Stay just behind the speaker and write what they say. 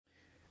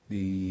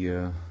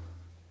the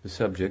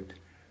subject,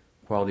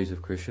 qualities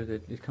of Krishna,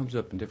 it comes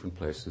up in different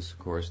places. Of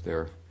course,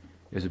 there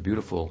is a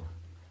beautiful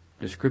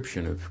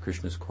description of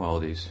Krishna's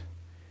qualities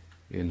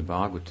in the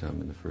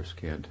Bhagavatam in the first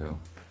canto.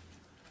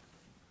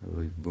 I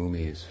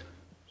believe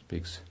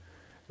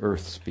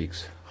Earth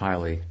speaks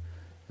highly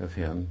of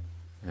him,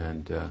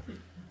 and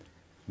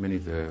many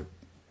of the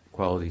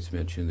qualities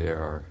mentioned there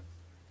are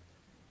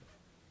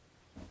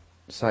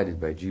cited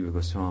by Jiva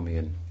Goswami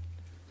and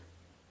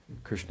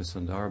Krishna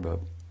Sandarbha,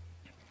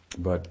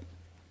 but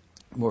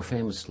more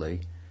famously,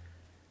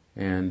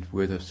 and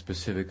with a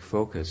specific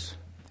focus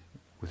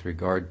with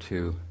regard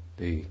to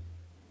the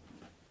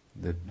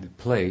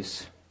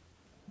place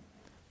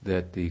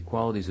that the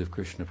qualities of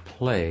Krishna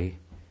play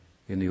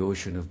in the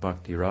ocean of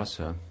bhakti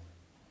rasa,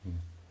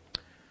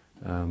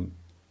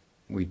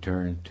 we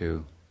turn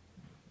to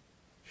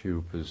Sri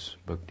Rupa's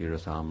Bhakti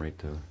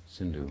Rasamrita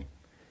Sindhu,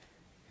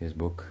 his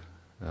book,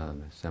 the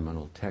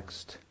seminal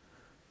text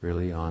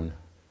really on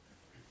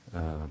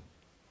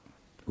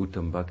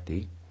Uttam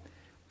Bhakti.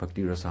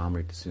 Bhakti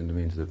Rasamrita Sindhu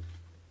means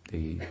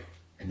the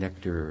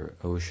nectar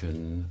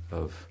ocean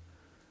of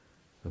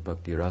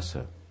Bhakti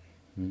Rasa.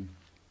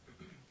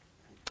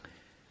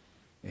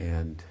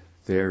 And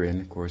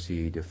therein, of course,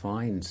 he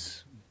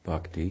defines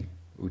Bhakti,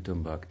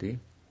 Uttam Bhakti,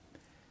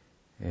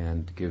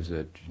 and gives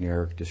a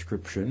generic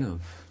description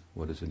of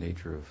what is the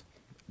nature of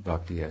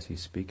Bhakti as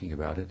he's speaking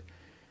about it.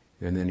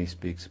 And then he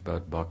speaks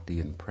about Bhakti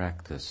in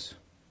practice.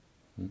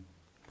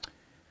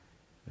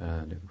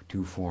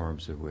 Two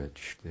forms of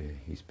which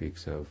he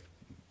speaks of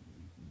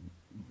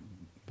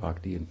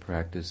Bhakti in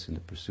practice in the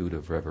pursuit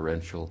of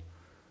reverential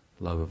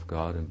love of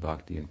God, and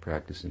Bhakti in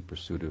practice in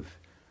pursuit of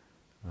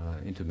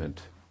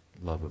intimate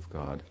love of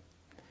God.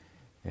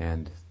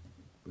 And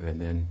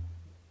then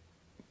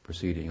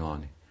proceeding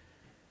on,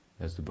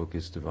 as the book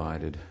is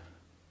divided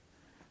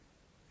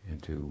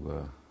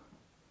into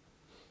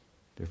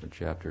different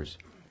chapters,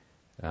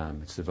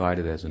 it's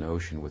divided as an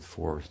ocean with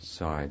four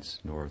sides: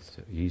 north,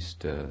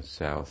 east,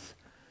 south.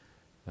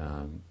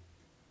 I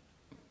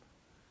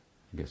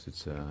guess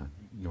it's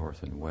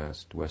north and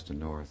west, west and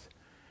north,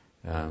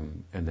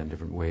 and then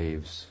different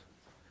waves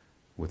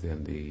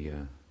within the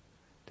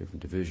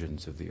different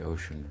divisions of the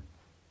ocean.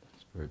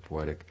 It's very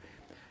poetic.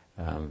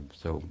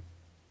 So,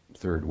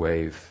 third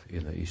wave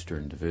in the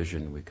eastern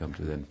division, we come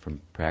to then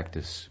from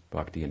practice,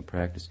 bhakti in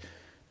practice,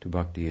 to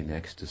bhakti in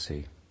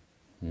ecstasy.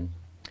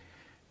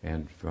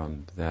 And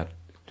from that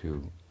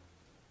to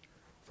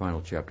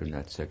final chapter in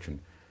that section,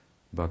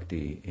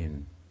 bhakti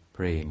in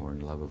prema, or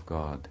in love of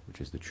God, which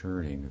is the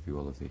churning, if you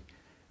will,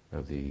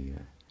 of the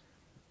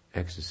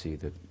ecstasy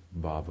that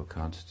bhava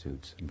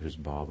constitutes. And because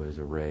bhava is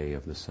a ray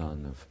of the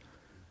sun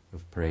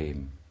of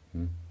prema,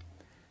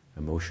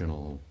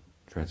 emotional,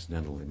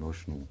 transcendental,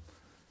 emotional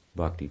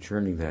bhakti,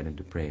 churning that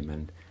into prema,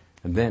 and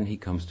then he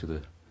comes to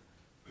the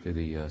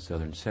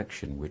southern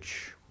section,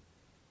 which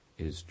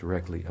is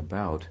directly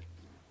about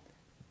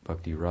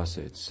bhakti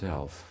rasa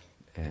itself,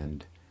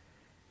 and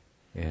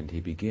he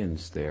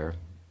begins there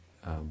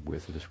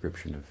with a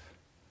description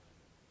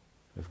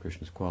of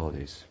Krishna's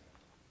qualities.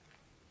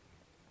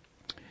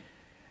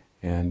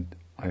 And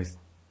I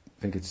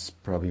think it's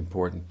probably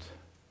important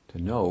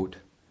to note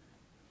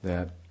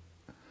that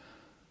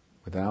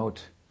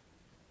without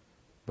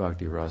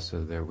bhakti rasa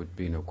there would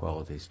be no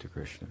qualities to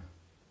Krishna.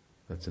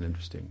 That's an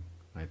interesting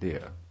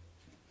idea.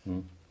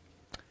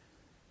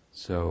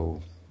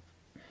 So,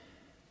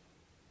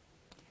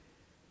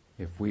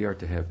 if we are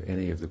to have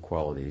any of the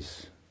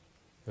qualities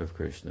of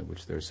Krishna,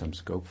 which there's some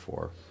scope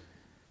for,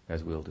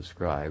 as we'll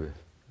describe,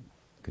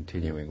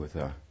 continuing with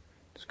our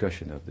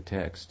discussion of the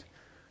text,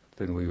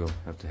 then we will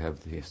have to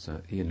have the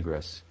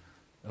ingress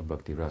of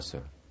bhakti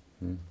rasa.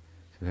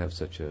 To have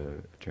such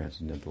a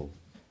transcendental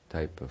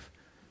type of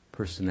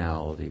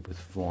personality with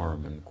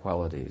form and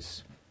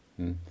qualities,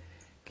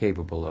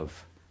 capable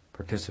of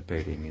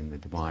participating in the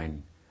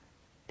divine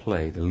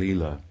play, the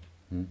lila,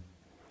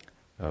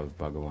 of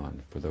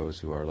Bhagavan. For those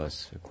who are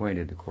less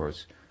acquainted, of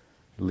course,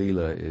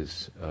 lila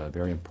is a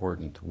very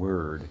important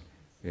word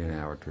in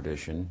our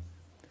tradition,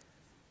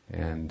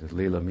 and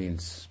lila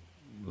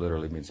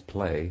literally means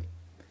play,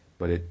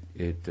 but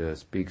it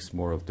speaks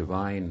more of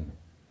divine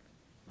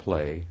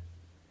play,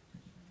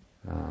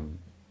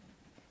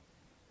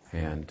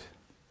 and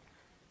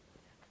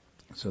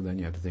so then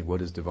you have to think,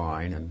 what is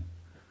divine, and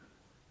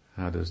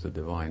how does the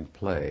divine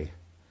play?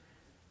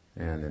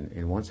 And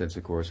in one sense,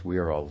 of course, we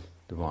are all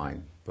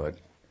divine, but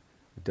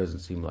it doesn't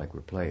seem like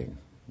we're playing.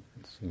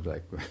 It seems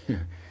like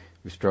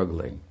we're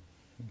struggling.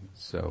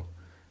 So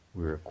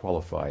we're a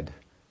qualified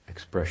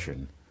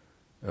expression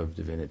of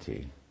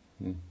divinity,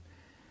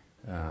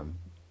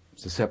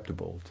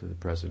 susceptible to the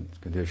present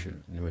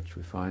condition in which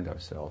we find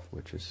ourselves,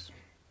 which is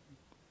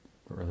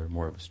rather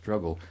more of a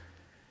struggle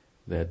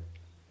that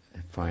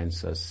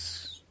finds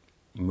us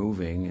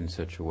moving in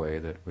such a way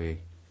that we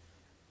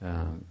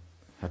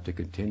have to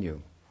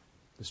continue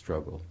the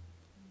struggle.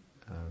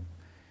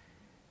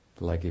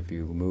 Like if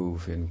you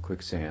move in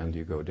quicksand,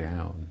 you go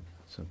down,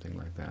 something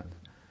like that.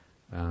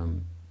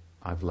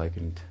 I've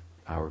likened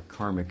our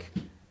karmic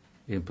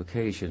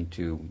implication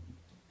to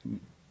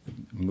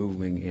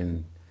moving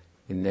in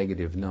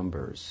negative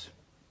numbers,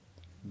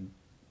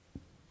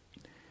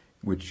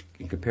 which,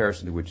 in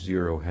comparison to which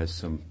 0 has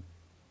some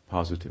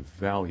positive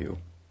value.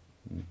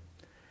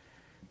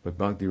 But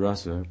Bhakti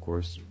Rasa, of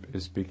course,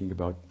 is speaking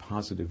about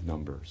positive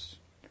numbers,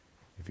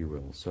 if you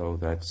will. So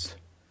that's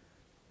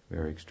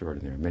very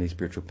extraordinary. Many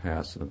spiritual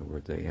paths, in other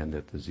words, they end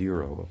at the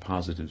 0, a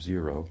positive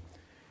 0,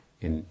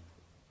 in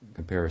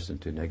comparison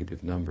to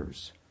negative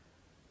numbers.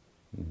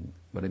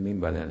 What I mean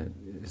by that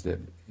is that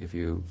if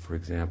you, for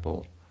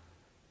example,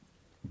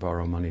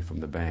 borrow money from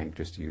the bank,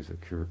 just to use a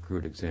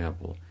crude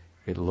example,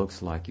 it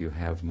looks like you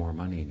have more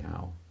money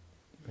now.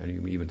 And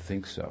you even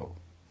think so,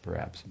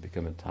 perhaps, and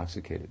become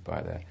intoxicated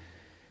by that.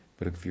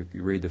 But if you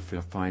read the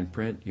fine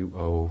print, you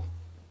owe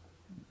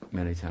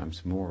many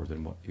times more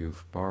than what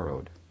you've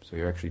borrowed. So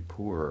you're actually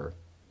poorer.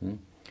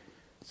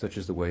 Such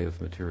is the way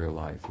of material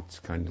life. It's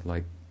kind of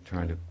like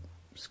trying to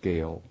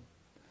scale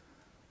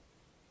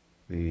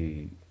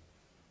the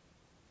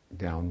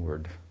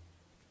downward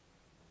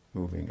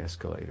moving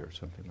escalator,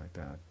 something like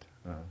that.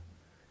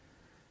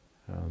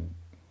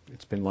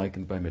 It's been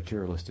likened by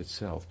materialist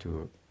itself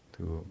to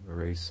a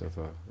race of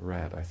a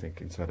rat, I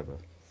think, instead of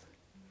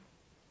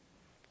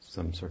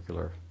some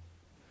circular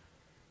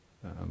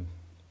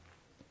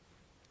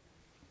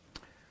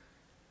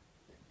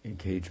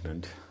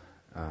engagement.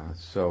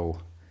 As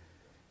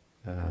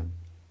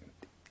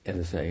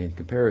I say, in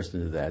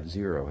comparison to that,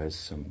 0 has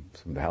some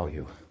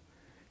value.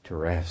 To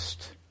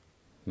rest,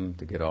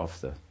 to get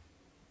off the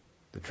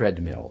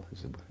treadmill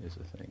is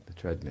the thing. The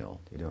treadmill,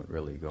 you don't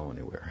really go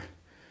anywhere.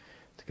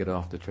 To get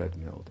off the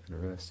treadmill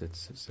and rest,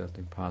 it's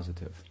something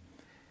positive.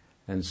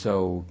 And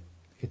so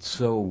it's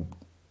so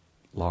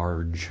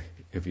large,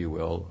 if you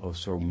will, or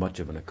so much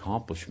of an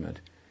accomplishment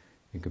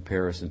in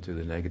comparison to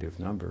the negative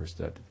numbers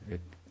that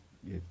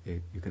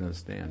you can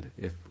understand.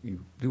 If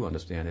you do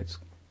understand, it's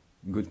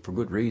good for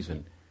good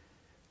reason.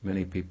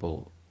 Many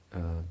people,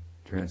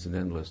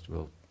 transcendentalists,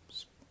 will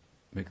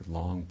make a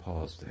long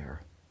pause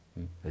there,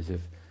 as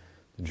if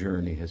the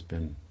journey has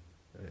been,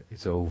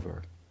 it's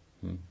over.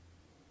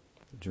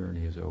 The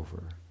journey is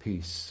over.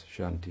 Peace,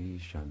 shanti,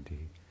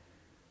 shanti,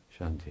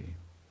 shanti.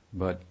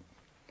 But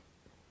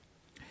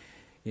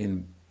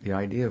in the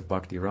idea of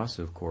bhakti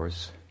rasa, of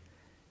course,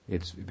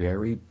 it's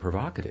very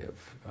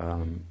provocative,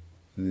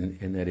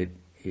 in that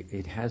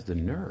it has the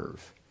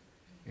nerve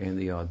and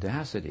the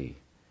audacity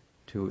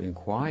to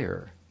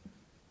inquire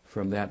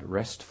from that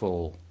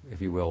restful,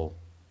 if you will,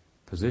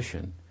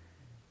 position.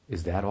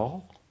 Is that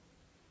all?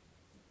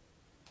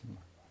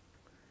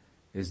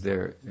 Is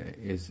it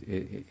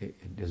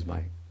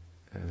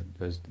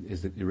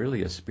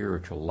really a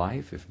spiritual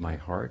life if my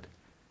heart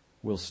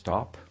will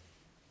stop?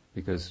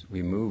 Because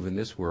we move in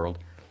this world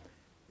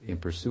in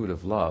pursuit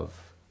of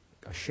love,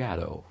 a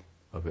shadow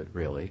of it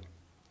really.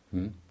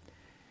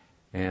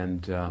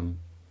 And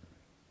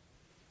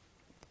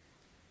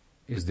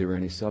is there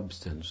any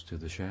substance to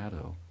the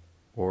shadow?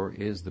 Or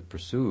is the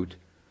pursuit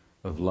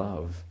of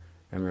love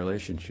and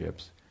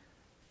relationships,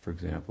 for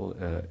example,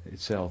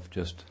 itself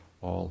just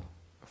all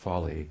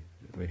folly?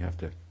 We have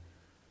to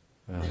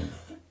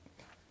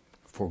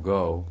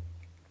forego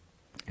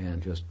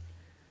and just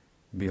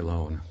be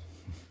alone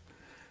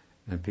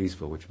and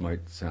peaceful, which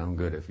might sound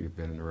good if you've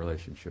been in a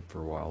relationship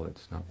for a while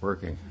that's not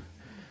working.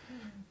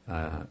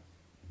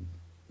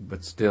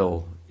 But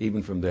still,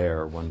 even from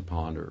there, one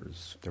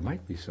ponders, there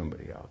might be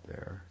somebody out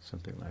there,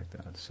 something like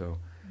that. So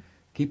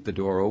keep the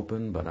door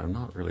open, but I'm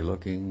not really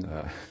looking.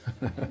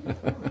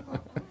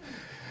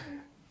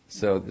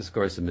 So this, of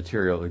course, is a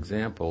material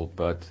example,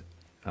 but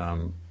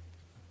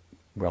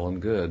well and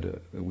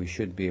good. We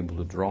should be able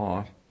to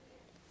draw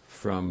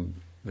from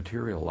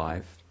material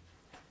life,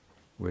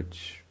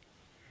 which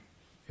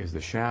is the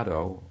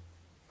shadow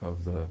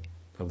of the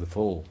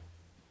full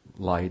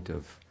light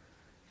of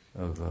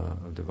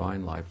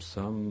divine life.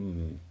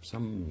 Some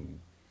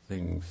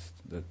things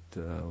that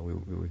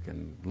we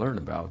can learn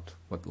about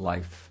what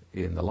life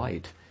in the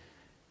light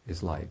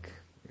is like,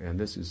 and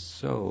this is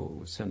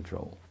so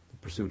central. The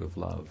pursuit of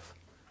love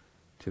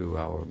to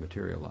our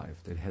material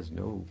life. It has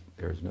no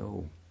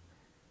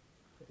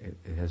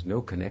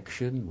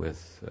connection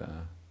with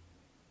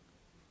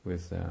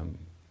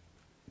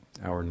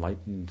our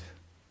enlightened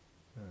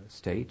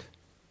state.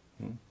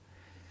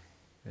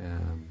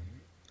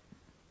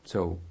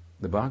 So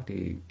the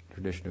Bhakti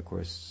tradition, of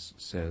course,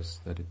 says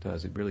that it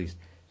does. It really,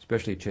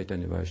 especially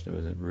Chaitanya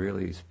Vaishnavism, it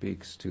really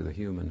speaks to the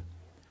human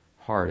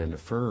heart and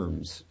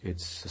affirms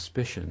its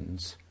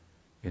suspicions,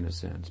 in a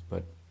sense,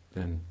 but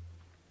then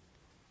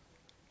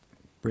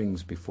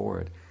brings before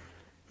it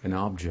an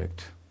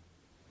object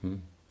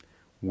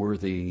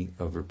worthy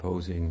of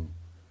reposing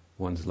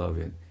one's love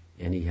in.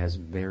 And he has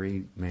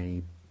very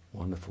many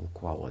wonderful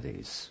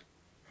qualities.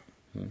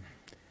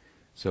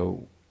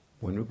 So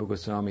when Rupa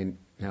Goswami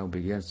now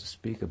begins to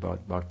speak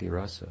about Bhakti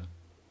Rasa,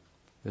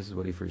 this is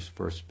what he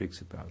first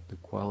speaks about, the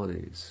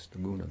qualities, the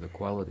guna, the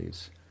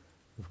qualities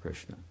of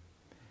Krishna.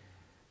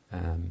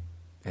 And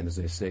as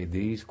they say,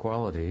 these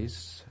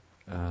qualities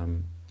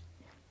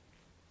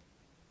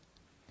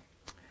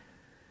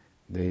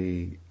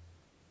they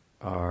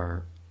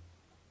are,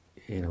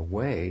 in a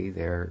way,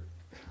 they're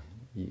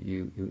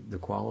the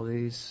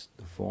qualities,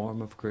 the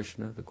form of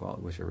Krishna, the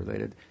qualities which are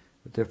related,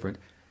 but different.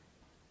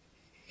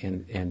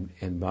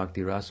 In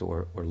bhakti rasa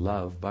or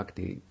love,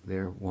 bhakti,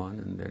 they're one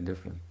and they're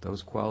different.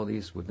 Those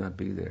qualities would not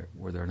be there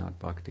were there not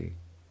bhakti.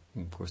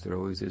 And of course, there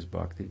always is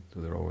bhakti, so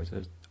there always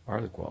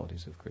are the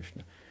qualities of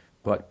Krishna.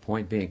 But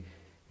point being,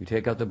 you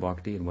take out the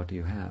bhakti, and what do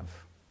you have?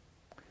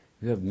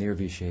 You have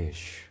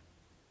nirvishesh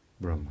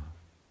Brahma.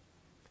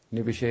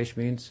 Nirvishesh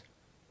means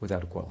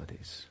without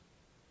qualities.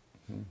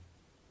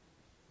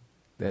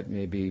 That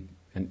may be,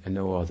 and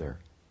no other.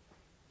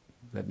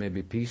 That may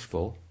be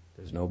peaceful,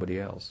 there's nobody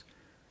else.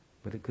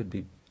 But it could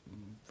be,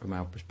 from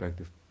our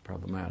perspective,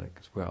 problematic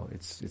as well.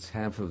 It's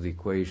half of the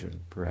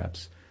equation,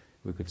 perhaps,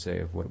 we could say,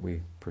 of what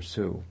we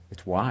pursue.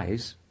 It's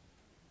wise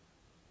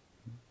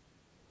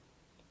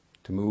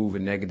to move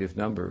in negative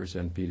numbers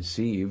and be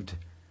deceived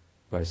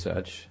by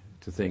such,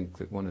 to think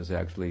that one is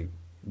actually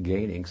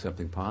gaining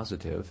something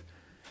positive.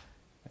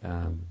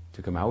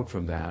 To come out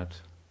from that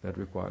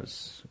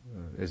requires,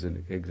 is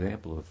an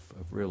example of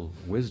real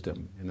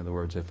wisdom. In other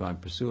words, if I'm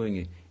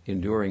pursuing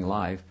enduring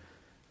life,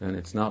 then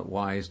it's not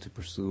wise to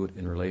pursue it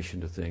in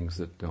relation to things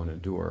that don't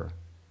endure.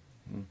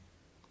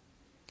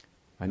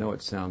 I know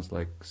it sounds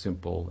like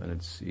simple and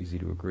it's easy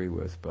to agree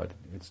with, but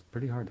it's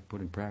pretty hard to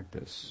put in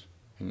practice.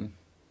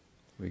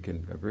 We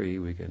can agree,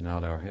 we can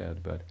nod our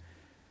head, but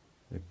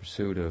the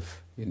pursuit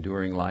of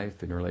enduring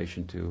life in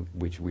relation to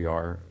which we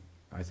are,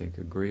 I think,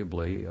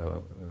 agreeably,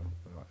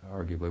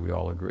 arguably we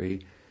all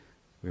agree,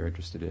 we're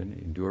interested in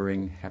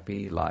enduring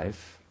happy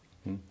life,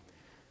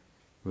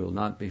 will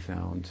not be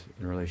found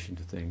in relation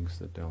to things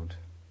that don't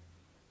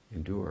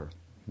endure.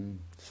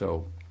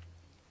 So,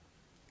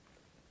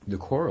 the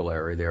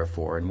corollary,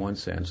 therefore, in one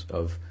sense,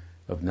 of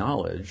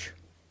knowledge,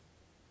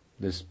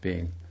 this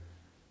being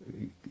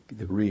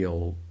the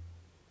real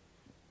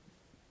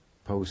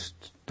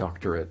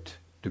postdoctorate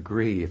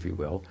degree, if you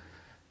will,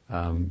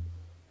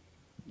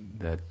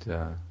 that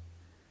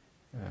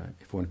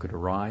if one could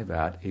arrive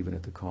at, even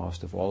at the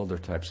cost of all other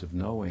types of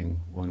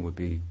knowing, one would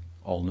be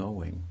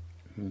all-knowing,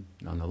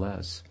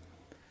 nonetheless.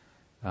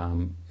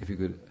 If you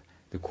could,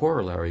 the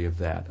corollary of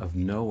that, of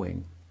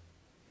knowing,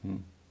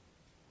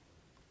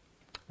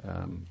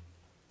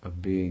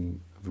 of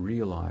being, of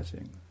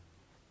realizing,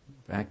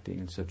 of acting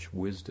in such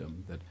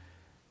wisdom that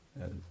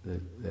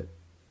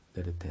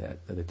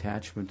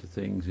attachment to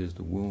things is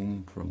the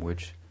womb from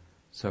which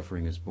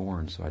suffering is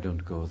born. So I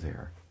don't go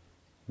there.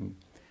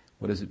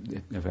 What is it?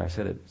 If I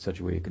said it in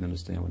such a way you can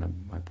understand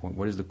my point.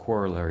 What is the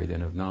corollary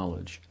then of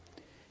knowledge?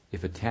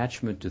 If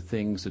attachment to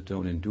things that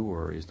don't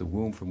endure is the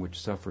womb from which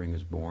suffering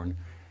is born,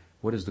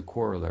 what is the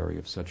corollary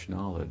of such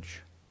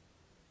knowledge?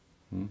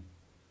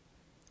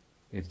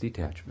 It's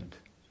detachment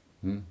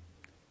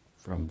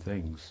from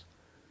things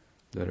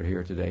that are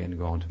here today and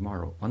gone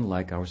tomorrow,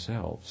 unlike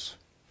ourselves.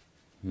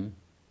 So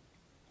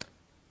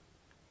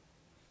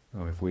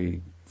if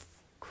we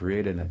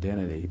create an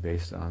identity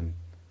based on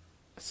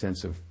a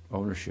sense of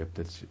ownership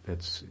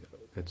that's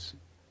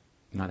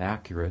not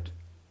accurate,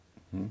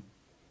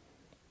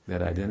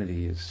 that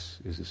identity is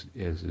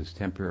as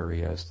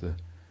temporary as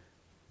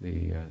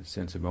the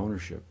sense of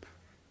ownership.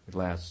 It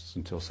lasts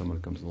until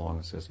someone comes along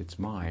and says, it's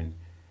mine,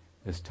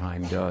 as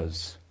time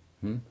does.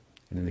 And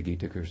in the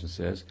Gita, Krishna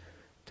says,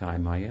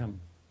 time I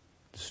am,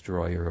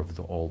 destroyer of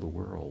all the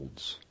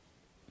worlds.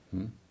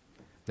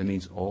 That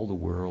means all the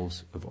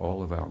worlds of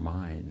all of our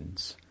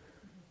minds.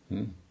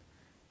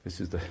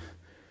 This is the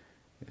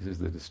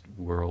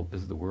world.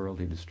 This is the world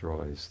he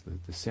destroys.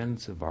 The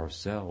sense of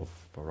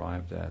ourself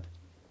arrived at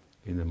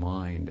in the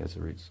mind as a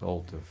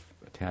result of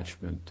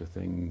attachment to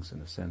things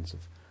and a sense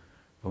of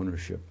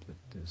ownership that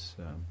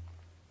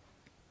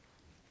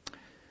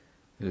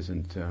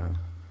isn't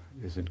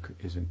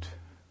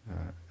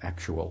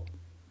actual.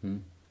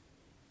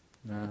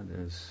 That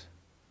is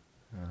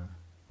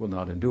will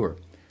not endure.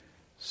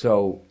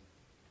 So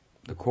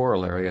the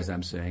corollary, as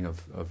I'm saying,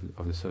 of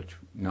such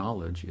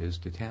knowledge is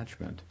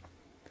detachment.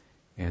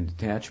 And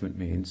detachment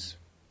means,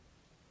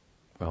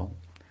 well,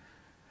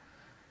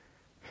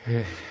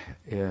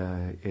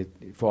 it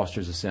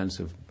fosters a sense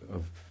of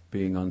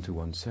being unto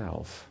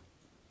oneself.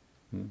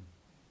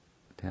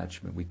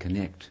 Attachment, we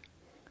connect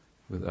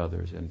with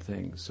others and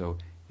things. So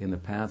in the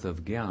path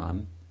of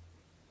jnana,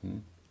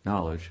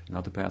 knowledge,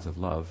 not the path of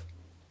love,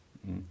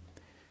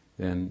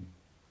 then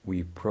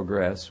one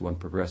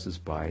progresses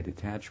by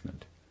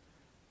detachment.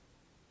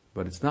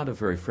 But it's not a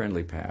very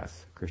friendly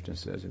path, Krishna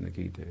says in the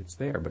Gita. It's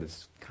there, but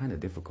it's kind of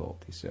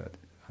difficult, he said.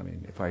 I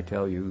mean, if I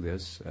tell you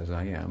this as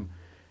I am,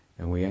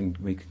 and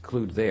we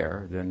conclude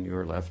there, then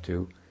you're left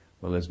to,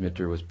 well, as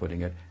Mitra was putting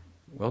it,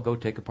 well, go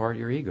take apart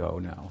your ego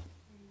now.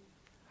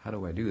 How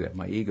do I do that?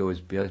 My ego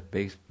is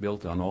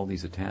built on all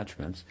these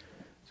attachments,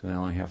 so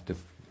now I have to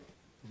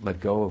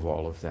let go of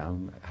all of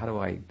them. How do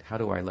I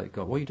let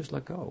go? Well, you just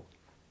let go.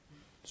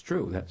 It's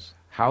true.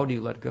 How do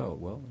you let go?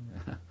 Well,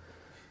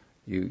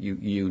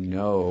 you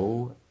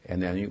know,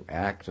 and then you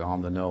act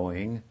on the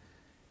knowing,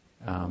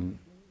 and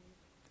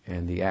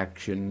the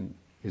action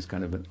is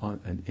kind of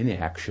an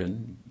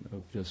inaction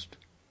of just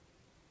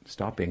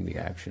stopping the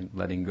action,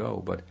 letting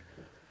go. But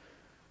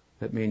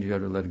that means you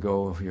have to let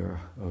go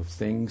of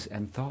things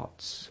and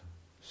thoughts.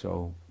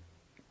 So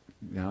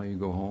now you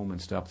go home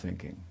and stop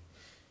thinking.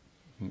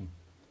 And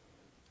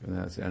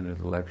that's the end of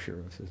the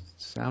lecture. It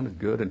sounded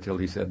good until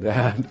he said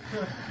that.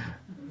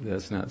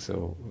 That's not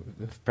so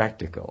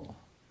practical.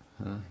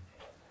 Huh?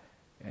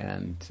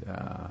 And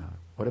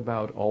what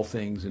about all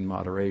things in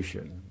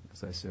moderation?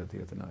 As I said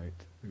the other night,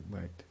 we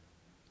might.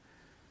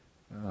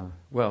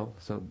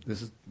 So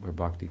this is where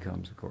bhakti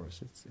comes, of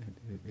course.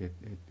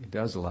 It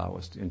does allow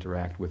us to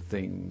interact with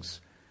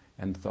things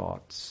and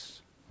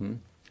thoughts,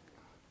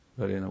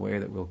 but in a way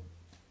that will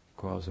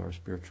cause our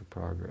spiritual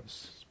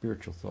progress,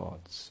 spiritual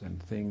thoughts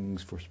and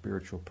things for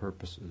spiritual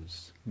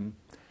purposes,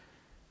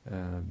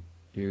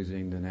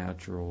 using the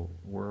natural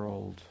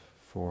world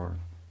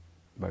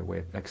by way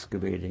of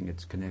excavating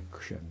its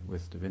connection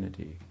with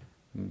divinity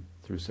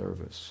through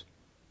service.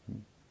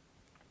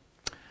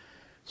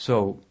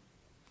 So,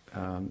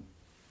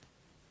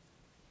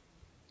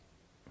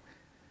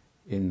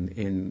 in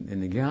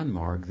the Gyan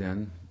Marg,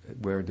 then,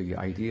 where the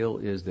ideal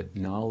is that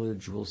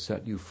knowledge will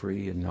set you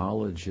free, and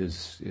knowledge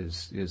is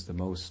the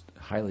most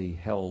highly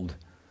held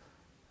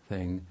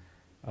thing,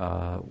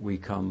 we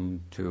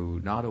come to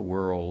not a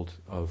world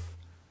of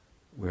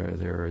where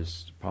there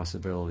is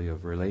possibility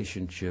of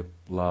relationship,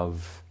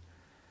 love,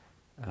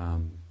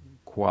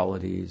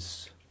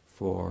 qualities,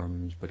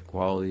 forms, but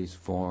qualities,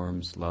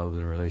 forms, love,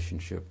 and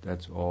relationship,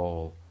 that's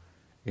all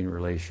in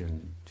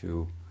relation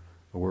to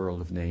a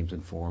world of names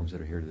and forms that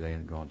are here today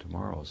and gone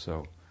tomorrow.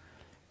 So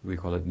we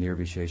call it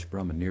Nirvishesh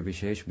Brahman.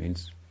 Nirvishesh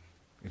means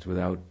it's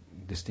without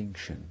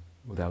distinction,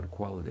 without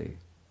quality.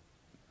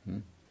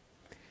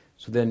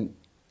 So then,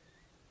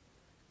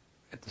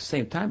 at the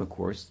same time, of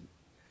course,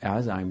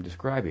 as I'm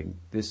describing,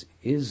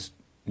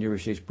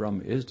 Nirvishesh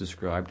Brahman is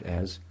described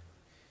as,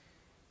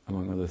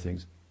 among other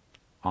things,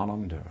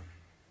 Ananda.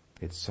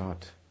 It's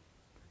Sat,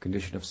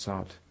 condition of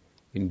Sat,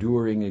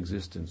 enduring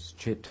existence,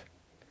 Chit,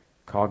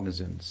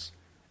 cognizance,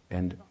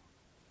 and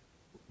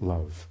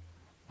love,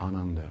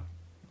 Ananda.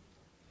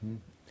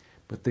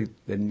 But the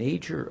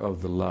nature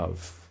of the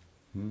love,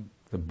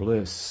 the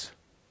bliss,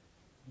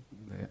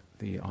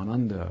 the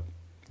Ananda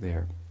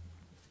there,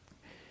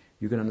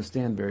 you can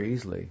understand very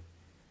easily,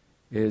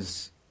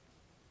 is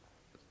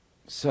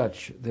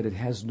such that it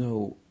has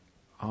no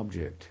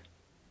object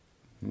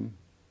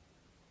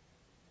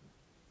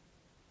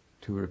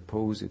to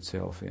repose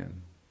itself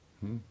in.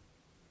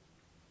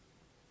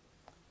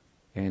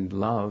 And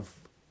love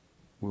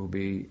will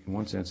be, in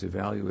one sense,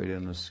 evaluated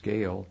on a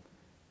scale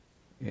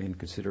in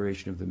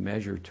consideration of the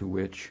measure to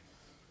which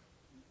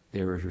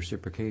there is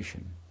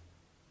reciprocation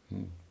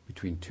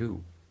between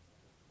two.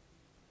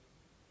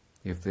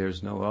 If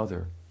there's no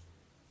other,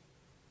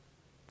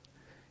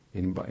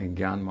 in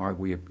Gyan Marg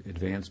we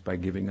advance by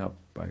giving up,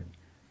 by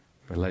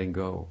letting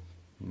go,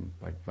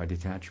 by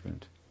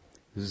detachment.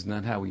 This is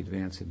not how we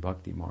advance in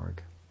Bhakti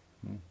Marg.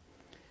 In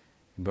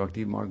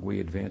Bhakti Marg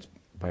we advance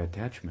by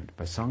attachment,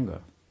 by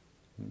Sangha.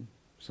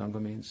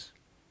 Sangha means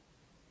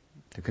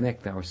to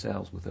connect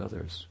ourselves with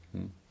others.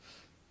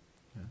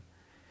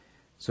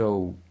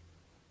 So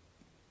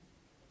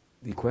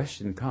the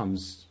question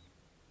comes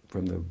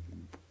from the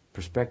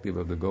perspective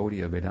of the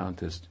Gaudiya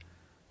Vedantist,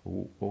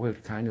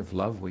 what kind of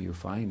love will you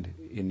find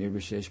in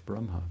Nirvishesh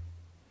Brahma?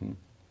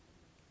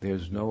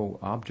 There's no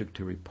object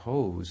to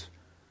repose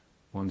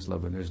one's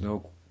love, and there's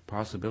no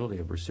possibility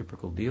of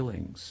reciprocal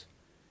dealings.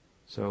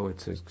 So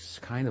it's a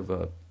kind of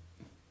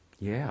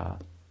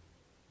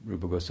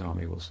Rupa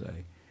Goswami will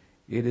say,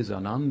 it is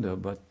Ananda,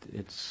 but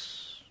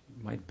it's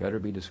might better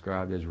be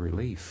described as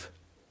relief.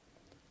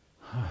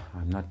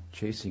 I'm not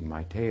chasing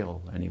my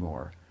tail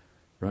anymore,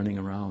 running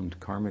around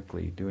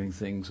karmically, doing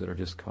things that are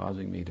just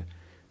causing me to,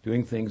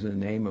 doing things in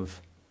the name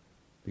of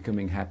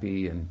becoming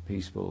happy and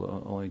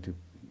peaceful, only to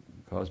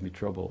cause me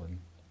trouble. And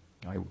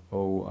I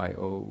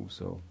owe,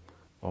 so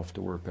off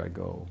to work I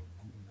go.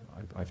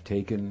 I've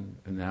taken,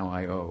 and now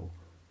I owe.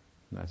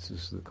 And that's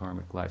just the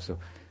karmic life. So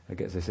I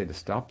guess they say to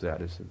stop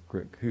that is a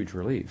great, huge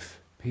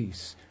relief.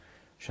 Peace.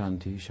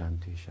 Shanti,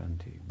 shanti,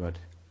 shanti. But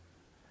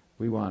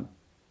we want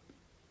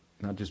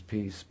not just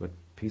peace, but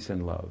peace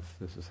and love.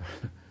 This is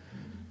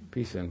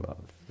peace and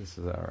love. This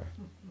is our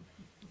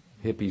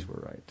hippies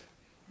were right.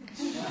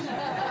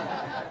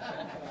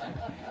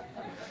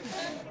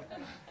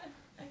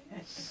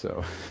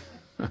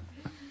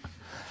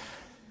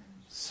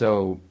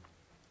 So,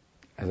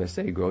 as I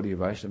say, Gaudiya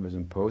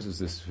Vaishnavism poses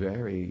this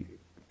very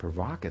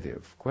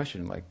provocative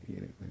question, like,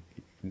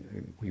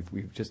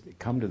 we've just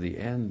come to the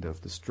end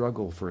of the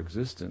struggle for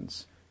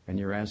existence, and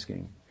you're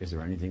asking, is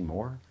there anything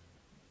more?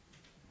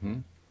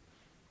 And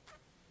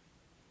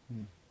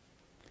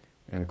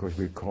of course,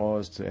 we're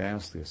caused to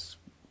ask this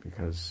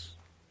because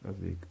of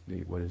the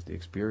what is the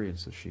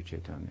experience of Sri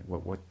Chaitanya?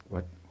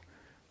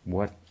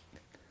 What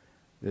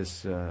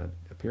this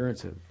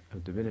appearance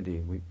of divinity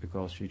we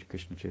call Sri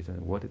Krishna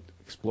Chaitanya?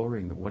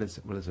 Exploring what it's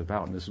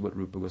about, and this is what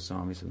Rupa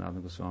Goswami,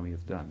 Sanatana Goswami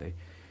have done. They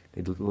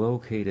They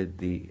located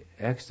the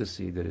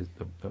ecstasy that is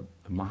the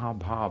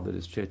Mahabhav, that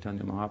is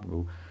Chaitanya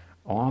Mahaprabhu,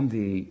 on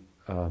the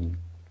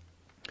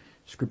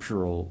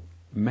scriptural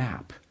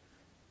map,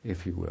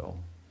 if you will.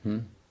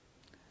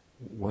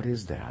 What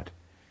is that?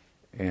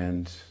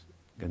 And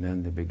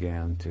then they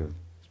began to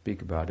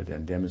speak about it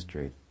and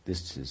demonstrate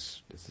this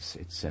is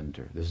its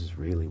center. This is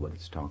really what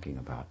it's talking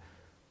about.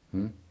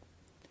 And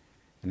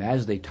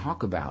as they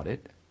talk about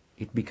it,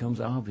 it becomes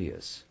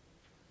obvious.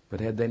 But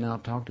had they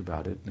not talked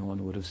about it, no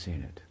one would have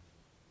seen it.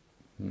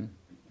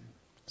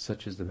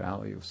 Such is the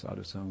value of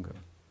sadhusanga.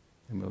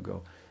 And we'll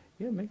go,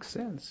 yeah, it makes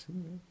sense.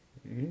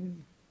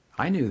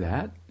 I knew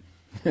that.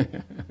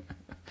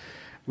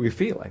 We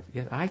feel like,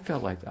 yeah, I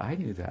felt like I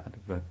knew that.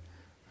 But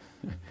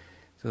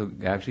so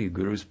actually, the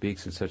Guru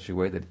speaks in such a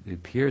way that it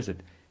appears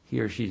that he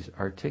or she's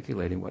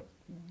articulating what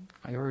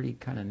I already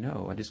kind of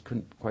know. I just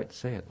couldn't quite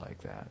say it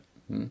like that.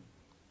 And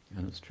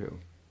it's true.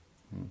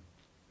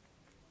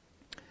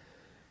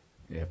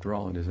 After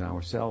all, it is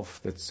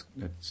ourself that's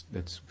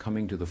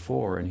coming to the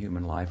fore in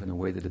human life in a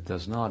way that it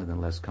does not in the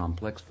less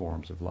complex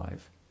forms of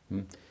life.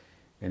 And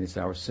it's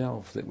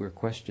ourself that we're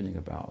questioning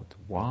about.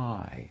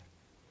 Why?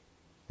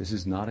 This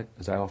is not,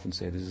 as I often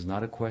say, this is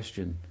not a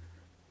question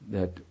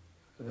that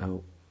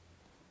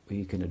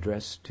we can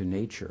address to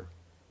nature.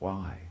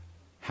 Why?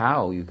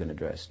 How you can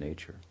address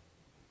nature.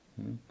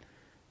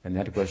 And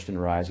that question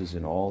arises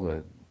in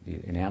all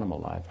in animal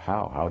life.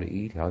 How to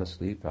eat, how to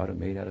sleep, how to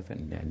mate, how to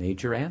think.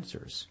 Nature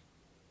answers.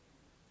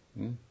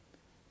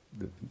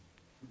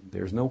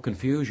 There's no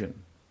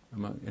confusion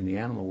in the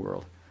animal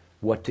world.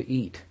 What to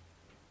eat.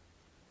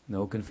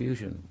 No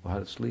confusion. How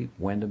to sleep,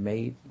 when to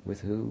mate,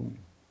 with whom.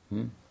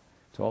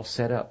 It's all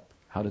set up.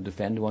 How to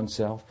defend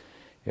oneself.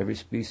 Every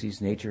species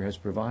nature has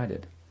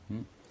provided.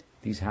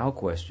 These how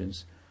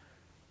questions,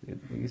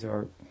 these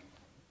are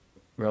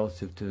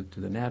relative to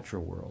the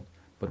natural world.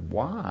 But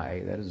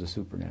why? That is a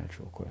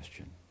supernatural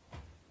question.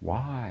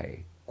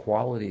 Why?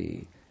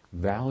 Quality,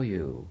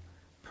 value,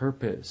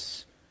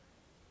 purpose,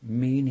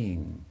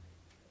 meaning.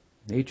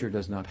 Nature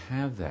does not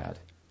have that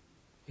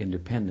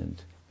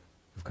independent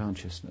of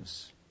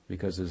consciousness.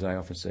 Because as I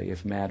often say,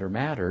 if matter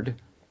mattered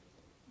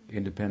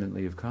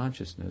independently of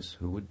consciousness,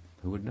 who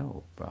would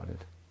know about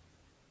it?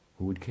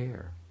 Who would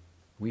care?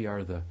 We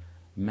are the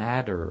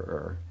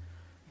matterer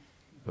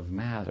of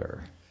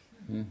matter.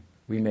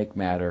 We make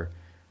matter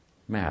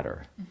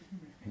matter.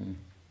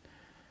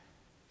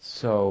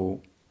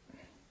 So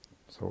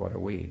what are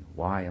we?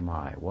 Why am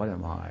I? What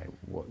am I?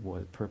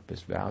 What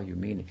purpose, value,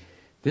 meaning?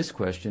 This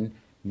question,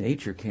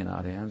 nature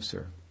cannot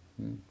answer.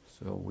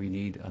 So we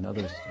need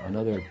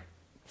another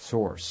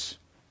source.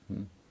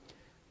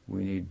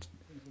 We need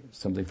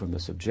something from the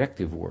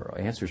subjective world,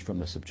 answers from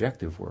the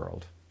subjective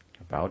world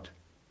about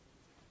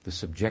the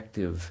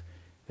subjective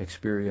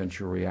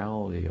experiential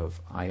reality of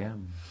I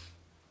am.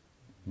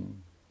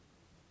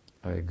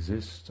 I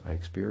exist, I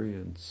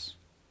experience.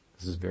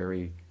 This is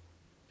very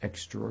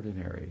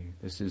extraordinary.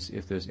 This is,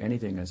 if there's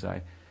anything, as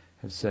I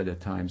have said at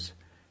times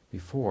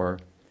before,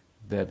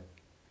 that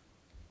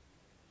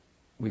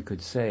we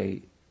could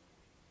say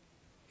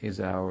is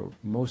our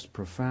most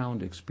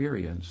profound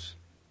experience,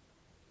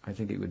 I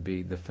think it would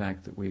be the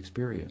fact that we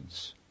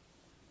experience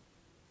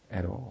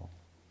at all.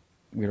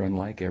 We're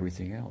unlike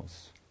everything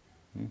else.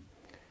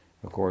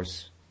 Of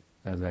course,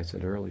 as I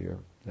said earlier,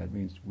 that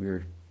means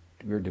we're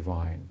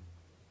divine.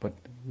 But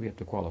we have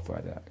to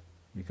qualify that,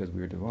 because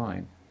we're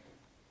divine.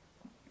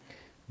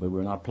 But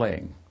we're not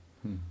playing.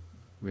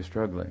 We're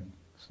struggling.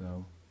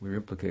 So we're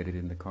implicated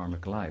in the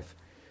karmic life.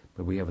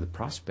 But we have the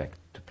prospect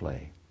to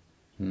play.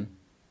 And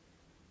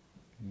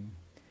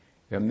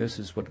this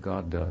is what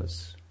God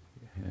does.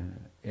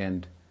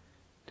 And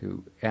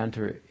to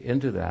enter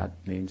into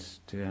that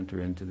means to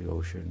enter into the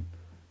ocean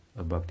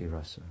of bhakti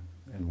rasa.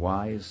 And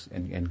why is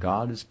and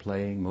God is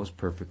playing most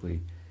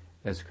perfectly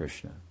as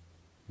Krishna.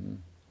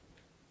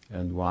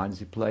 And why does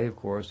he play? Of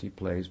course, he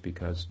plays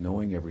because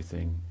knowing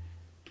everything,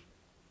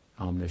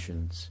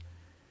 omniscience,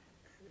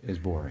 is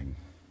boring.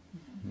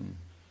 And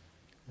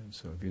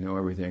so if you know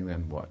everything,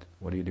 then what?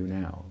 What do you do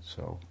now?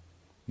 So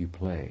you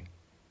play.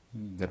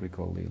 That we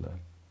call Leela.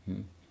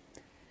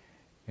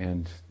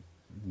 And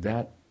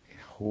that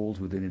holds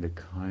within it a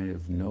kind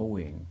of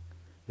knowing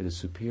that is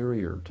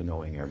superior to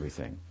knowing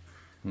everything.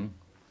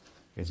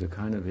 It's a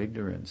kind of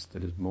ignorance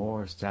that is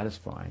more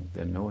satisfying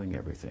than knowing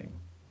everything.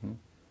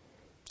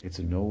 It's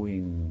a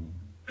knowing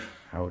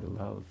how to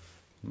love.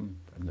 And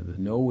the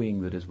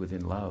knowing that is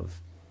within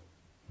love.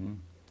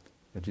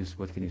 That just,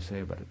 what can you say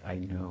about it? I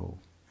know.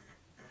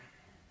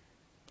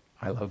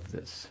 I love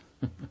this.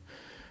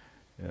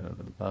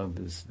 Love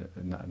is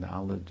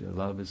knowledge.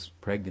 Love is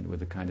pregnant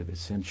with a kind of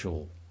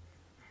essential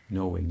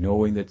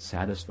knowing that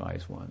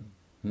satisfies one.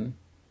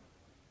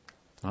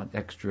 Not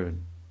extra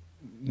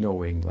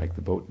knowing like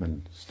the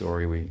boatman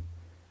story we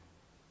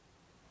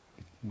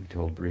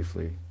told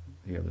briefly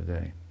the other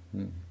day.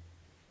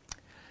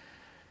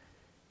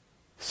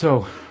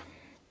 So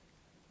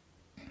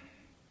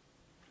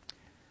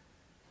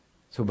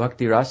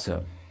bhakti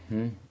rasa.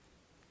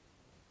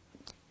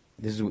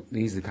 these are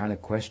the kind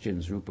of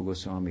questions Rupa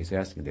Goswami is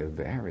asking. They're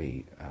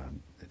very,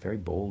 very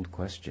bold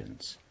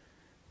questions.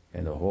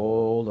 And the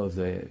whole of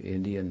the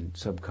Indian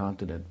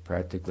subcontinent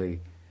practically,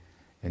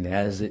 and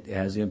as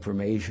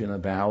information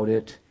about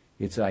it,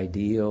 its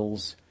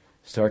ideals,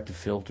 start to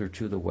filter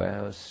to the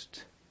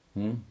West.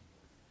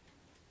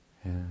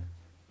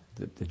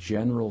 The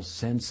general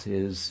sense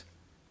is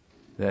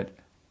that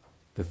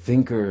the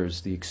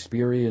thinkers, the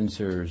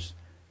experiencers,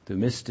 the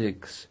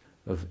mystics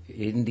of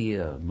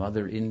India,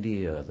 Mother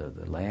India,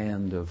 the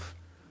land of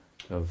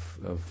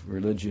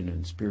religion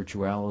and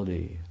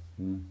spirituality,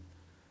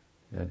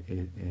 that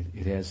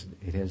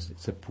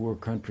it's a poor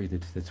country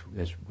that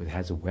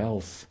has a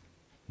wealth.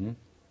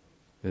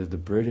 The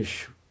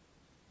British,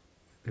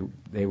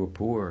 they were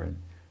poor, and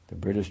the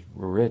British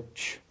were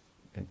rich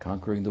and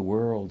conquering the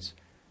worlds,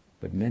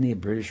 but many a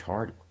British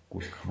heart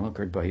were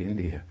conquered by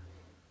India.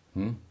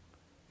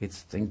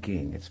 It's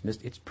thinking,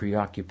 it's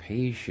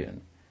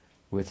preoccupation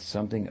with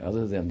something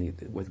other than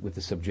with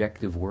the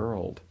subjective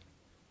world.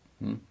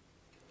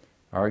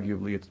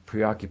 Arguably, its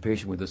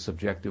preoccupation with the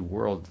subjective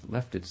world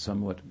left it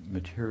somewhat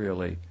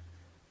materially,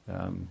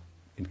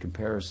 in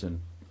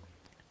comparison,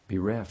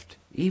 bereft,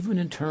 even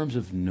in terms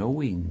of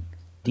knowing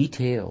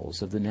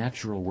details of the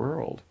natural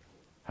world,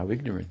 how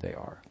ignorant they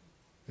are,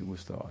 it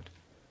was thought.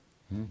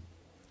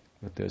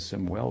 But there's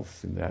some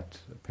wealth in that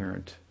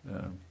apparent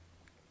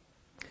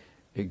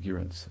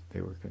ignorance. They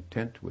were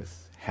content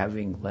with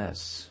having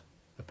less,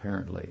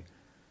 apparently,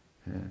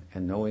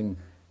 and knowing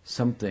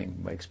something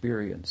by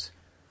experience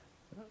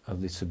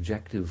of the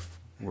subjective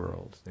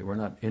world. They were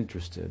not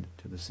interested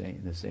in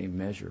the same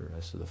measure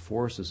as to the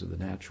forces of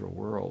the natural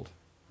world,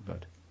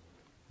 but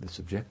the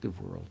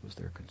subjective world was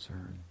their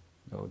concern.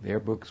 So their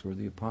books were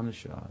the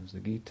Upanishads, the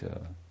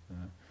Gita,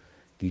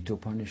 Gita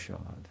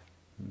Upanishad,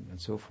 and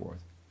so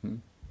forth.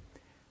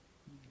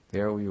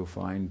 There you'll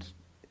find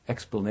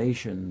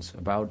explanations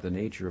about the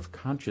nature of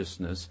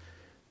consciousness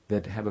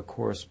that have a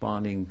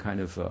corresponding kind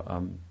of,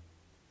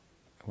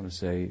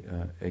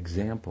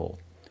 example,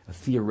 a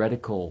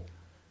theoretical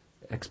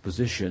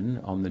exposition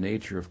on the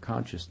nature of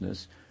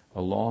consciousness,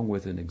 along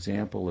with an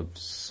example of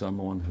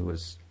someone who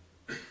has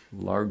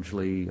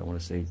largely,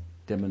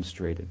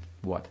 demonstrated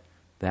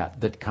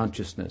that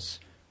consciousness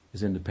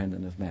is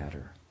independent of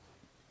matter,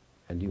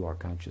 and you are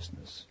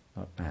consciousness,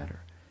 not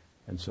matter.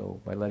 And so,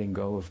 by letting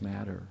go of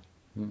matter,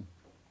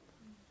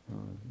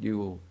 you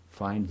will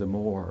find the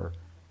more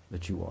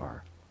that you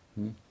are.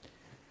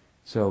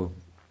 So,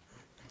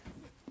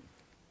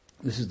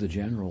 this is the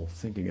general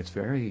thinking.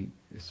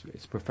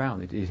 It's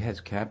profound. It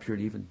has captured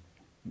even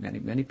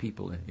many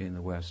people in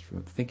the West,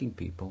 from thinking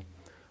people,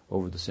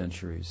 over the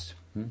centuries,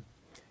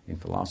 in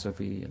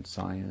philosophy and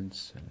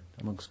science, and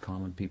amongst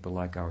common people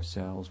like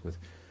ourselves with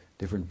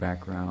different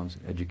backgrounds,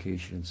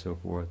 education, and so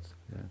forth.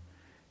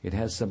 It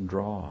has some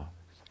draw.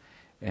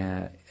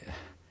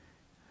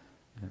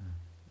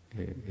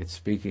 It's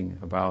speaking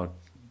about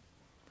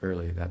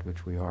really that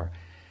which we are.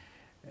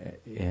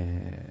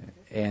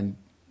 And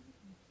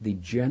the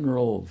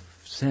general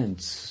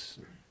sense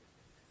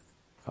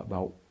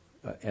about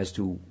as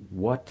to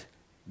what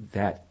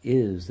that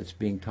is that's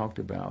being talked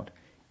about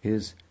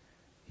is,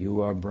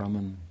 you are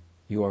Brahman,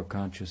 you are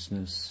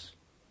consciousness,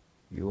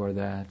 you are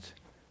that.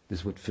 This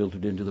is what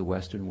filtered into the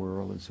Western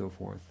world and so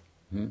forth.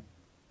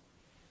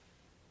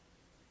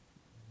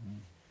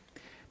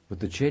 But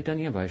the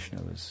Chaitanya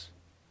Vaishnavas,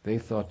 they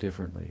thought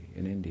differently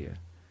in India.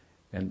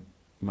 And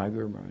my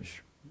Guru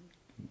Maharaj,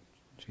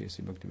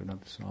 J.C.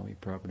 Bhaktivedanta Swami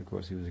Prabhupada, of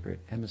course, he was a great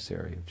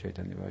emissary of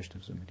Chaitanya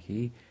Vaishnavism. And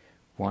he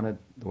wanted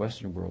the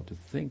Western world to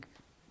think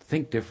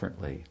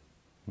differently.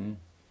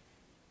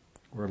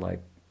 We're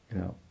like,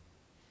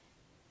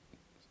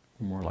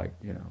 more like,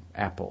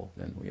 Apple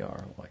than we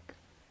are like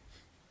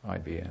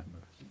IBM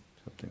or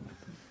something like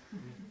that.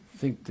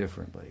 Think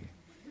differently.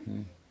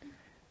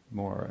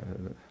 More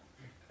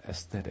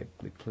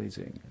aesthetically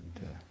pleasing.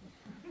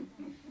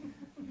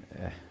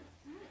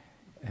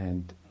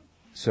 And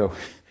so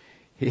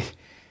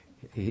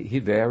he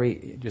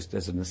very, just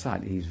as an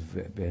aside, he's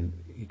been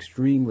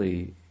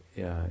extremely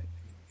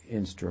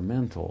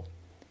instrumental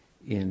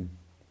in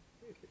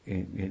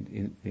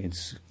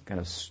kind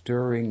of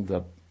stirring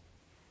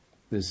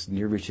this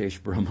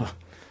Nirvishesh Brahma,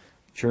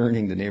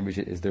 churning the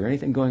Nirvishesh. Is there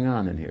anything going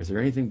on in here? Is there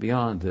anything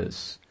beyond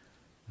this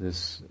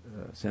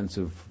sense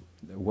of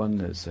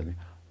oneness and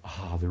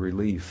the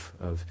relief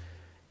of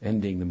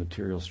ending the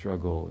material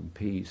struggle and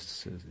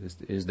peace?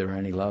 Is there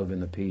any love in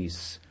the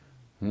peace?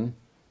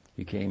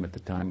 He came at the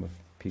time of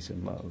peace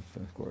and love,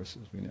 of course,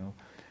 as we know,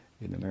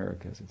 in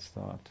America, as it's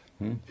thought.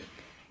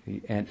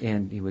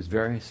 And he was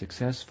very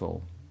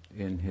successful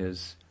in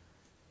his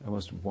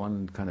almost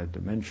one kind of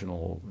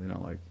dimensional,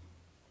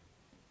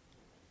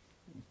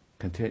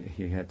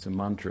 he had some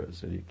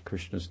mantras,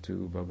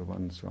 Krishnastu,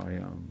 Bhagavan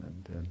Swayam,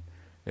 and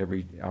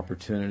every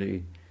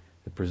opportunity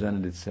that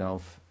presented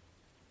itself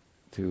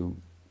to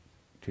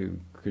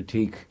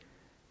critique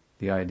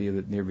the idea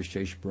that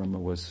Nirvishesh Brahma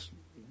was,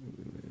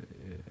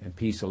 and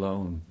peace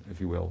alone,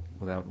 if you will,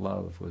 without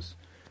love, was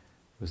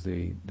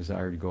the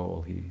desired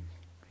goal. He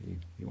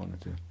wanted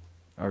to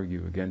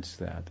argue against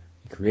that.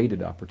 He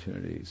created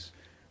opportunities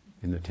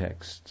in the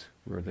text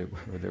where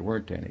there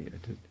weren't any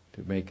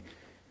to make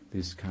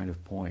this kind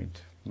of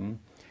point.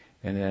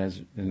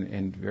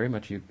 And very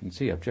much you can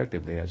see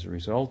objectively as a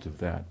result of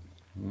that,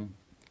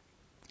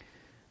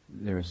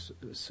 there's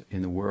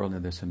in the world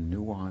and there's some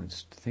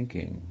nuanced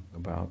thinking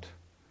about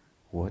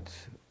what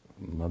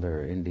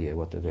Mother India,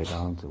 what the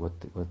Vedanta,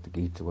 what the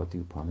Gita, what the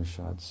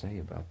Upanishads say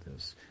about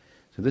this.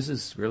 So this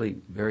is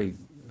really very.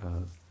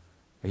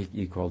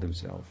 He called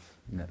himself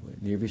in that way.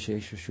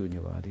 Nirvishesha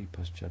Shunyavadi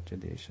Paschatya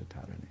Desha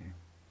Tarane.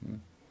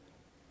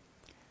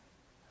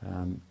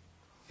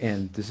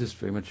 And this is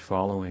very much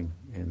following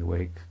in the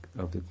wake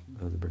of the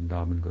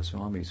Vrindavan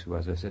Goswamis, who,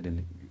 as I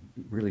said,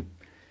 really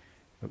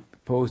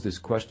posed this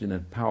question in a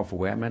powerful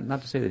way. I mean,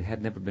 not to say that it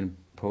had never been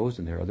posed,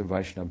 and there are other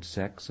Vaishnava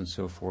sects and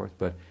so forth,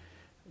 but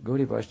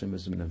Gaudiya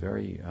Vaishnavism in a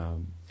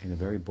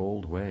very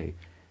bold way,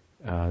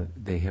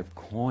 they have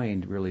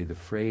coined really the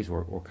phrase,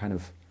 or kind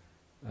of,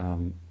 I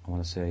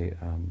want to say,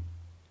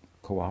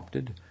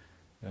 co-opted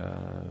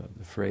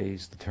the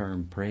phrase, the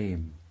term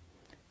prem.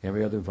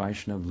 Every other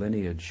Vaishnava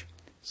lineage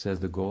says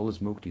the goal is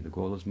mukti, the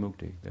goal is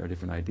mukti. There are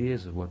different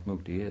ideas of what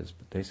mukti is,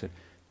 but they said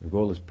the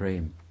goal is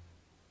prem.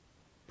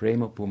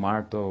 Prema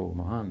pumarto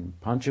mahan,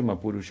 panchama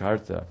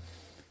purushartha.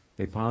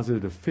 They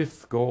posited a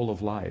fifth goal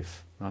of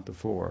life, not the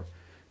four.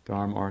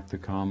 Dharma, artha,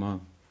 kama,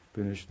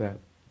 finish that.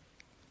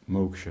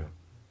 Moksha,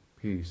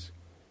 peace.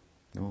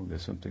 No,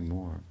 there's something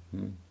more.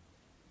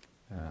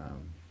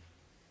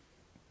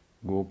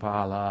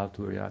 Gopala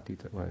turyati.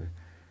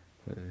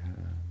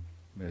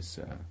 It's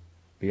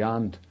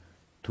beyond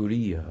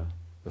turiya,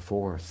 the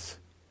fourth.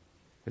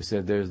 They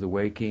said there's the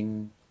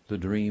waking, the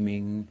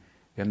dreaming,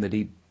 and the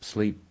deep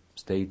sleep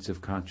states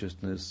of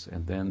consciousness,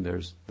 and then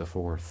there's the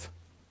fourth.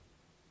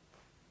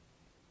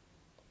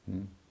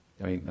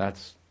 I mean,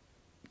 that's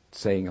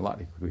saying a lot.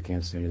 We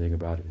can't say anything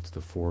about it. It's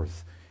the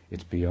fourth.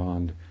 It's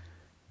beyond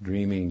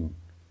dreaming,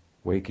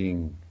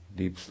 waking,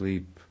 deep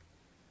sleep.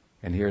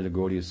 And here the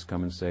Gaudiyas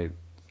come and say,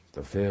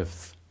 the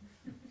fifth.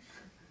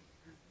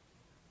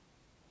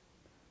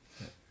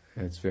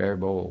 It's very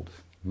bold,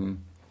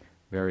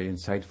 very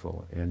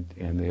insightful, and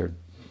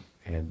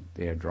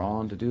they are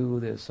drawn to do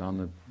this on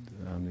the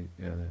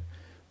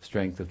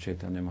strength of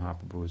Chaitanya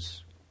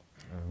Mahaprabhu's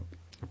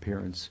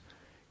appearance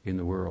in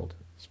the world.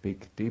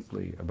 Speak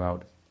deeply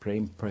about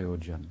prem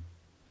prayojan,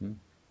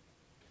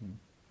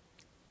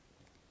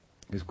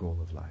 his goal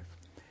of life,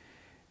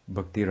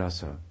 bhakti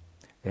rasa,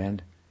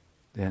 and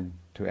then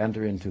to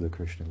enter into the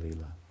Krishna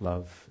Leela,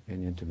 love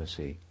and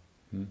intimacy.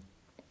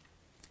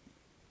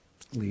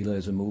 Leela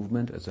is a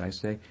movement, as I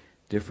say,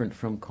 different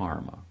from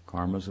karma.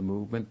 Karma is a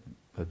movement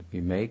that we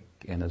make,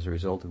 and as a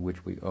result of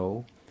which we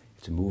owe.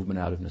 It's a movement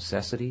out of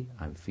necessity.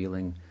 I'm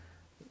feeling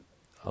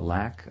a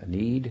lack, a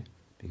need,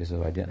 because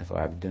I've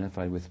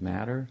identified with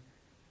matter,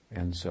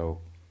 and so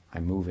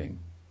I'm moving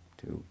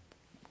to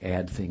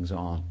add things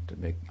on to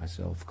make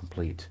myself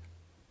complete.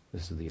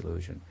 This is the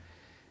illusion.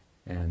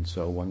 And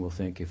so one will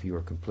think, if you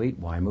are complete,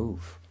 why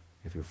move?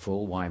 If you're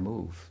full, why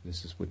move?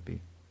 Would be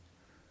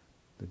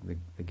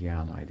the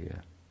Gyan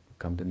idea.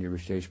 Come to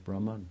Nirvishesh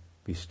Brahma,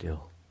 be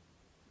still.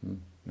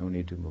 No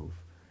need to move.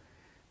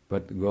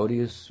 But the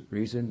Gaudiyas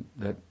reason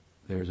that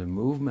there's a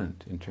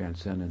movement in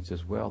transcendence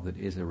as well that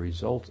is a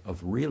result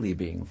of really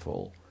being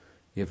full.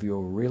 If you're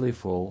really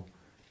full,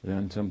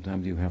 then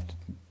sometimes you have to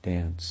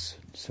dance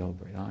and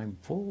celebrate. I'm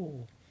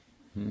full.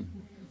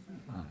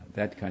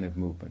 That kind of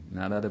movement.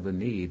 Not out of a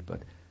need,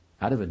 but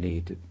out of a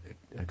need to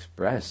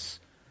express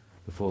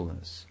the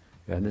fullness.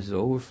 And this is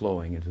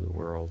overflowing into the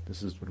world.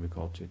 This is what we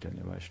call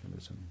Chaitanya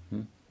Vaishnavism.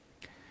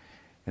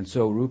 And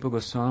so Rupa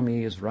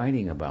Goswami is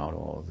writing about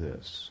all of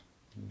this.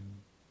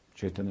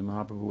 Chaitanya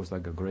Mahaprabhu was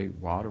like a great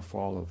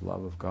waterfall of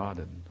love of God,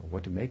 and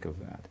what to make of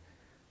that.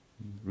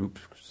 Rupa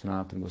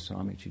Sanatana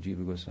Goswami,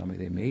 Chijiva Goswami,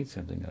 they made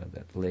something out of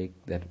that lake,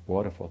 that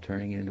waterfall,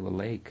 turning it into a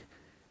lake,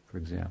 for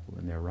example,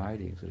 in their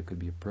writings, that it could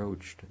be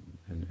approached,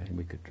 and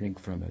we could drink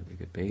from it, we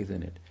could bathe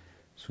in it,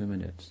 swim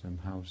in it,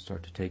 somehow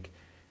start to take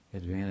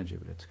advantage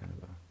of it. It's kind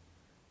of a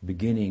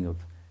beginning of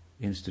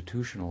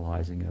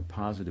institutionalizing in a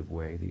positive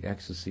way the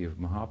ecstasy of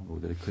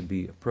Mahaprabhu, that it could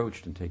be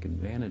approached and taken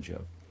advantage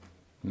of.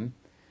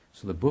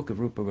 So the book of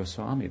Rupa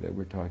Goswami that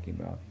we're talking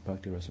about,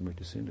 Bhakti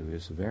Rasamrita Sindhu,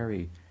 is a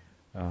very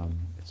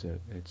it's a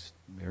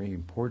very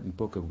important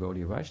book of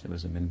Gaudiya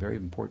Vaishnavism, and very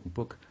important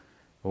book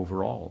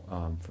overall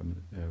from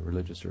a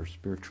religious or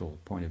spiritual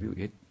point of view.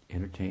 It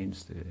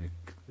entertains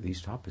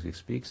these topics. It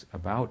speaks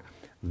about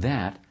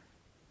that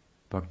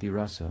Bhakti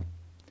Rasa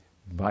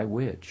by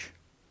which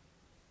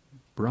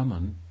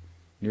Brahman,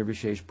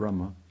 Nirvishesh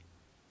Brahma,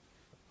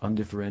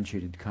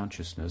 undifferentiated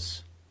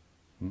consciousness,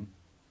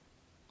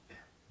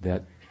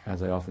 that,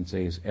 as I often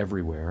say, is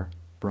everywhere.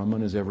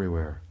 Brahman is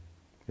everywhere.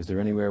 Is there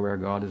anywhere where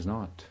God is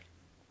not?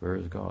 Where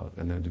is God?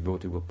 And the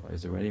devotee will,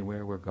 is there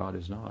anywhere where God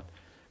is not?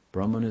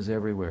 Brahman is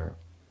everywhere.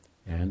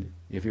 And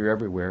if you're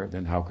everywhere,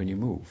 then how can you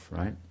move,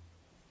 right?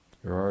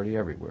 You're already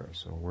everywhere,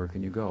 so where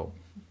can you go?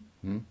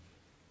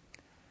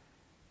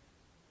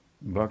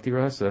 Bhakti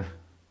Rasa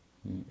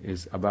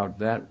is about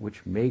that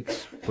which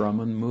makes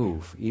Brahman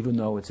move, even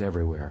though it's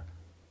everywhere.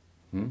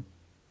 You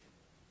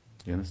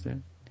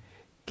understand?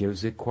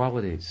 Gives it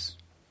qualities.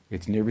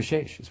 It's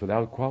nirvishesh, it's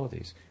without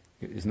qualities.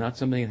 It's not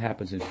something that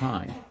happens in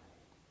time.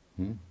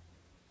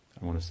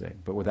 I want to say.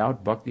 But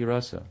without bhakti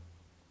rasa,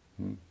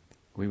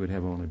 we would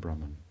have only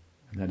Brahman.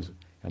 And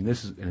a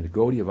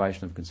Gaudiya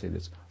Vaishnava can say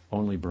this,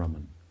 only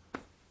Brahman.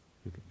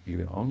 You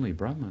can only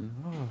Brahman?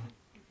 Oh,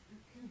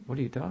 what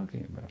are you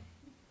talking about?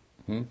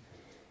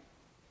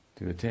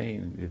 To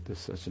attain to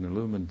such an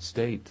illumined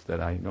state that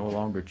I no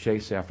longer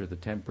chase after the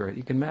temporary.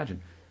 You can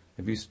imagine,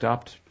 if you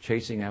stopped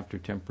chasing after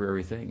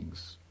temporary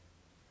things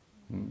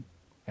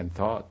and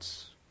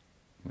thoughts,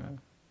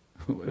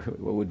 what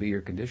would be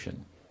your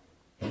condition?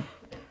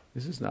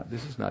 This is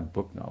not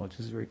book knowledge.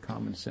 This is very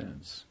common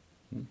sense.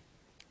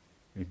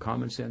 In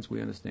common sense,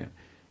 we understand.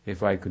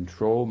 If I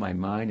control my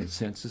mind and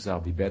senses,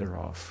 I'll be better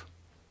off.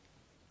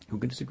 Who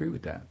can disagree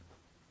with that?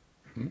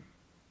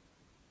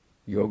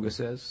 Yoga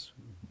says,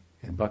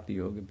 and Bhakti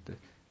Yoga,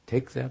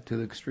 take that to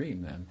the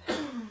extreme then.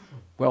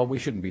 Well, we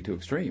shouldn't be too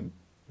extreme.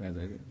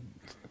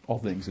 All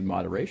things in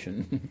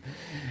moderation.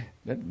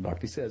 Then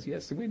Bhakti says,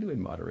 yes, we do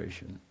in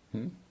moderation.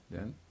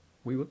 Then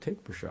we will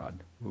take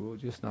prasad. We will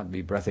just not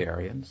be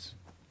breatharians.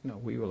 No,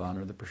 we will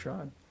honor the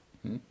prasad.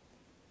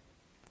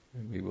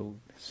 And we will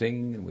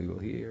sing, and we will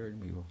hear,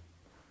 and we will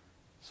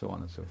so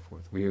on and so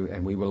forth. We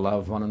will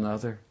love one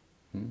another.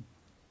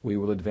 We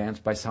will advance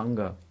by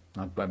sangha,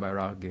 not by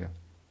vairagya,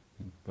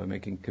 by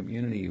making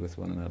community with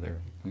one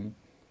another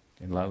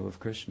in love of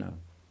Krishna.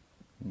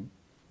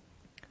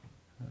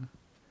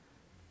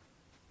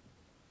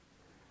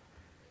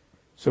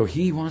 So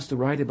he wants to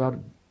write about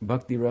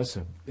Bhakti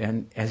Rasa.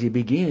 And as he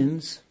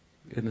begins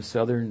in the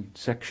southern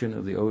section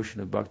of the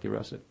ocean of Bhakti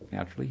Rasa,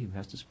 naturally he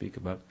has to speak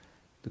about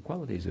the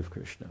qualities of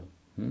Krishna.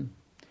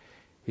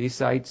 He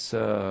cites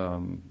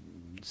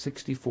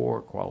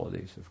 64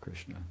 qualities of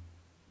Krishna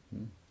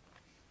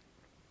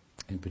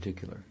in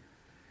particular.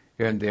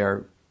 And they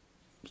are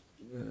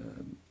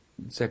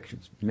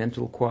sections,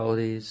 mental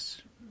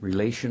qualities,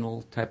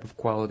 relational type of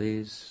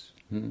qualities,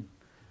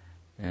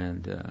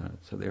 and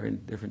so they're in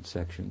different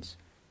sections.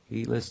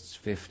 He lists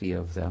 50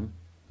 of them,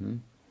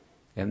 and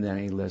then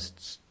he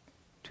lists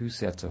 2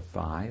 sets of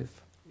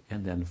 5,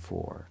 and then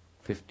 4.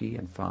 50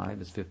 and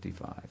 5 is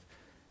 55,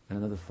 and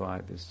another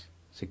 5 is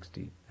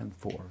 60, and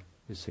 4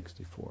 is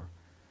 64.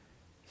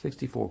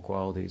 64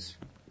 qualities.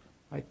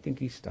 I think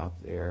he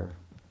stopped there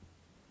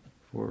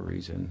for a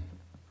reason.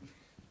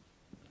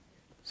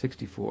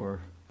 64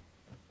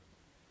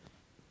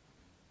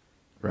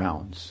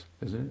 rounds,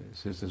 is it?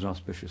 It's an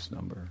auspicious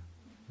number.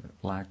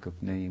 Lack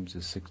of names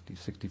is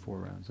 64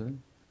 rounds, isn't it?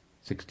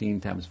 16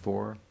 times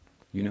 4.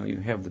 You know, you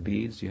have the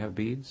beads. You have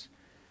beads.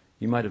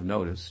 You might have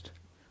noticed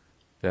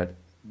that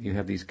you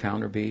have these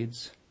counter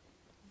beads.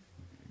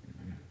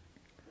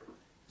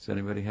 Does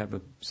anybody have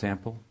a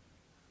sample?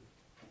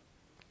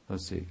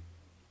 Let's see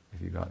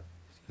if you got it.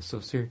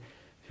 So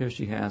here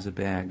she has a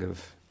bag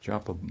of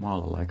japa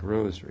mala, like a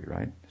rosary,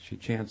 right? She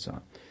chants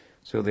on.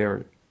 So there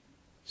are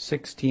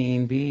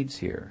 16 beads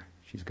here.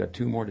 She's got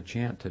 2 more to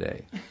chant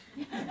today.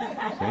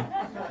 See?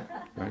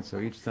 Right? So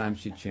each time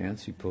she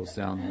chants, she pulls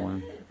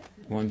down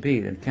one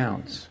bead and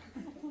counts.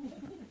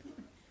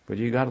 But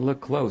you got to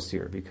look close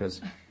here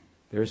because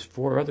there's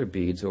 4 other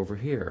beads over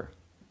here.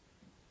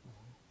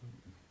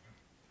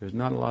 There's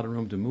not a lot of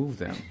room to move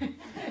them.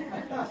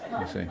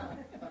 You see?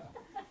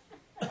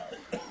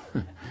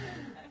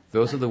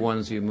 Those are the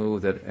ones you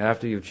move that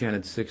after you've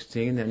chanted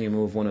 16, then you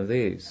move one of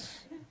these.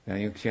 Then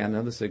you chant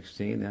another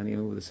 16, then you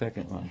move the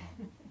second one.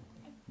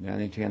 Then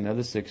you chant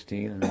another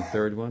 16, and the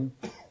third one,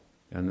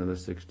 and another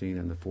 16,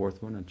 and the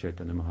fourth one. And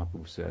Chaitanya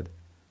Mahaprabhu said,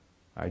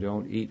 I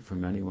don't eat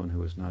from anyone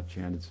who has not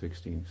chanted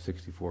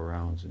 64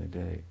 rounds in a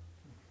day.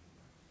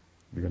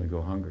 You're going to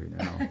go hungry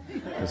now.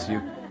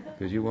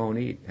 Because you won't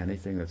eat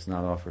anything that's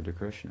not offered to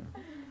Krishna.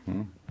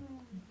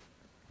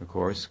 Of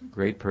course,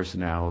 great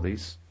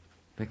personalities,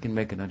 they can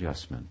make an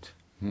adjustment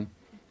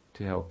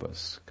to help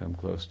us come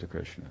close to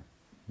Krishna.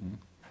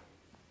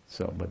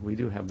 So, but we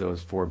do have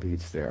those 4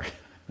 beads there.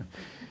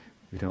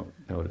 We don't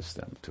notice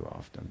them too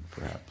often,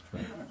 perhaps,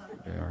 but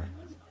they are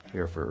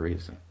here for a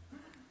reason.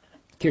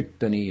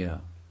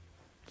 Kirtaniya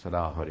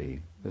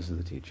Sadahari. This is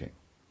the teaching.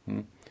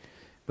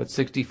 But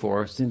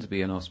 64 seems to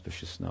be an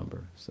auspicious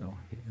number. So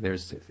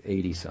there's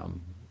 80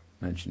 some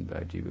mentioned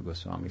by Jiva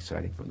Goswami,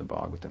 citing from the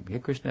Bhagavatam. Here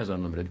Krishna has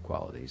unlimited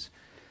qualities.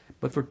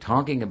 But we're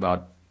talking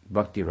about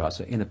Bhakti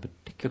Rasa in a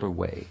particular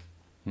way.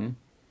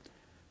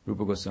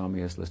 Rupa Goswami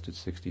has listed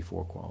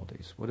 64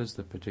 qualities. What is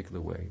the particular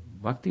way?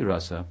 Bhakti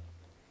Rasa,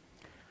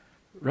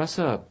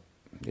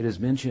 it is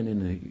mentioned in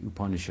the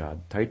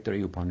Upanishad,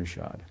 Taittiriya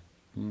Upanishad,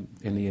 in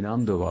the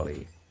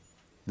Anandavali,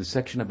 the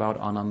section about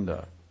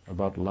Ananda,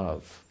 about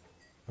love,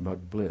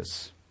 about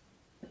bliss.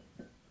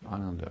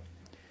 Ananda.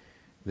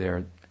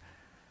 There,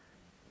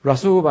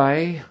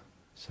 Rasovai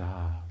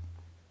Sa.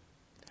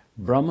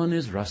 Brahman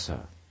is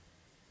rasa.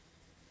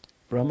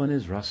 Brahman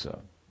is rasa.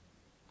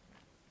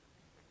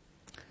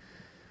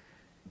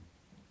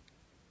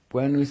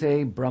 When we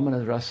say Brahman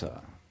is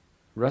rasa,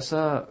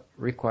 rasa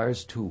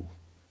requires two.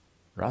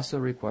 Rasa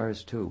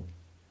requires two.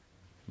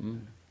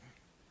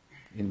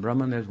 In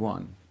Brahman there's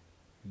one.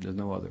 There's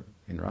no other.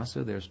 In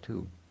rasa there's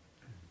two.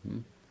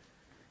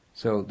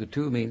 So the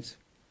two means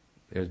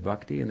there's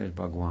bhakti and there's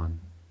Bhagwan.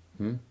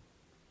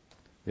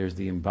 There's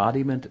the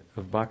embodiment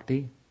of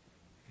bhakti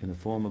in the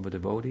form of a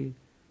devotee,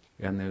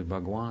 and there's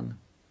Bhagwan,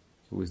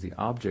 who is the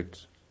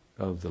object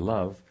of the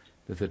love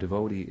that the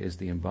devotee is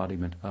the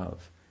embodiment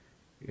of.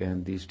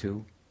 And these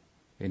two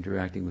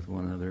interacting with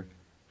one another,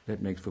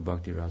 that makes for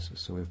bhakti rasa.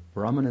 So if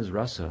Brahman is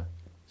rasa,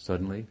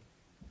 suddenly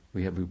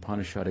we have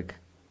Upanishadic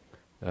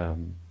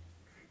kind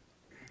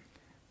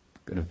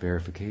of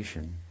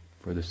verification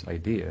for this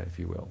idea, if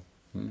you will.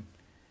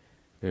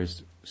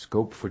 There's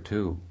scope for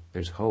two.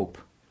 There's hope.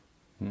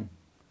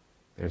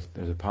 There's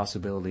a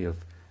possibility of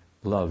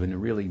love in a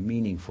really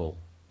meaningful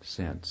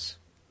sense.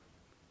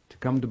 To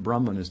come to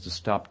Brahman is to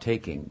stop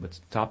taking, but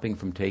stopping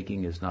from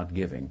taking is not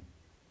giving.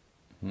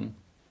 And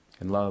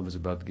love is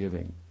about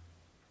giving.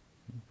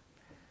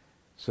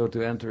 So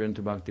to enter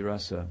into bhakti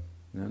rasa,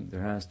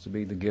 there has to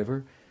be the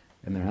giver,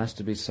 and there has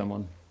to be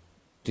someone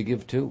to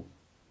give to.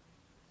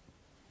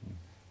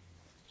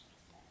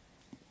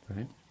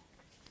 Right?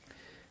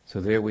 So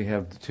there we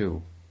have the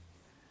two,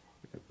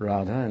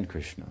 Radha and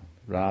Krishna.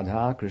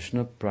 Radha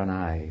Krishna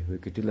Pranay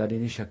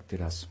Vikatiladini Shakti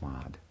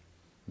Rasmad.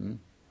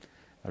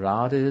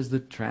 Radha is the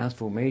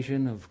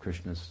transformation of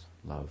Krishna's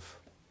love.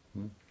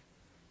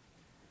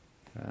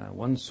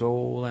 One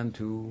soul and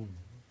two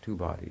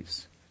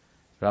bodies.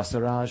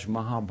 Rasaraj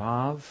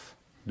Mahabhav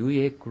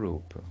Duyek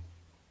Rupa.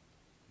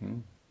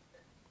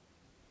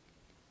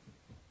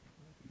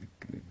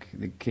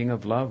 The king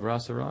of love,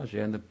 Rasaraj,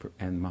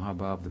 and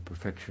Mahabhav, the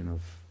perfection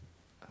of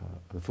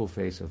the full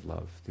face of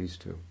love. These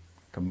two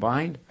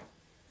combined,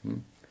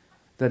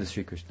 that is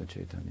Sri Krishna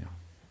Chaitanya.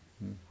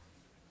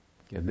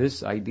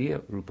 This idea,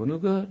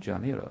 Rupanuga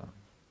Janira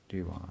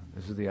Divan.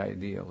 This is the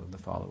ideal of the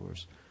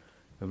followers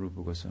of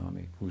Rupa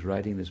Goswami, who's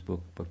writing this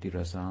book, Bhakti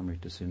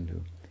Rasamrita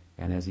Sindhu.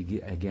 And as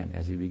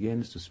he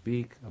begins to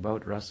speak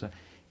about rasa,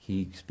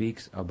 he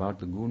speaks about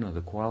the guna,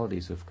 the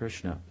qualities of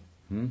Krishna.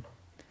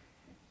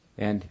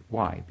 And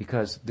why?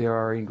 Because there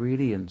are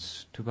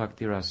ingredients to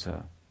bhakti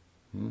rasa.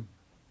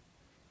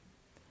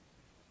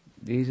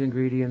 These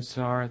ingredients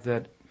are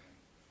that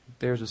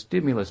there's a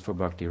stimulus for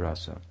bhakti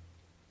rasa.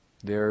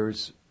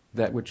 There's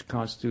that which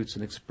constitutes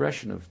an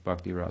expression of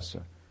bhakti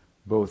rasa,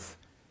 both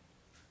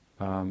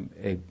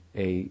a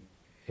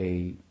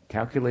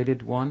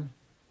calculated one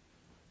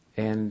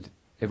and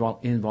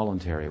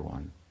involuntary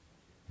one.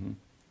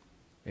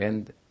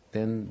 And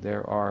then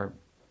there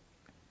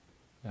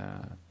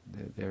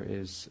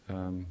is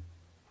an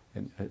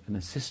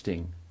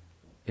assisting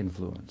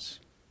influence.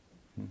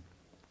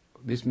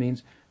 This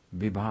means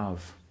vibhav,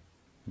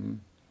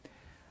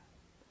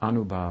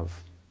 anubhav,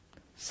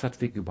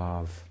 sattvic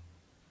bhav,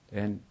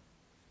 and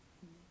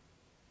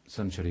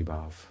sanchari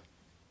bhav.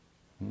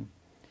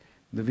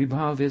 The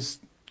vibhav is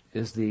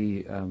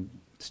the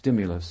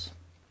stimulus.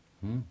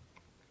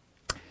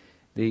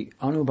 The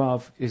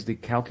anubhav is the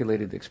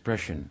calculated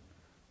expression.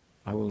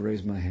 I will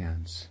raise my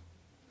hands.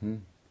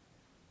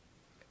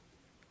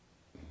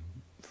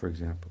 For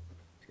example,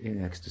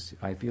 in ecstasy,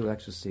 I feel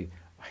ecstasy.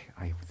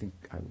 I think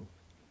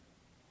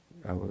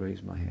I will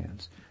raise my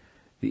hands.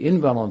 The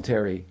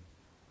involuntary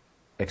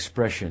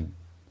expression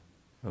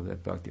of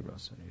that bhakti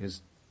rasa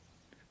is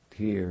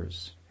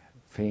tears,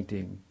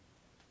 fainting.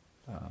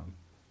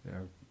 They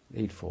are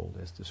eightfold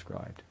as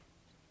described.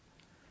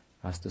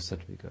 Asta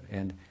sattvika.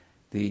 And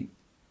the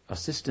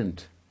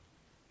assistant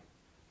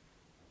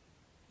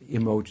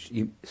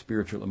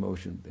spiritual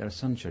emotion, that is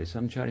sanchari.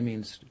 Sanchari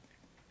means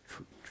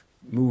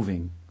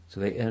moving. So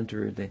they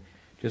enter,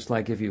 just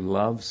like if you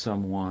love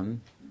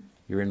someone,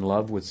 you're in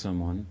love with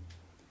someone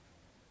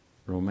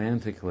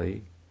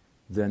romantically,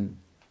 then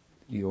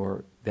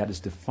that is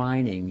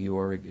defining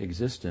your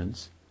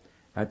existence.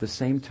 At the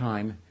same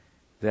time,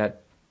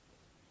 that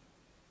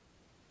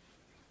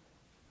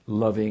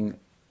loving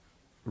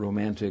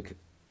romantic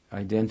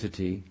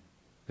identity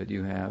that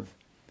you have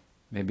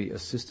may be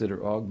assisted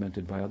or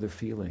augmented by other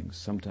feelings,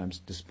 sometimes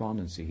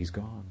despondency. He's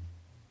gone.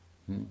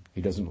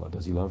 He doesn't love.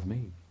 Does he love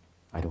me?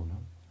 I don't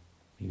know.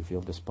 You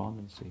feel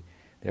despondency.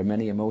 There are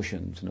many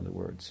emotions, in other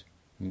words,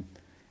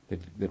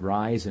 that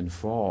rise and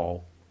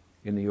fall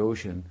in the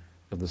ocean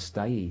of the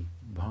sthai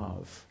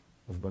bhav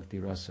of bhakti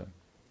rasa.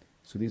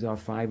 So these are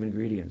 5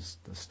 ingredients.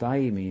 The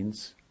sthai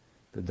means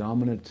the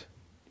dominant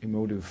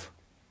emotive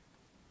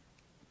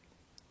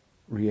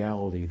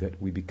reality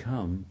that we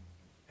become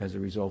as a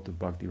result of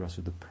bhakti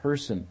rasa, the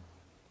person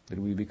that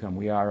we become.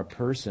 We are a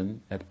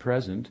person at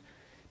present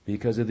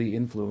because of the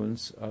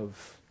influence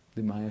of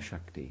the Maya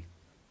Shakti.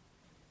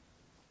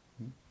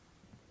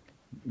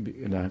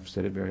 And I've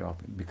said it very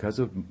often. Because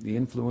of the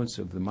influence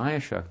of the Maya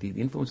Shakti,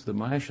 the influence of the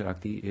Maya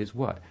Shakti is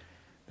what?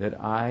 That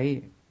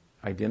I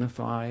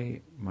identify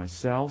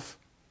myself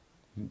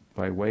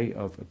by way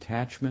of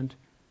attachment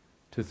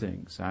to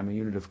things. I'm a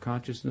unit of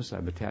consciousness,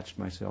 I've attached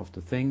myself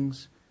to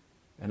things,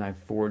 and I've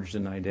forged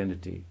an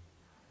identity.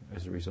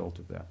 as a result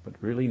of that. But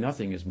really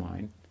nothing is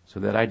mine. So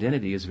that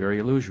identity is very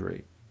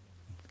illusory.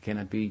 It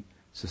cannot be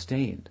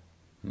sustained.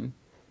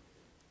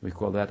 We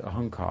call that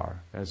ahankar,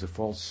 as a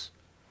false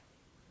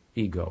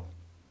ego,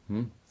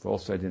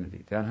 false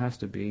identity. That has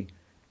to be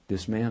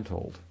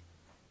dismantled.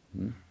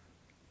 And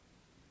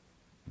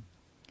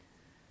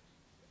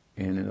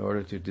in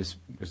order to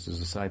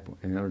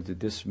in order to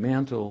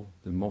dismantle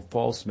the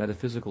false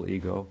metaphysical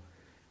ego,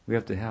 we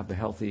have to have a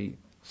healthy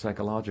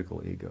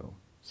psychological ego.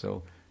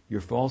 So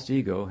your false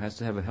ego has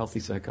to have a healthy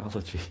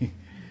psychology.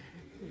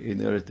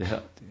 In order to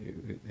help,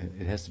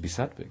 it has to be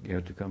sattvic. You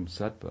have to come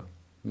sattva,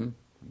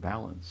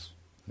 balance.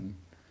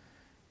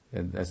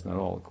 And that's not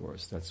all, of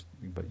course.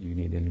 But you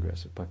need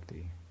ingress of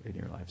bhakti in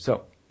your life.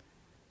 So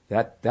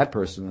that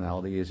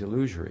personality is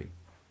illusory.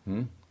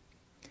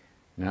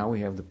 Now we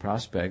have the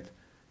prospect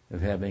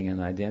of having an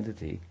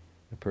identity,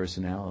 a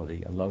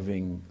personality, a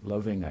loving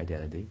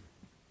identity.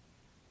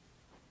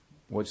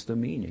 What's the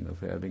meaning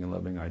of having a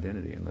loving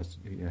identity unless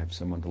you have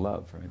someone to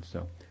love, right?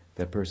 So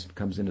that person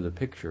comes into the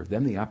picture,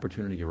 then the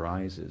opportunity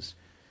arises.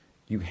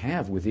 You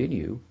have within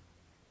you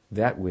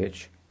that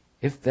which,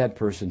 if that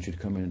person should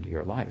come into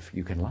your life,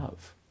 you can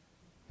love.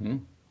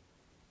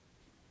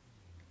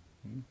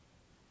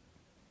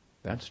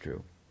 That's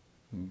true.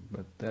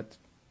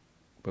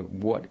 But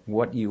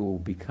what you will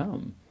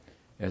become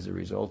as a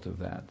result of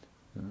that,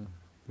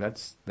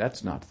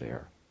 that's not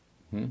there.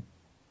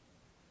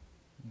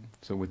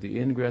 So with the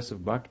ingress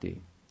of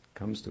bhakti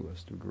comes to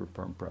us through Guru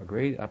Parampara, a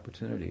great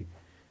opportunity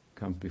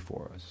comes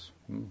before us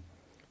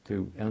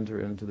to enter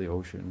into the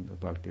ocean of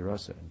bhakti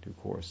rasa in due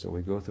course. So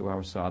we go through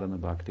our sadhana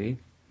bhakti,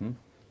 and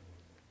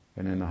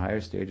in the higher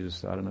stages of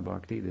sadhana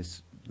bhakti, the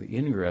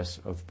ingress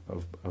of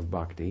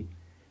bhakti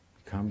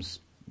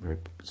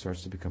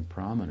starts to become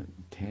prominent,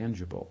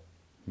 tangible.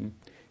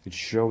 It's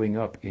showing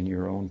up in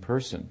your own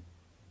person.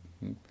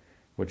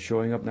 What's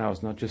showing up now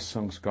is not just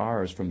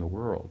samskaras from the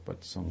world,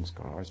 but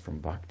samskaras from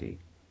bhakti,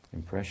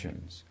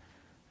 impressions.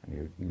 And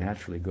you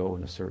naturally go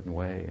in a certain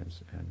way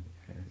and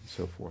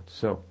so forth.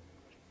 So,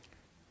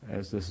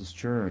 as this is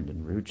churned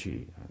in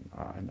ruchi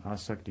and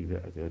asakti,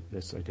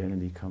 this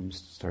identity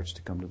starts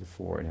to come to the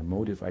fore, an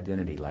emotive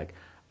identity like,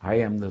 I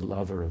am the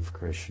lover of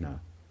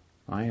Krishna,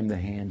 I am the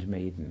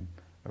handmaiden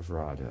of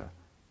Radha,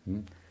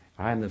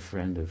 I am the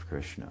friend of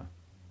Krishna.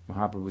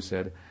 Mahaprabhu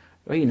said,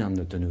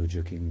 Ainanda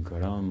tanuja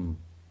kinkaram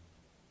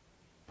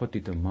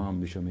patitam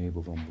mam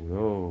vishameva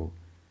vamburo.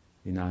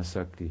 In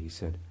asakti, he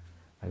said,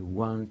 I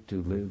want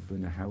to live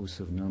in the house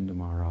of Nanda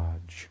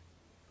Maharaj.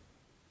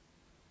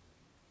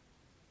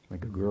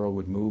 Like a girl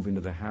would move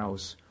into the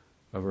house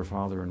of her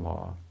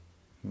father-in-law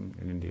in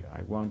India.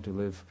 I want to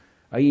live,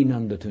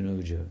 Ainanda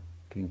tanuja,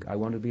 I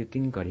want to be a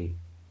kinkari,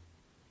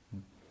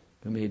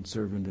 a maid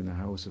servant in the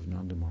house of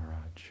Nanda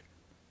Maharaj.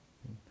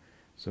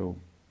 So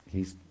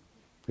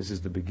this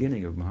is the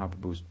beginning of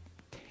Mahaprabhu's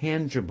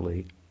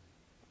tangibly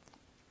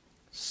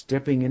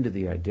stepping into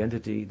the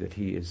identity that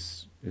he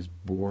is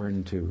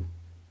born to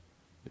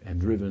and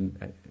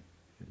driven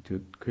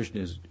to.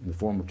 Krishna is, in the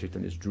form of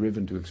Chaitanya, is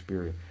driven to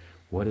experience.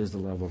 What is the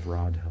love of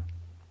Radha?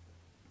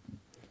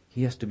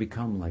 He has to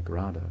become like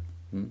Radha.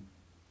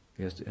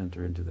 He has to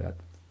enter into that.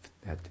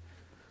 Of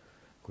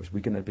course,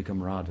 we cannot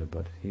become Radha,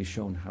 but he's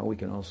shown how we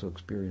can also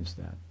experience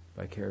that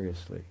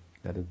vicariously.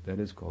 That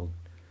is called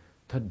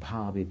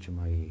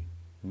tadbhavichamai.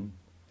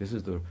 This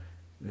is the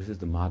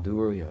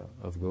madhurya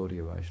of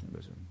Gaudiya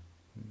Vaishnavism.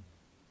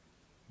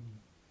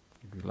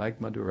 If you like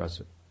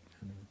madhurasa,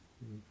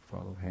 you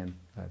follow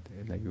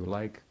that you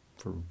like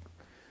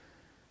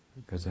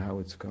because of how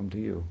it's come to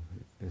you.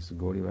 This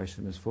Gaudiya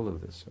Vaishnavism is full of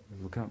this. So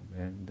it will come,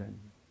 and then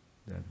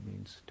that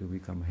means to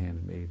become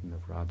handmaiden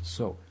of Radha.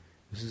 So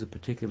this is a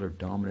particular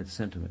dominant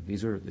sentiment.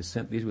 These were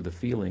the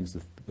feelings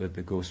that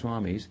the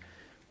Goswamis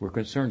were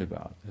concerned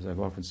about. As I've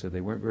often said, they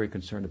weren't very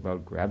concerned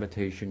about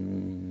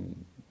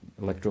gravitation,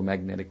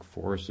 electromagnetic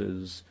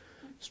forces,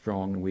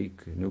 strong and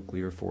weak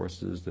nuclear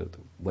forces,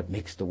 what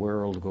makes the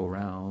world go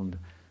round.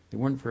 They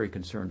weren't very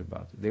concerned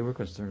about it. They were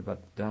concerned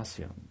about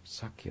dasyam,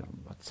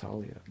 sakyam,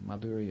 vatsalya,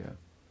 madhurya,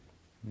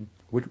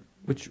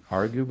 which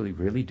arguably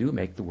really do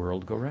make the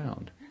world go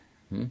round.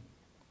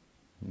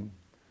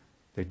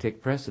 They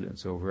take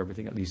precedence over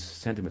everything else. These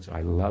sentiments,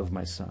 I love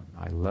my son,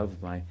 I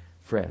love my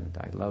friend,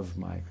 I love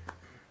my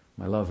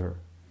lover,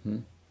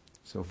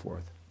 so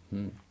forth.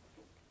 And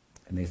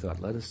they thought,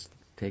 let us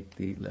take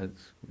these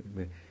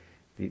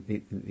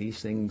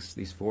things,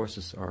 these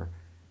forces are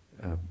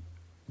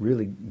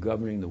really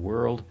governing the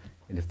world,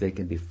 and if they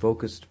can be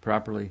focused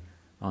properly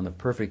on the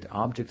perfect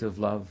object of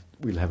love,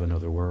 we'll have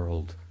another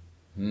world.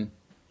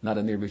 Not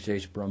a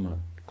nirvishesh Brahma,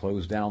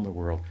 close down the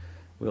world.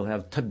 We'll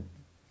have tad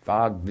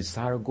vag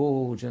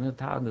visargo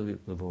janatagna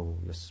viplavo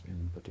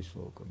yasmin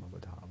patislokam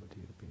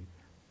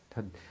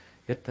avadhavati.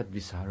 Yet tad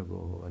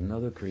visargo,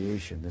 another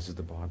creation, this is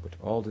the Bhagavad,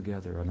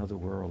 altogether, another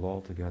world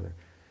altogether.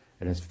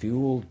 And it's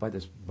fueled by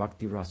this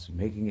bhakti rasa,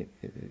 making it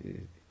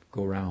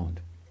go round.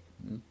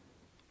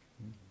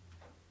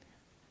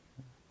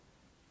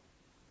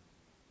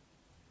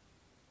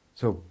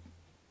 So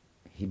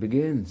he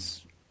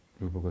begins,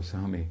 Rupa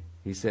Goswami,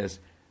 he says,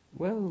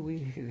 Well, we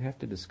have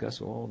to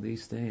discuss all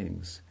these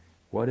things.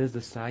 What is the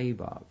Sthayi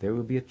Bhav? There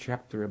will be a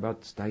chapter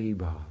about Sthayi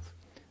Bhav.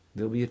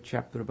 There will be a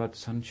chapter about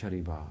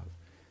Sanchari Bhav.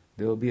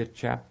 There will be a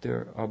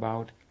chapter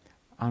about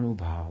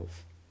Anubhav.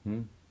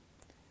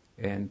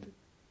 And,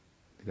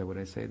 is that what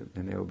I say?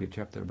 And there will be a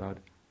chapter about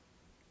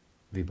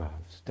Vibhav.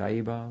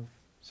 Sthayi Bhav,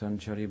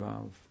 Sanchari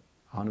Bhav,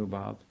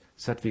 Anubhav,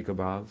 Sattvika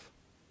Bhav,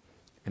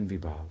 and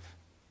Vibhav.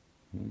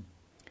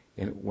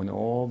 And when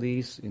all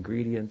these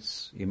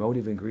ingredients,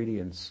 emotive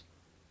ingredients,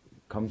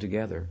 come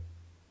together,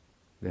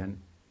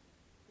 then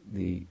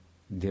the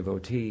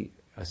devotee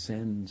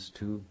ascends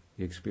to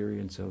the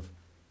experience of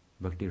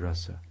bhakti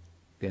rasa.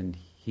 Then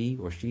he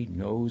or she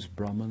knows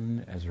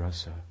Brahman as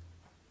rasa,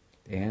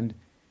 and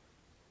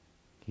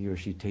he or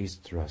she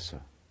tastes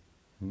rasa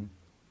in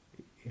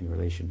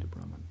relation to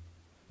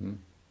Brahman.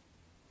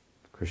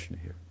 Krishna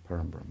here,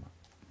 Param Brahma.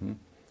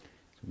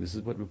 So this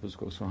is what Rupa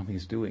Goswami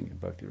is doing in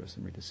Bhakti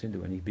Rasamrita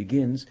Sindhu, and he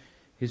begins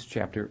his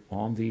chapter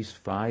on these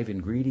 5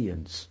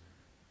 ingredients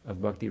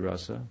of Bhakti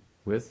Rasa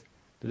with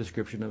the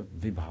description of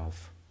Vibhav.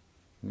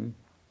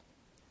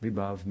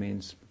 Vibhav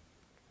means,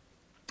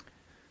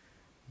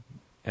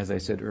 as I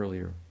said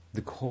earlier,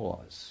 the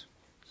cause.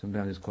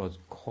 Sometimes it's called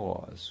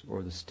cause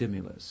or the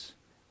stimulus,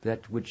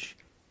 that which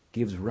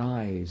gives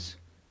rise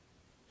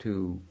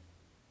to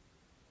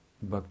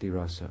Bhakti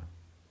Rasa.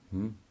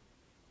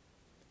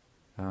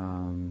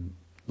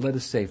 Let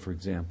us say, for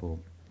example,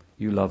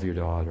 you love your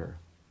daughter,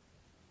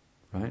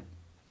 right?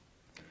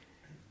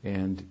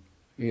 And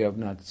you have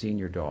not seen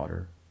your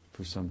daughter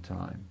for some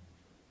time.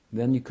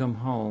 Then you come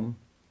home,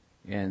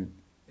 and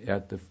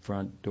at the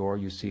front door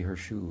you see her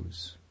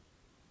shoes.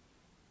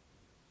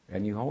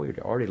 And you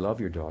already love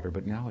your daughter,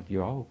 but now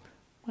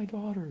my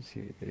daughter's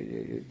here.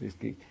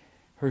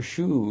 Her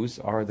shoes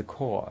are the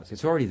cause.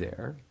 It's already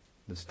there.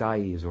 The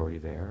sthayi is already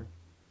there.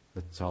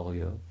 The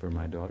salya for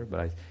my daughter, but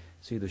I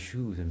see the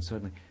shoes, and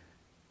suddenly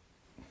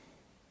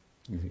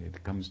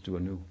it comes to a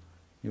new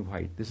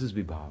height. This is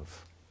vibhav.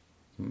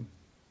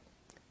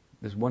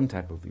 There's one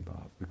type of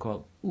vibhav. We call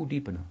it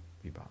udipana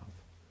vibhav.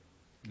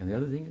 And the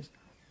other thing is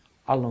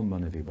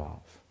alambana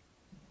vibhav.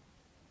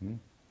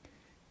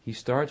 He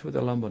starts with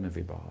alambana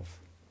vibhav.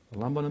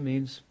 Alambana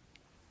means,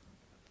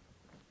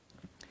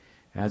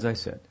 as I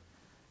said,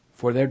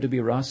 for there to be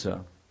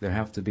rasa, there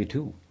have to be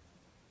 2.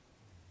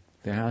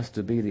 There has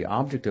to be the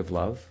object of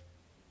love,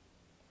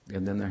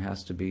 and then there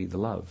has to be the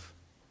love.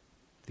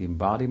 The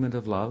embodiment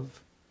of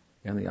love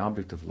and the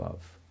object of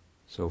love.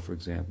 So, for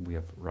example, we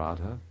have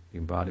Radha, the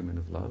embodiment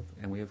of love,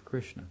 and we have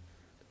Krishna,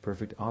 the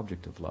perfect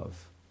object of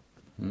love.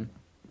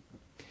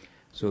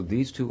 So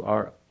these 2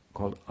 are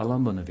called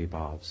alambana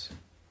vibhavs.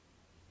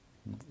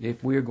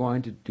 If we are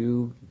going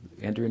to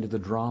enter into the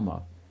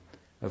drama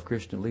of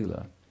Krishna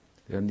Lila,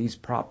 then these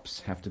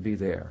props have to be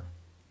there.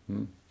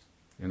 You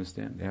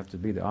understand? They have to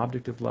be the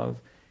object of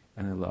love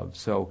and the love.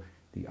 So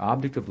the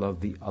object of love,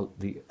 the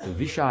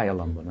Vishaya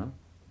Lambana,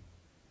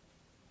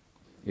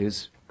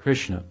 is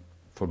Krishna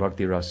for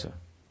Bhakti Rasa.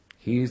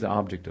 He is the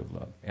object of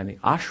love. And the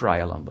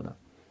Ashraya Lambana,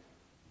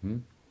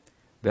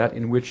 that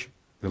in which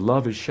the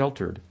love is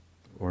sheltered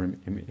or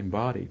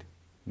embodied,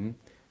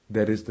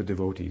 that is the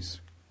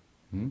devotees.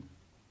 And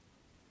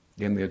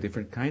there are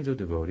different kinds of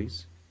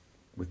devotees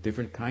with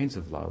different kinds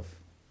of love.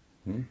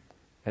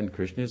 And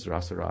Krishna is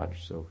Rasaraj,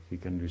 so he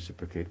can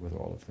reciprocate with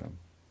all of them.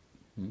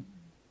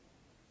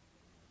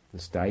 The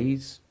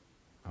sthayis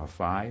are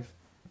 5,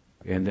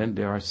 and then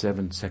there are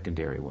 7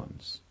 secondary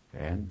ones.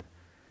 And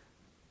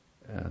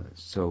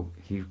so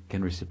he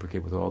can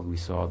reciprocate with all. We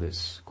saw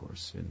this, of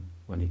course,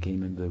 when he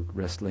came in the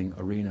wrestling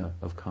arena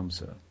of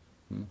Kamsa.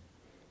 And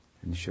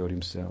he showed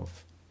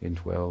himself in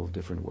 12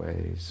 different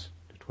ways,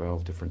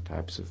 12 different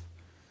types of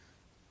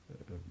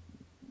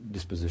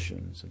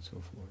dispositions and so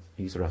forth.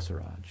 He's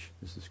Rasaraj.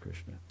 This is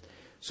Krishna.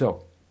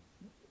 So,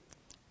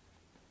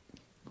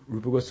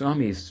 Rupa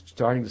Goswami is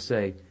starting to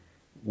say,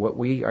 what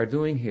we are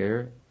doing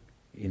here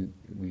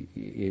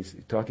is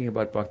talking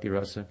about Bhakti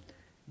Rasa.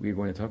 We're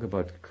going to talk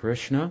about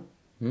Krishna,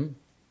 the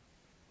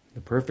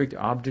perfect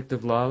object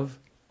of love.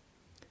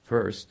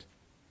 First,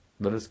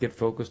 let us get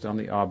focused on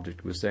the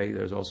object. We'll say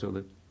there's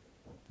also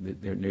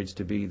there needs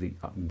to be the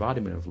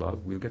embodiment of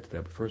love. We'll get to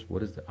that. But first,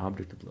 what is the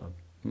object of love?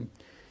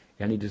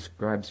 And he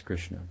describes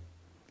Krishna.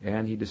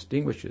 And he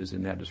distinguishes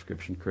in that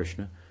description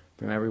Krishna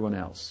from everyone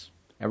else.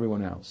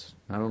 Everyone else.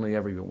 Not only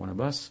every one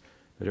of us,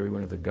 but every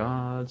one of the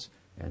gods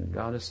and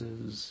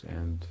goddesses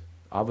and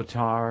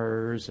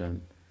avatars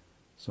and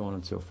so on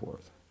and so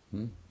forth.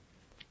 In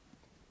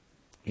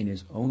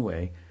his own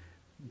way,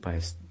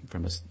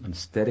 from an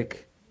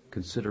aesthetic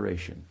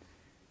consideration,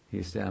 he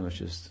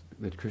establishes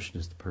that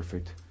Krishna is the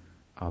perfect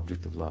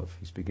object of love.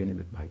 He's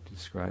beginning by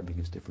describing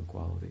his different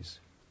qualities.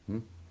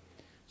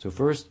 So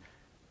first,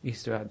 he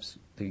describes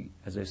the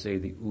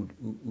alambana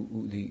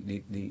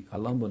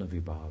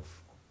vibhav,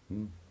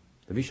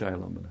 the Vishaya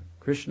alambana.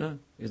 Krishna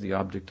is the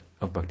object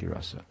of Bhakti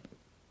Rasa.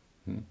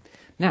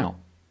 Now,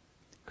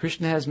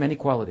 Krishna has many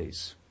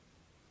qualities.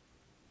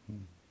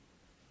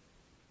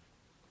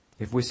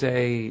 If we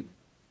say,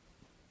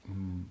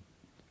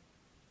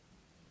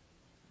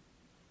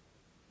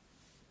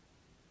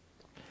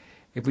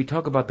 if we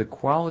talk about the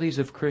qualities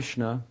of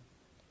Krishna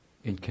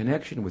in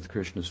connection with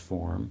Krishna's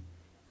form,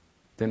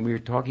 then we're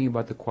talking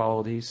about the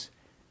qualities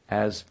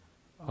as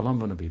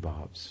alambana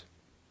vibhavs.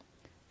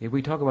 If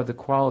we talk about the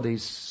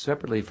qualities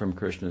separately from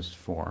Krishna's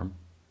form,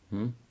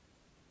 then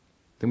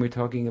we're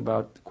talking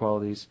about the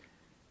qualities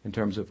in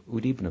terms of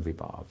udipana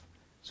vibhav.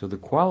 So the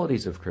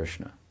qualities of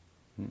Krishna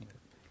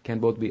can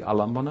both be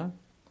alambana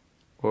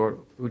or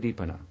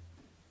udipana.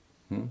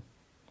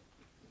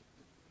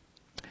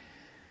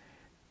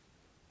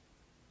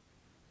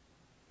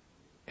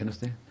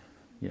 Understand?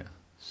 Yeah.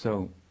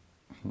 So,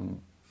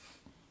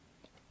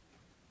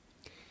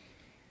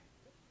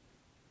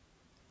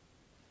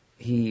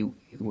 he,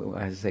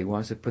 as I say,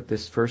 wants to put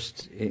this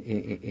first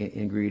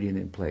ingredient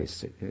in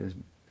place. It is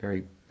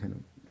very kind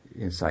of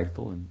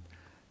insightful and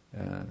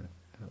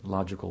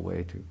logical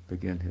way to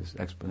begin his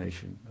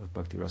explanation of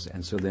Bhakti Rasa.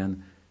 And so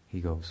then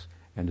he goes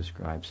and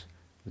describes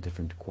the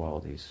different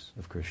qualities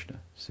of Krishna,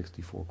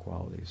 64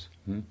 qualities.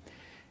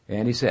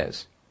 And he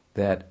says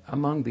that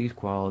among these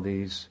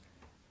qualities,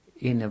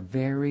 in a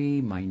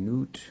very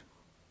minute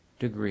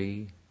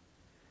degree,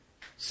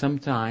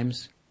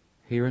 sometimes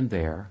here and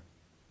there,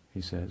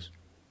 he says,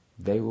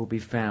 they will be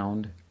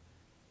found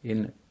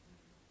in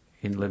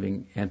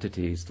living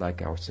entities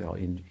like ourselves,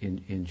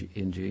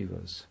 in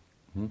jivas.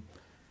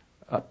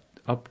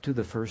 Up to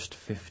the first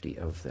 50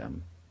 of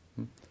them.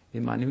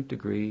 In minute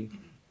degree,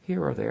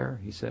 here or there,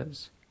 he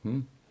says.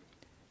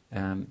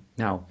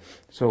 Now,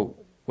 so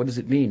what does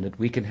it mean that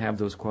we can have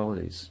those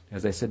qualities?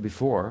 As I said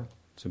before,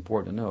 it's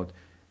important to note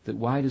that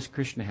why does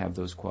Krishna have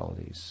those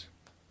qualities?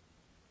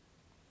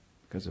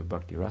 Because of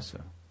Bhakti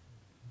Rasa.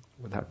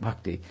 Without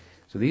Bhakti.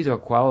 So these are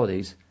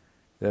qualities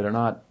that are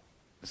not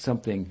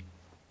something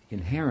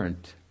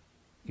inherent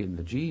in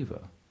the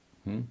jiva,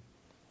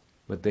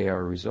 but they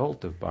are a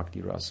result of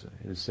Bhakti Rasa.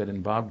 It is said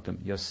in Bhagavatam,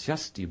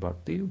 Yasyasti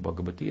Bhakti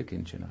Bhagavati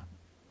Kinchana.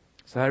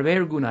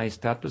 Sarver gunais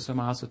tattva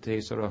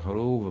samasate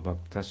saraharo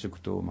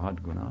bhaktasukto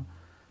mahadguna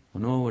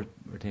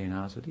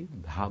manovartenasati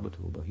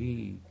bhavato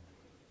bahi.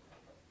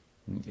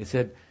 It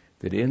said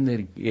that in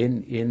the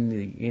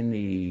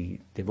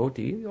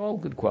devotee, all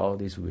good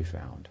qualities will be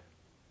found.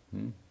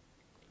 And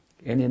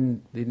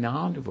in the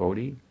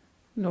non-devotee,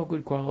 no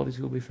good qualities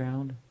will be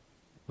found.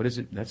 What is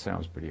it? That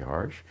sounds pretty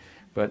harsh.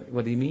 But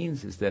what he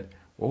means is that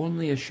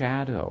only a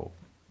shadow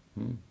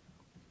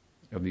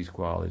of these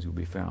qualities will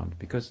be found.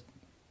 Because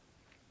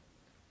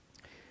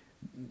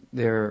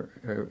they're,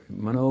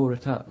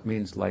 manorata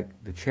means like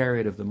the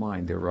chariot of the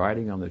mind. They're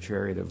riding on the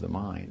chariot of the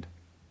mind.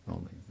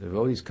 Only. The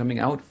devotee coming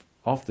out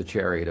off the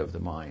chariot of the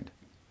mind,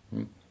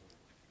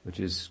 which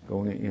is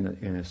going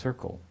in a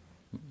circle,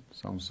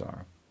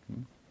 samsara.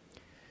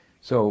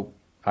 So,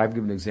 I've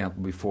given an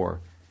example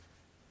before.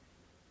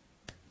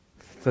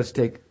 Let's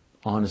take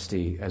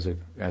honesty as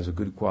a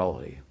good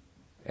quality.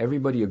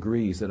 Everybody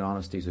agrees that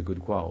honesty is a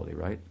good quality,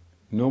 right?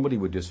 Nobody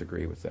would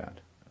disagree with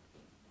that.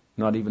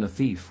 Not even a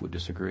thief would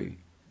disagree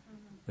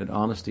that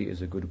honesty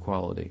is a good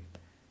quality.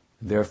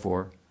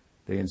 Therefore,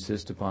 they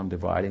insist upon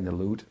dividing the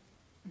loot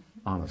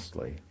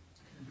honestly.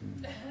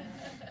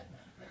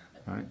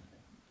 Right?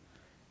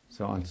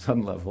 So on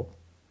some level,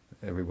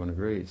 everyone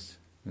agrees.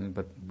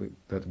 But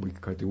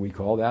we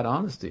call that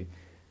honesty.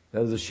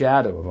 That is a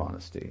shadow of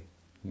honesty,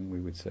 we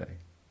would say.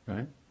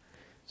 Right?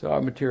 So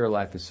our material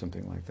life is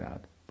something like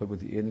that. But with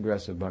the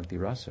ingress of Bhakti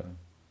Rasa,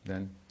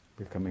 then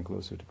we're coming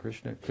closer to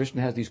Krishna.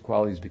 Krishna has these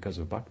qualities because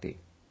of Bhakti.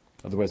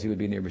 Otherwise he would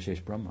be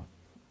Nirvishesh Brahma.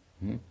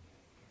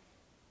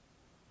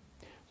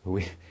 So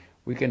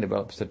we can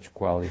develop such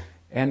quality.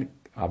 And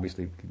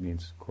obviously it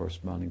means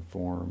corresponding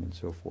form and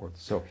so forth.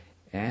 So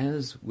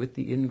as with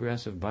the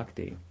ingress of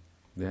Bhakti,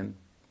 then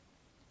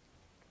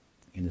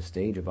in the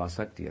stage of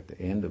asakti, at the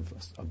end of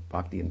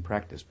bhakti in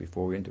practice,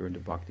 before we enter into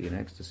bhakti in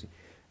ecstasy,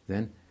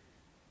 then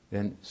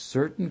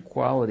certain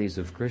qualities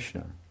of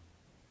Krishna,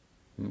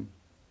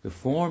 the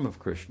form of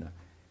Krishna,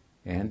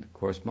 and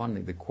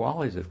correspondingly the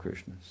qualities of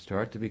Krishna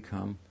start to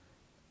become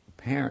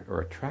apparent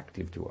or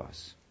attractive to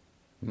us.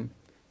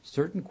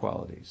 Certain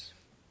qualities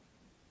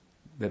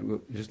that,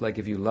 just like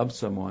if you love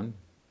someone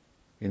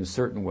in a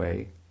certain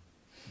way,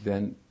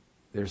 then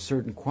there's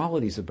certain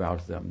qualities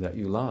about them that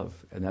you love,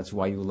 and that's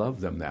why you love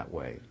them that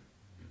way.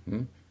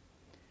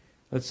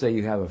 Let's say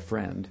you have a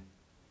friend,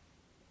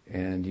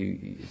 and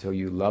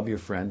you love your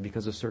friend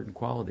because of certain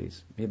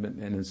qualities, and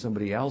then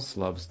somebody else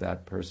loves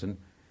that person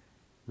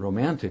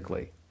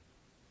romantically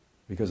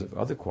because of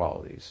other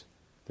qualities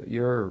that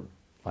you're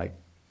like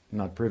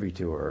not privy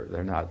to, or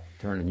they're not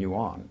turning you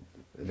on.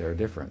 They're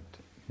different.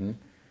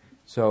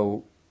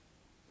 So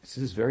this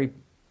is very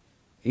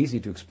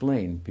easy to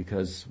explain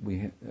because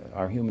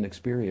our human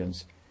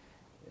experience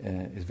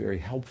is very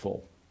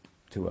helpful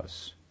to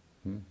us.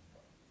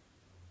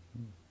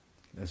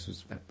 This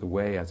is the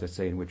way, as I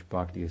say, in which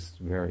bhakti is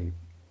very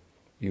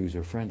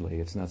user-friendly.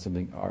 It's not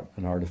something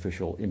an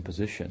artificial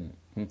imposition.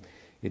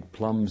 It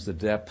plumbs the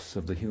depths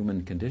of the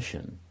human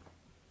condition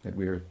that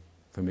we're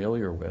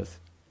familiar with,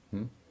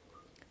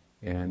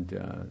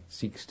 and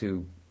seeks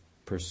to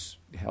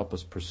help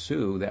us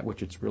pursue that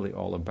which it's really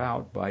all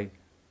about by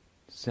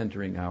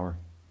centering our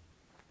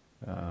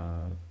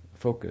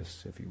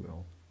focus, if you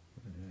will,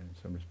 in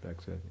some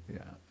respects,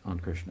 on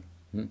Krishna.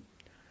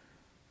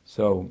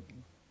 So,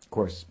 of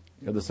course,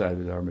 the other side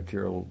of it, our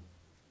material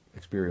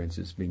experience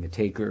is being a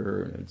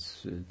taker, and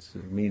it's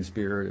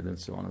mean-spirited, and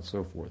so on and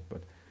so forth.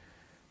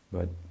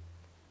 But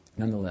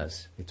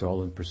nonetheless, it's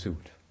all in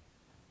pursuit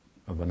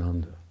of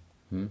Ananda.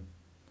 A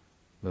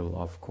little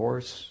off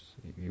course,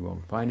 you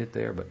won't find it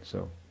there, but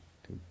so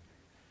to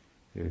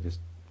just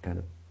kind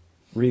of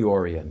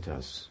reorient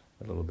us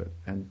a little bit,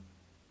 and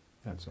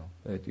that's all.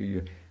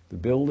 The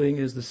building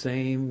is the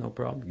same, no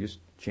problem. You just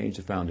change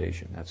the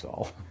foundation, that's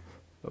all.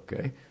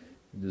 Okay?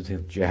 You just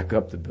have to jack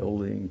up the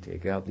building,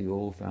 take out the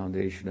old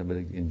foundation of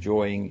it,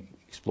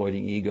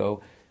 exploiting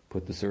ego,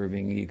 put the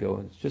serving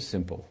ego. It's just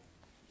simple.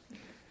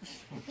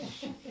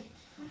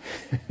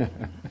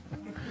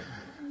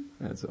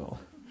 That's all.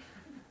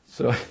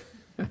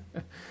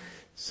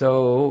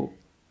 So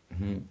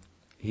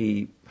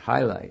he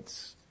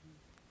highlights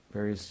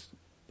various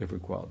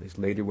different qualities.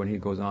 Later, when he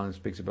goes on and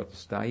speaks about the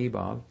sthayi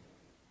bhav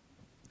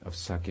of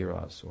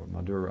Sakyaras or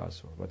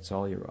Madhuras or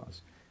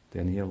Vatsalyaras,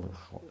 then he'll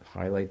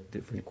highlight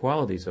different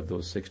qualities of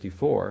those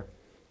 64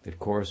 that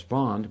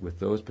correspond with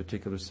those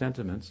particular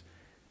sentiments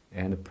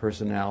and a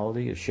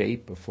personality, a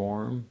shape, a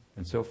form,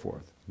 and so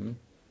forth.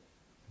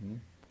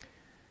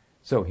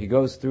 So he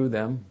goes through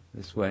them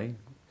this way.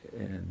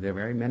 And there are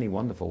very many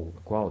wonderful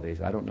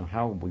qualities. I don't know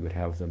how we would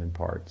have them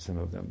impart, some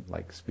of them,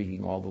 like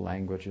speaking all the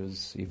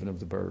languages, even of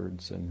the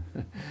birds and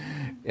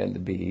and the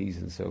bees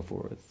and so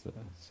forth.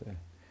 So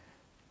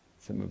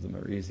some of them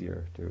are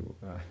easier to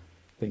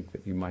think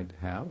that you might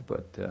have,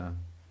 but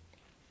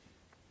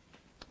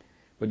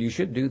you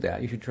should do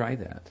that. You should try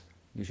that.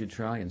 You should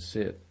try and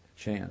sit,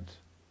 chant,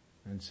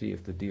 and see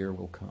if the deer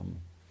will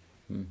come,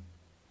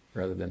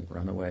 rather than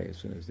run away as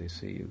soon as they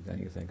see you. Then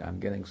you think, I'm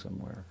getting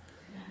somewhere.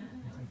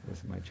 This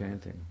is my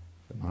chanting.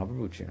 The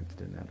Mahaprabhu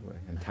chanted in that way,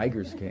 and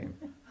tigers came.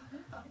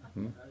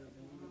 I'm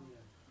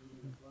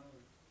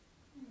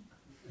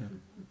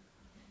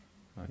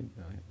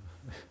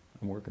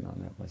working on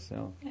that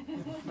myself.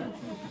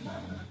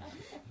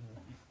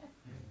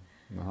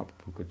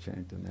 Mahaprabhu could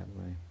chant in that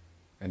way,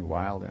 and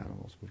wild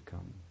animals would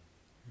come,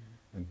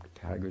 and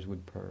tigers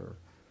would purr.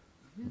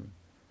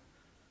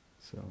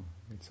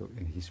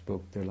 And he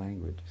spoke their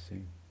language.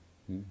 See,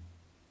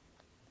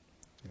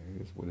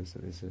 what is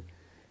it? It's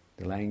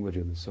the language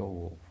of the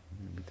soul.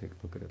 We take a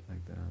look at it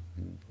like that.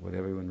 What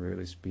everyone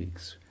really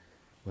speaks,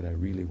 what I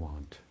really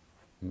want,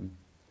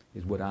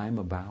 is what I'm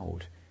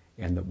about,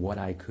 and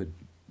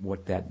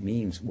what that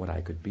means, what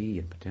I could be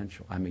in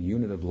potential. I'm a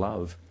unit of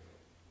love.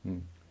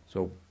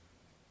 So,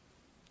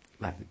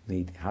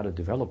 how to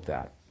develop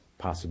that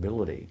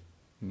possibility.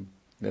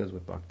 That is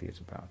what bhakti is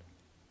about.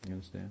 You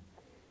understand?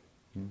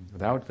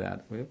 Without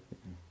that,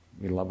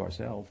 we love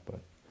ourselves, but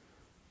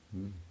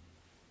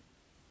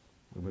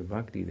with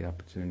bhakti, the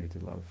opportunity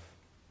to love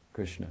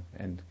Krishna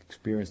and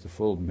experience the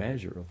full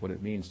measure of what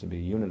it means to be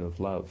a unit of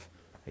love,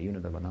 a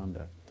unit of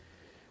Ananda.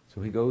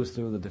 So he goes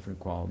through the different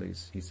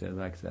qualities. He says,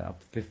 like up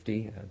to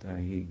 50.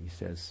 He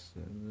says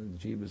the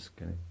jivas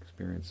can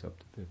experience up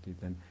to 50.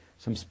 Then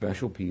some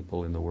special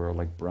people in the world,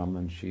 like Brahma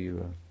and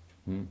Shiva,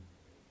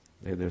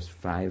 there's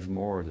 5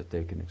 more that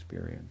they can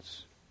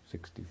experience.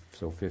 60,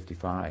 so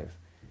 55.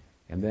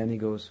 And then he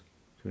goes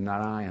to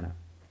Narayana.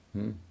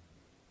 And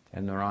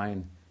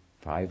Narayan,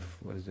 5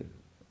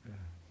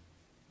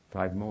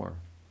 more.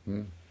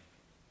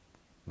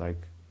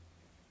 Like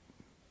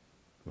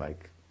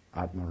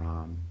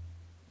Atmaram.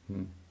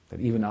 That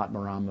even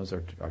Atmaramas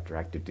are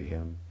attracted to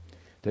him.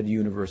 That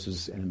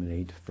universes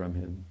emanate from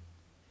him.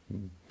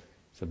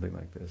 Something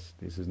like this.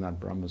 This is not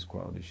Brahma's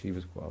quality,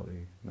 Shiva's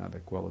quality, not a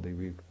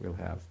quality we'll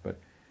have. But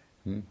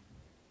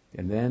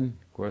and then,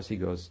 of course, he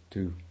goes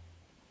to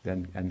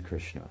and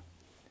Krishna.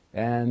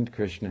 And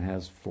Krishna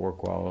has 4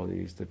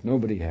 qualities that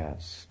nobody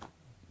has.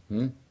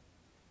 And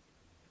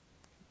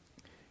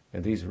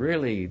these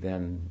really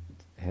then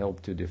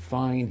help to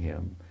define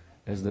him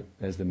as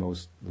the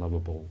most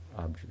lovable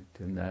object.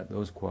 And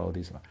those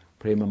qualities are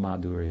Prema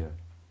Madhurya,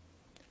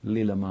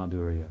 Lila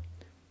Madhurya,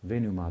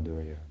 Venu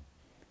Madhurya,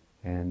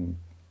 and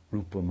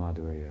Rupa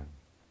Madhurya.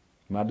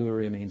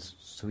 Madhurya means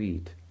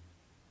sweet,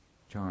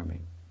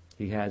 charming.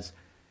 He has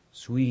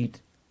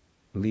sweet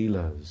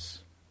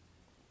leelas.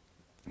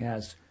 He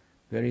has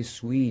very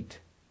sweet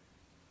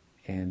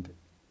and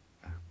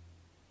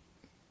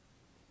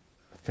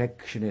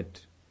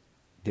affectionate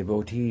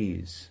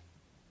devotees,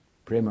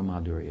 Prema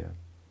Madhurya.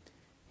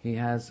 He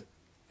has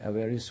a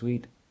very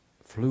sweet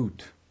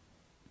flute.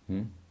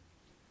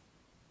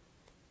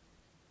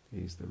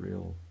 He's the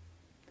real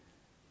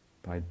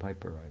Pied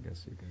Piper, I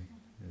guess you can.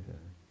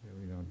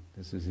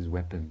 This is his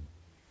weapon.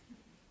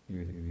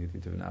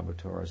 Different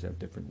avatars have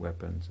different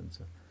weapons, and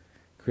so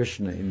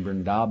Krishna in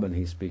Vrindavan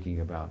he's speaking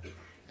about.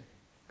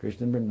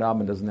 Krishna in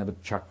Vrindavan doesn't have a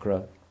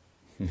chakra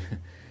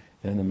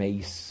and a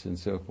mace and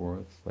so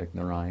forth, like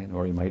Narayan,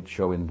 or he might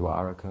show in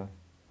Dwaraka.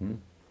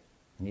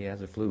 He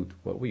has a flute.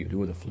 What will you do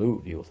with a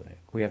flute, you'll think?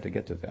 We have to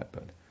get to that,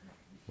 but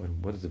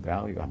what is the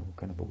value? What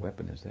kind of a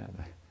weapon is that?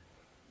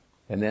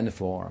 And then the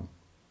form,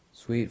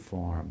 sweet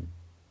form.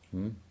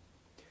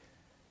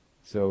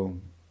 So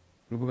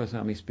Rupa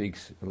Goswami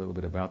speaks a little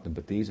bit about them,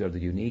 but these are the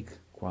unique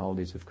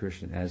qualities of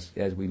Krishna.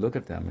 As we look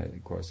at them,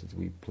 of course, as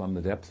we plumb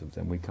the depths of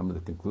them, we come to the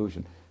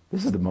conclusion,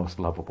 this is the most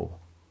lovable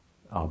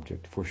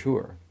object, for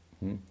sure.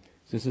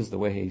 This is the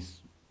way he's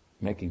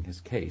making his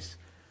case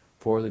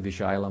for the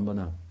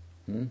Vishayalambana.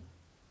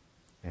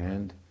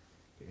 And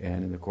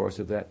in the course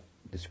of that,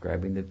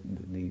 describing the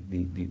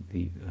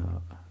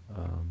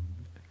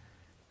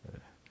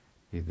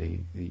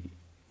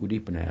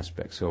Udipana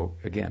aspect. So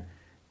again,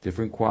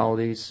 different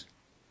qualities,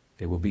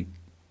 they will be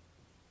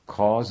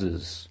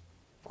causes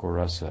for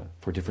rasa,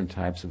 for different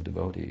types of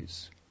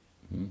devotees.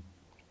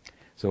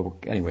 So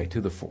anyway,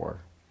 to the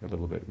fore, a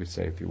little bit, we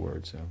say a few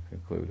words,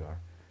 conclude our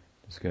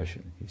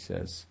discussion. He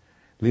says,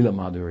 Lila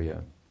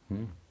Madhurya.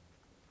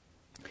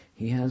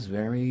 He has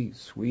very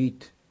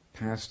sweet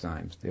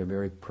pastimes. They're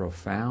very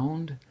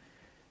profound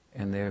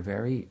and they're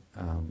very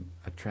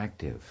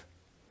attractive.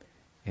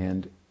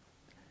 And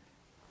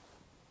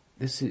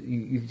this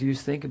you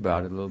just think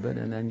about it a little bit,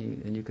 and then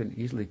you can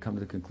easily come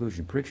to the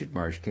conclusion. Parikshit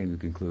Maharaj came to the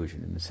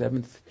conclusion in the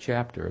 7th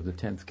chapter of the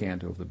 10th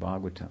canto of the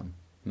Bhagavatam,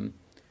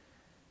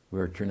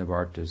 where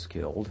Trinavarta is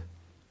killed.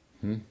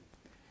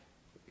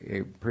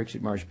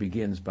 Parikshit Maharaj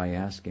begins by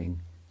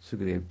asking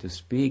Sukadeva to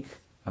speak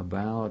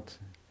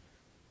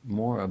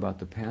more about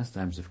the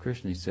pastimes of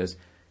Krishna. He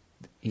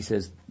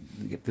says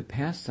the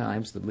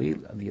pastimes, the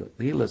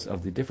leelas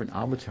of the different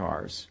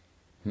avatars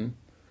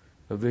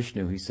of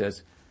Vishnu, he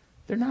says,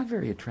 they're not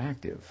very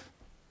attractive.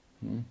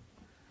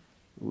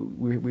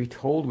 We're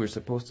told we're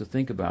supposed to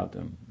think about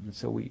them, and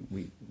so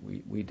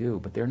we do,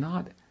 but they're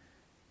not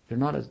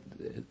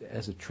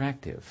as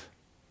attractive.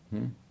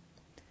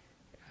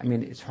 I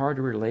mean, it's hard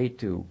to relate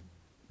to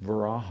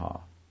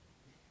Varaha,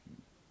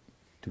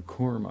 to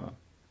Kurma,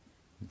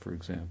 for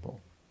example.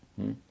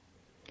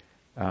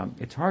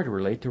 It's hard to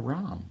relate to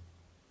Ram.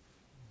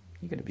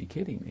 You're going to be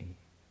kidding me.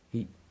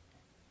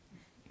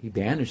 He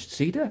banished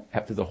Sita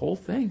after the whole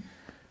thing.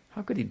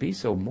 How could he be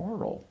so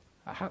moral?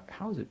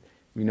 How is it?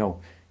 We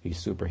know he's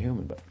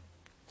superhuman, but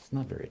it's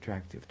not very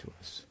attractive to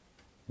us.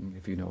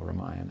 If you know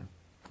Ramayana,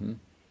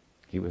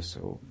 he was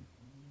so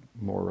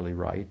morally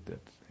right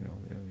that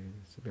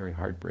it's very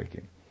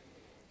heartbreaking.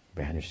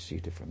 Banished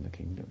Sita from the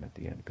kingdom at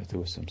the end because there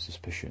was some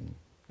suspicion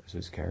of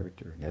his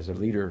character. And as a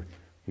leader,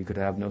 he could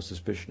have no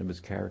suspicion of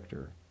his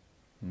character.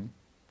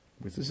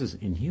 Because this is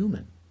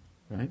inhuman,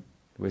 right?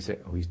 We say,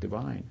 oh, he's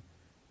divine.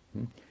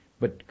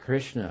 But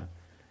Krishna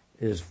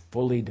is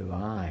fully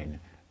divine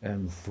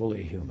and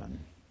fully human.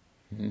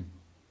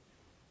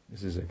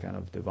 This is a kind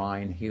of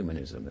divine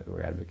humanism that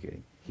we're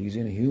advocating. He's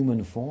in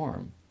human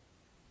form.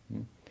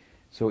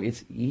 So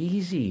it's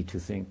easy to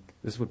think,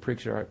 this is what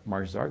Parikshit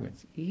Maharaj's argument,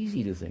 it's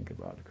easy to think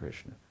about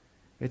Krishna.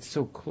 It's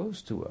so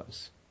close to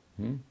us.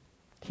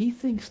 He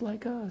thinks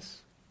like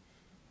us.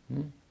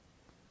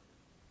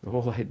 The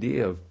whole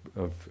idea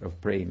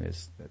of prema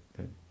is that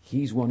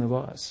he's one of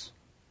us.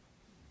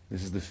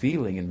 This is the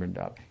feeling in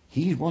Vrindavan.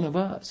 He's one of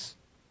us.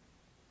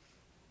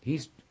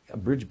 He's a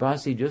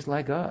Brijbasi just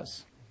like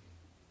us.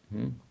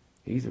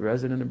 He's a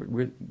resident of,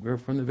 we're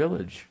from the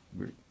village.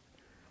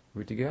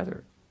 We're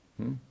together.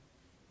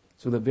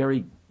 So the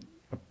very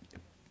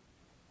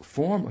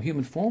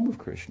human form of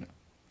Krishna,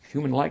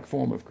 human-like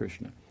form of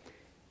Krishna,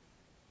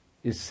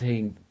 is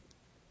saying,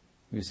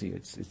 you see,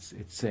 it's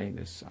saying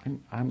this.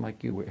 I'm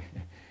like you.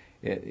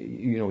 If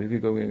you're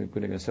going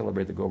to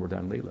celebrate the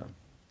Govardhan Leela,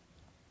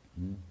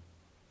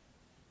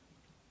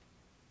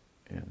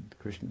 and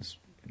Krishna's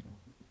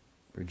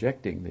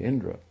rejecting the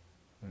Indra.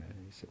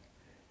 He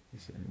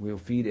said, we'll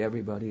feed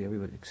everybody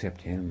except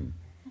him.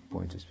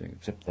 Points his finger,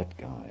 except that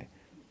guy.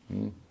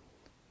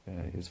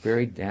 It's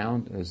very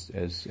down, as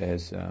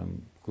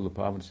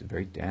Kulapavana said,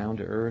 very down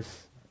to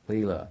earth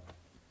Leela.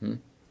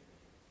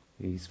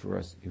 He's for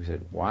us. He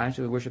said, why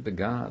should we worship the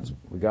gods?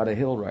 We got a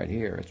hill right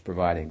here. It's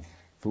providing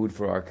food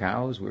for our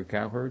cows. We're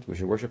cowherds. We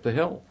should worship the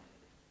hill.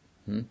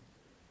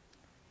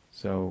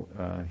 So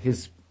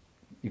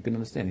you can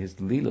understand, his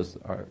leelas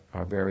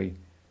are very,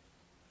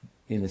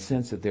 in the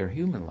sense that they're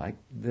human-like,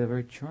 they're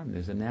very charming.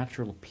 There's a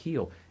natural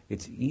appeal.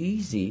 It's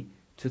easy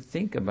to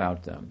think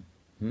about them.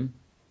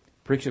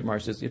 Parikshit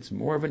Maharaj says it's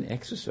more of an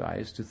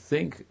exercise to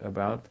think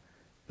about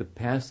the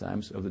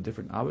pastimes of the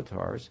different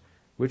avatars,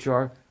 which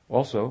are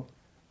also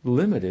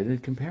limited in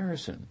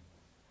comparison.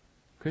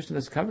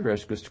 Krishnadas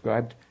Kaviraj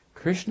described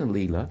Krishna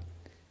Leela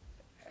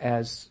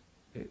as,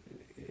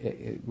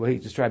 he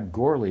described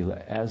Gaur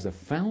Leela as the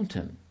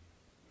fountain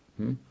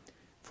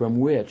from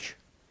which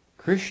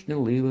Krishna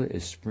Leela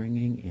is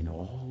springing in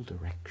all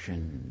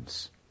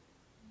directions.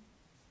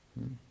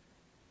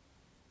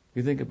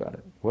 You think about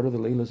it. What are the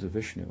Leelas of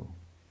Vishnu?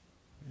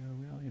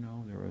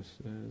 There was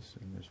this,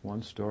 and there's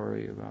one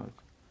story about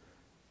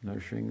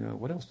Nrsimha.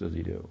 What else does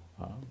he do?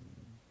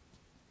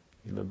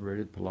 He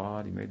liberated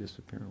Prahlad, he made this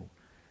appearance.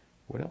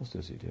 What else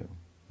does he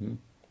do?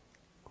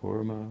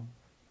 Kurma.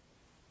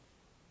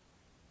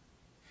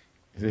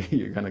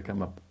 You're going to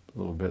come up a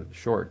little bit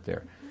short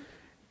there.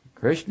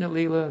 Krishna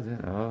Leela,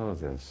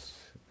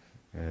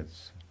 And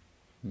it's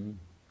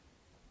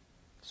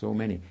so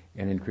many.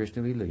 And in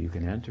Krishna Lila, you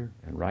can enter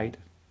and write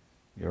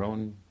your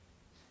own.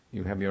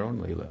 You have your own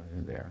Lila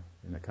in there,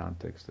 in the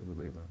context of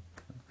the Lila.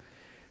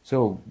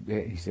 So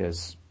he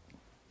says,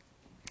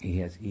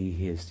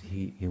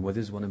 what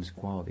is one of his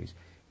qualities?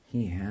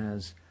 He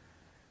has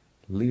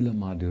Lila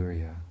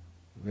Madhurya,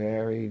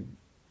 very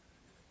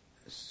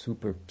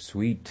super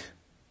sweet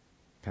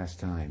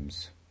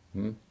pastimes,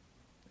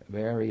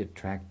 very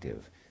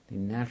attractive. They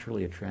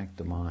naturally attract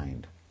the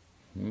mind.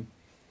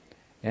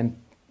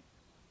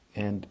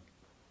 And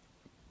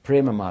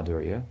Prema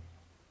Madhurya,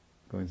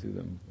 going through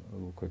them a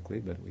little quickly,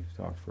 but we've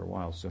talked for a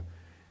while. So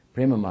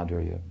Prema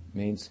Madhurya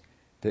means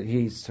that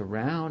he's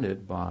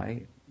surrounded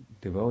by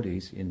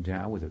devotees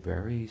endowed with a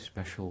very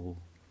special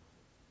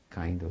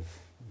kind of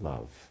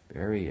love,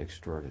 very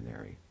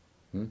extraordinary.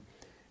 When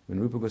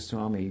Rupa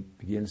Goswami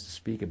begins to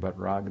speak about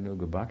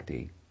Raganuga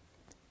Bhakti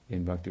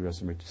in Bhakti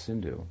Rasamrita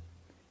Sindhu,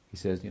 he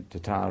says,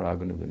 Tata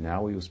Raganuga,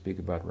 now we will speak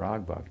about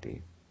Rag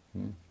Bhakti.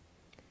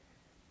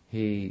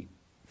 He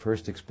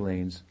first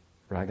explains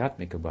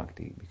Ragatmika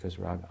Bhakti, because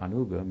Rag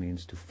Anuga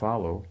means to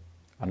follow,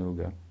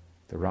 Anuga,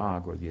 the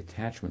Rag, or the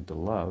attachment, the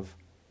love,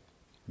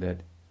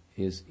 that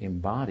is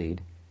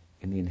embodied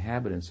in the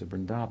inhabitants of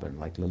Vrindavan,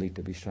 like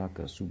Lalita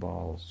Vishaka,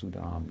 Subal,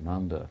 Sudam,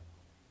 Nanda,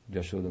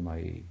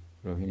 Jashodamai,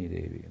 Rohini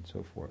Devi, and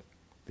so forth.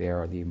 They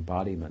are the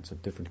embodiments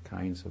of different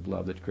kinds of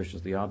love that Krishna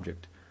is the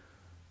object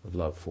of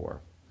love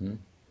for.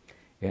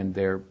 And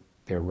their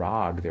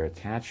rag, their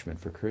attachment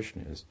for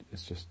Krishna is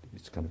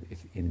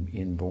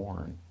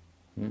inborn.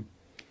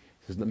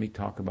 He says, let me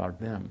talk about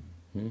them.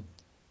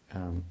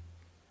 I'm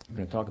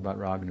going to talk about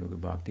Raganuga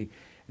Bhakti,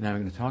 and I'm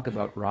going to talk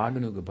about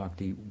Raganuga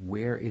Bhakti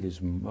where it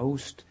is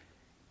most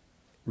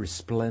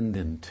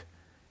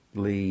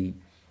resplendently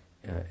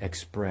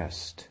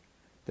expressed.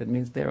 That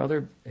means there are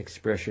other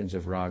expressions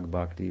of Rag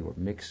Bhakti or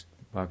mixed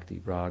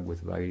Bhakti, Rag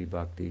with Vairi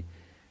Bhakti,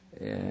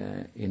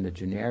 in the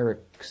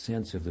generic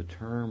sense of the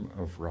term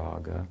of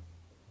Raga,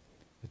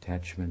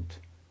 attachment.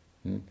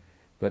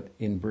 But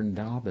in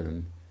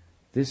Vrindavan,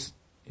 this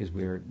is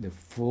where the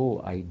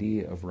full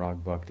idea of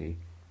Rag Bhakti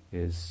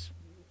is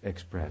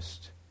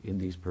expressed in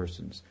these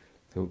persons.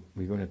 So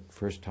we're going to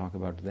first talk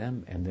about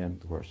them, and then,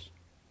 of course,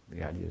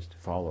 the idea is to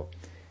follow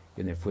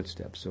in their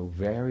footsteps. So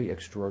very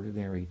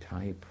extraordinary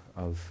type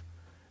of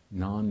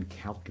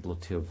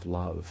non-calculative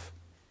love.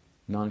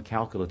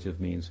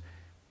 Non-calculative means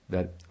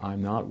that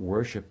I'm not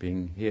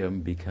worshipping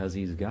him because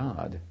he's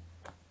God.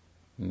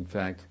 In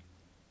fact,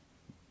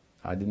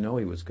 I didn't know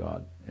he was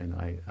God, and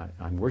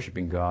I'm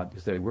worshipping God,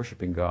 instead of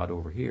worshipping God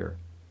over here.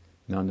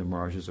 Nanda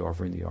Maharaj is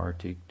offering the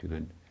artik to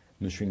the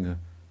Nrsimha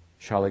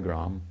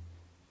Shaligram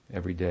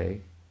every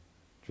day,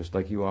 just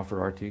like you offer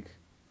artik,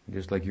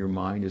 just like your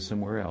mind is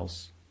somewhere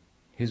else.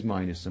 His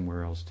mind is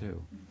somewhere else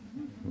too.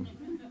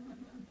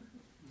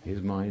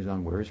 His mind is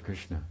on where is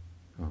Krishna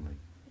only.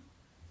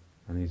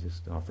 And he's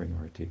just offering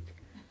artik.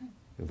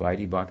 The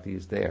Vaidhi Bhakti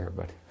is there,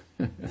 but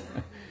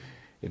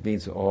it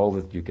means all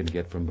that you can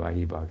get from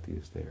Vaidhi Bhakti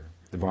is there.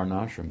 The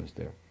Varnashram is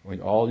there. I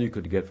mean, all you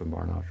could get from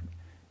Varnashram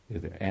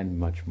is there, and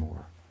much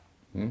more.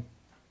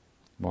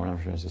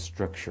 Varnashram has a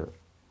structure.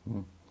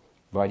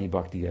 Vaidhi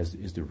Bhakti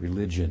is the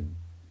religion.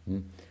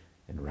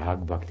 And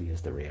Rag Bhakti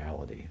is the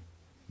reality.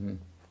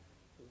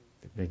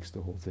 It makes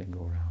the whole thing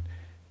go around.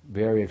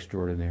 Very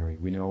extraordinary.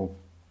 We know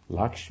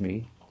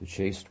Lakshmi, the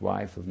chaste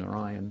wife of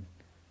Narayan,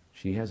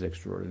 she has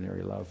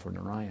extraordinary love for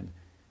Narayan.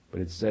 But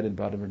it's said in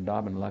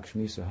Vrindavan,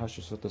 Lakshmi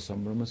Sahasrasata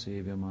Sambrama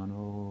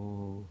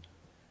Sevyamano.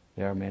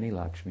 There are many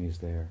Lakshmis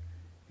there.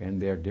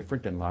 And they're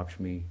different than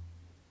Lakshmi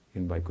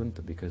in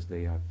Vaikuntha because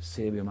they have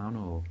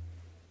Sevyamano.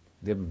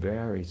 They have a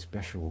very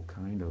special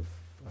kind of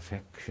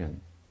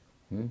affection.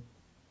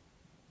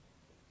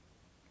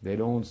 They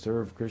don't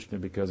serve Krishna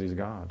because he's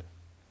God.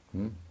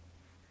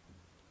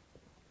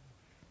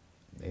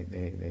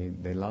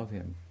 They love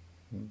him.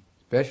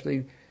 Especially,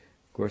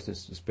 of course,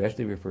 this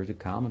especially refers to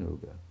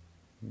Kamanuga.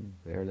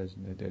 They're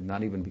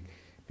not even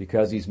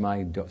because he's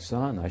my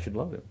son, I should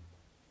love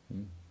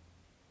him.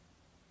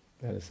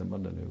 That is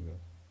Sambandhanuga.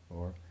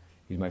 Or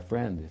he's my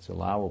friend, it's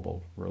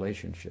allowable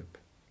relationship.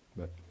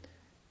 But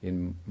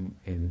in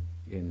the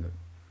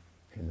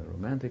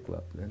romantic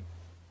love, then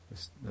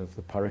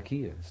the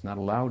parakiya, it's not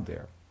allowed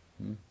there.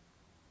 And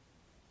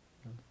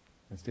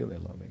still they're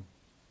loving.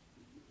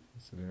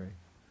 It's a very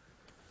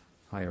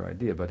higher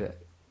idea, but a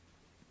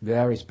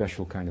very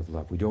special kind of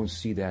love. We don't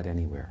see that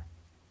anywhere.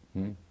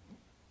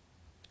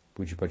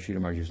 Pujyapada Sridhar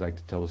Maharaj used to like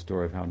to tell the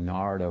story of how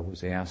Narada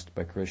was asked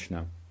by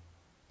Krishna,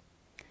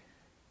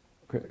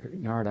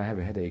 Narada, I have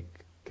a headache.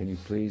 Can you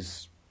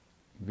please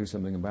do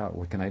something about it?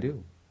 What can I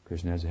do?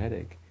 Krishna has a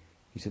headache.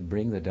 He said,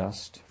 bring the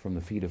dust from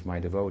the feet of my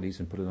devotees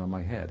and put it on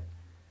my head.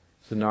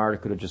 So Narada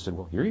could have just said,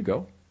 well, here you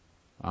go.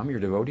 I'm your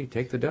devotee,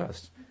 take the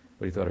dust.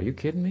 But he thought, are you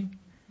kidding me?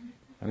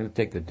 I'm going to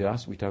take the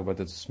dust. We talked about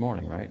this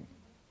morning, right?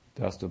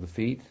 Dust of the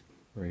feet.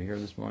 We're here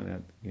this morning.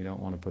 That you don't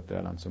want to put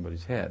that on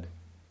somebody's head,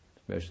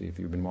 especially if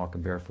you've been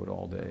walking barefoot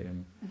all day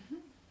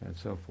and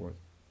so forth.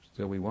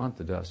 Still, we want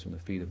the dust from the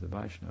feet of the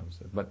Vaishnavas.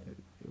 But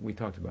we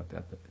talked about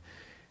that.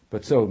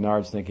 But so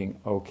Narad's thinking,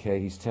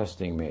 okay, he's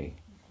testing me.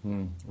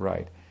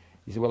 Right.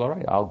 He said, well, all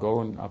right, I'll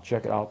go and I'll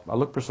check it. I'll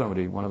look for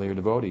somebody, one of your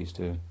devotees,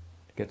 to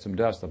get some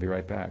dust. I'll be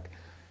right back.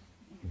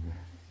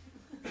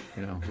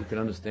 Who can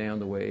understand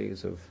the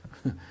ways of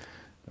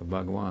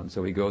Bhagavan.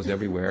 So he goes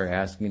everywhere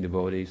asking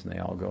devotees, and they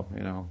all go,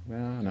 well,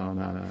 no,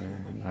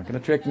 not going to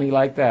trick me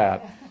like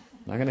that.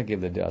 I'm not going to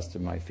give the dust to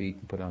my feet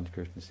and put it on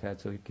Krishna's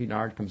head. So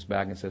Narad comes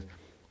back and says,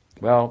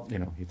 well,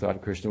 he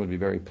thought Krishna would be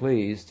very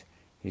pleased.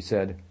 He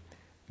said,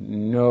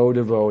 no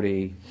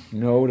devotee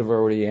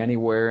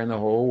anywhere in the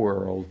whole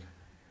world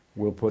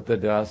will put the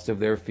dust of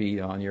their feet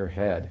on your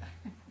head.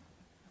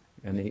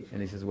 And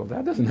he says, well,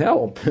 that doesn't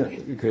help.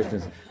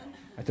 Krishna says,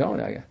 I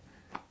don't.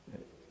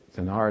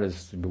 So Narad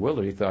is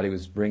bewildered. He thought he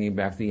was bringing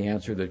back the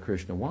answer that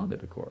Krishna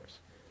wanted, of course.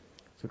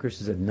 So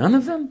Krishna said, none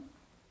of them?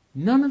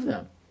 None of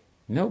them.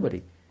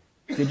 Nobody.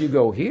 Did you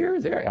go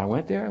here? There? I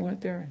went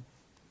there.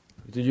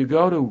 Did you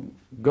go to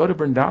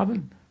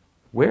Vrindavan?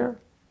 Where?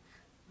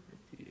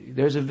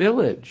 There's a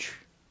village.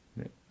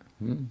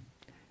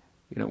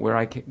 Where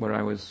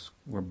I was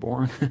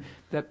born,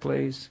 that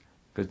place.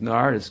 Because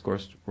Narad is, of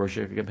course,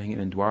 worshipping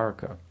in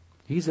Dwarka.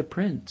 He's a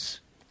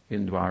prince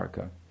in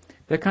Dwarka.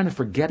 They're kind of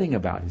forgetting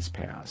about his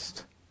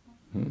past.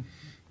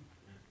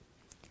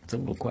 It's a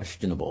little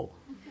questionable.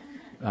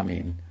 I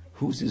mean,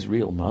 who's his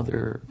real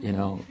mother? You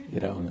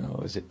don't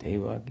know. Is it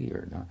Devaki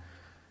or not?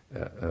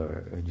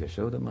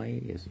 Yashoda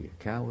Mai? Is he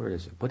a coward?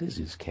 What is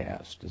his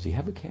caste? Does he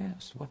have a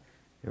caste? What?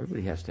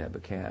 Everybody has to have a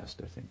caste,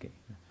 they're thinking.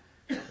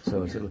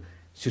 So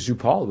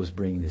Shishupala was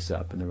bringing this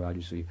up in the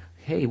Rajasuya.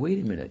 Hey,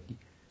 wait a minute.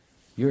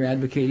 You're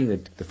advocating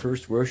that the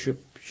first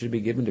worship should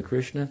be given to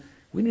Krishna?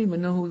 We don't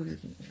even know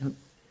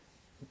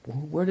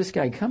where this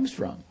guy comes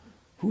from.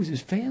 Who's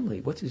his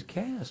family? What's his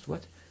caste?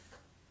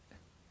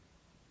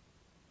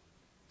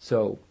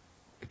 So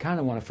I kind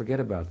of want to forget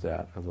about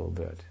that a little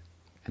bit.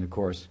 And of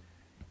course,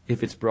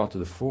 if it's brought to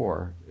the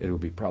fore, it will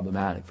be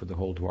problematic for the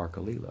whole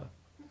Dwarka Leela.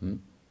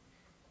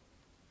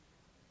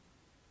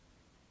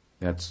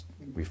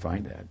 We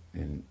find that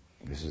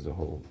this is the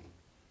whole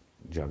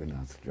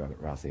Jagannath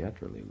Ratha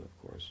Yatra Leela,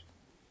 of course.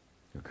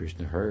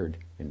 Krishna heard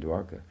in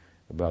Dwarka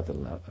about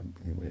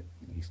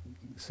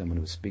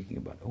someone was speaking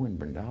about, in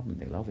Vrindavan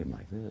they love him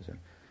like this. And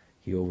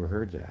he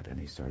overheard that and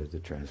he started to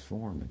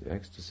transform into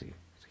ecstasy.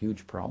 It's a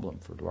huge problem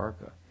for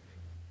Dwarka.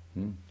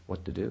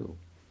 What to do?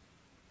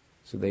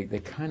 So they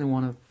kind of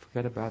want to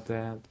forget about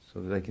that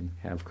so that they can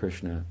have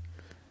Krishna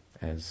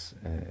as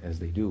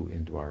they do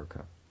in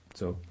Dwarka.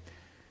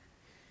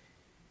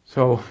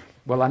 So,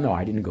 well, I know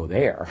I didn't go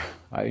there.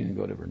 I didn't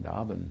go to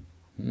Vrindavan.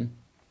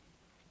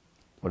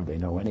 What do they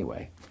know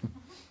anyway?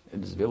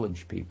 It's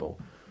village people.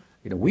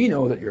 We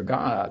know that you're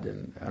God,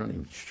 and I'm not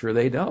even sure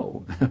they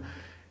know.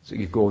 So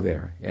you go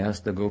there,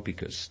 ask the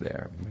gopikas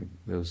there,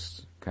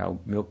 those cow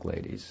milk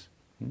ladies.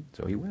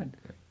 So he went.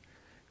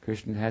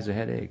 Krishna has a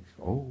headache.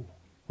 Oh,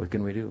 what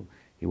can we do?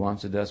 He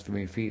wants the dust from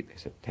your feet. They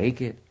said,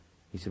 take it.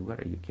 He said, what,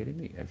 are you kidding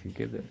me? If you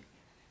give it,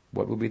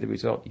 what will be the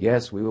result?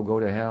 Yes, we will go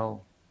to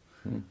hell.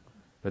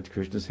 But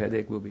Krishna's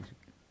headache will be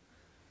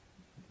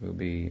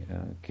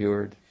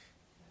cured.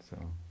 So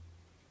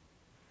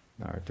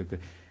Narad took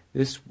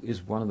this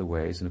is one of the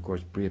ways, and of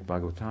course, Brihad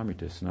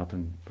Bhagavatamrita,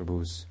 Sanatana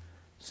Prabhu's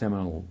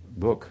seminal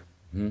book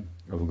of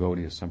the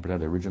Gaudiya Sampradaya,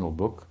 the original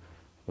book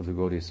of the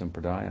Gaudiya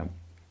Sampradaya.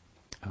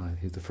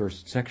 The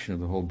first section of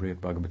the whole Brihad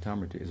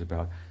Bhagavatamrita is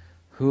about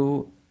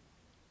who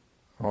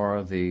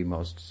are the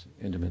most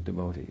intimate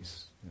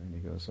devotees. And he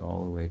goes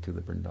all the way to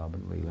the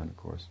Vrindavan Leela, and of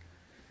course,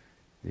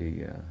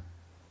 the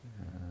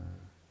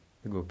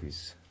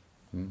gopis.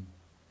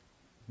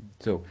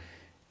 So,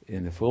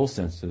 in the full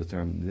sense of the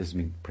term, this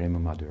means prema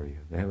madhurya.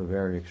 They have a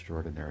very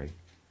extraordinary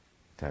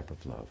type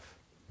of love.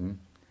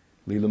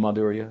 Leela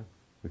madhurya,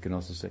 we can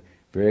also say,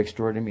 very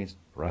extraordinary means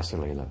rasa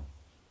leela.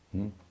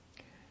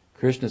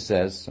 Krishna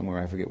says,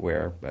 somewhere I forget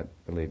where, but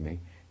believe me,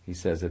 he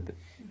says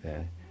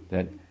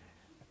that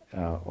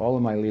all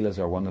of my leelas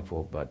are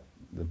wonderful, but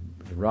the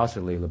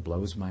rasa leela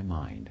blows my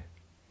mind.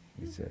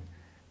 He said,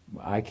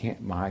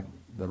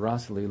 the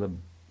rasa leela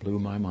blew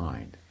my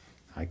mind.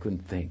 I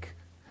couldn't think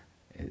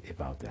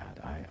about that.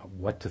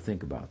 What to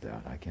think about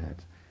that? I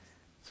can't.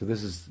 So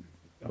this is,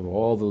 of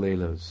all the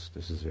leelas,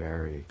 this is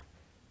very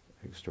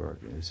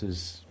extraordinary. This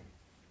is,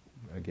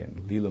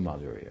 again, Leela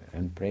Madhurya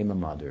and Prema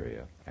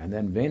Madhurya, and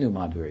then Venu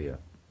Madhurya.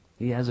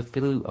 He has a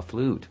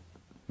flute.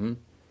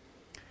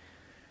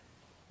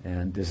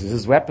 And this is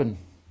his weapon,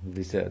 as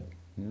he said.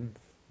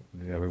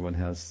 Everyone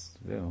has,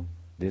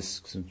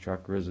 discs and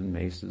chakras and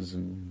maces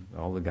and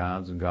all the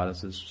gods and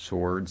goddesses,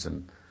 swords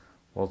and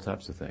all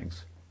types of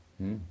things.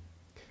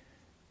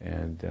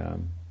 And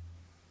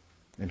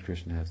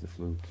Krishna has the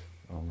flute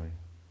only.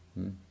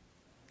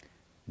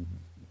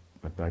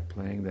 But by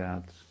playing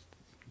that,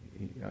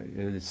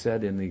 it is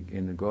said in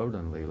the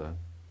Govardhan Leela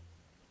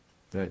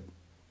that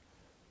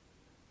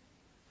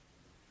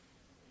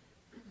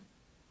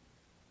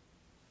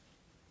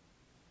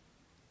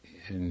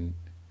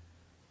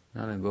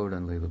not in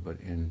Govardhan Leela, but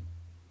in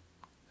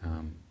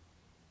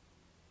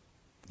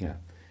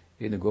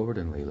the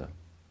Govardhan Leela,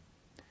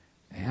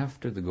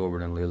 after the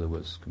Govardhan Lila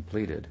was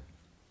completed,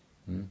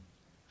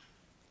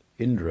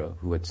 Indra,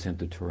 who had sent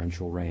the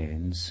torrential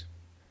rains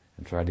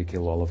and tried to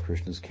kill all of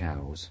Krishna's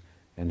cows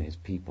and his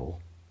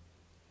people,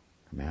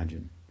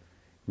 imagine,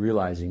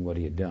 realizing what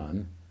he had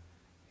done,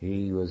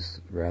 he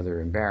was rather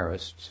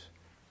embarrassed.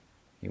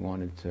 He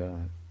wanted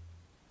to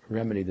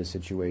remedy the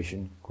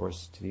situation. Of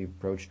course, he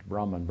approached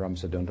Brahma, and Brahma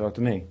said, "Don't talk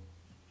to me.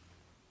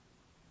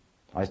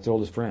 I stole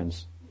his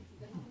friends."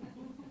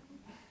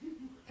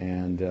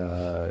 And,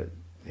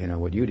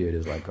 what you did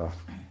is like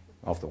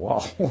off the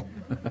wall.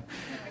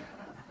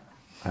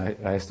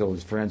 I stole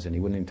his friends, and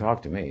he wouldn't even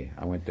talk to me.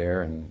 I went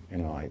there, and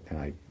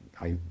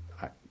I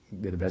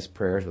did the best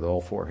prayers with all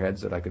four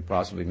heads that I could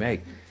possibly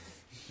make,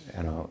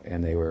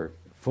 and they were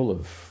full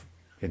of,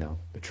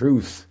 the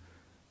truth.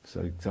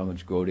 So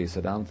much Gaudiya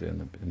Siddhanta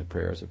in the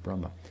prayers of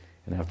Brahma.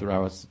 And after I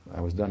was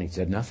done, he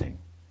said nothing.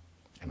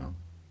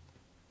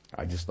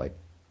 I just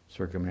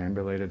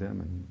circumambulated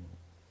him and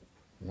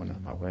went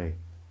on my way.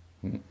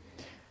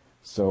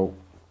 So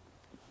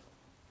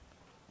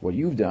what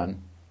you've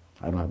done,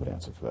 I don't have an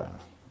answer for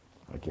that.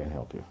 I can't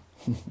help you.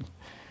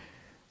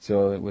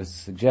 So it was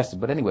suggested,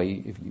 but anyway,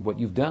 what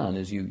you've done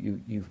is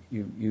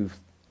you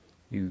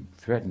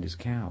threatened his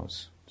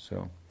cows.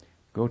 So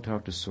go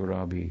talk to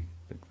Surabhi,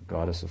 the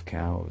goddess of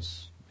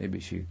cows. Maybe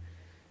she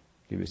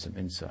give you some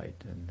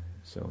insight. And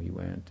so he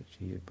went, and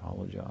she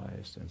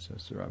apologized, and so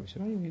Surabhi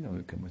said,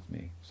 "Oh, come with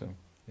me." So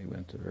they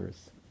went to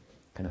earth,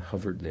 kind of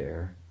hovered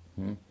there,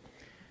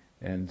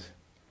 and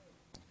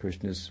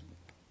Krishna's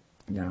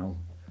now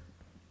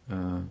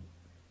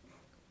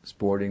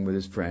sporting with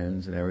his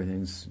friends, and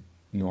everything's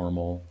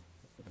normal.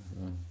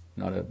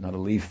 Not a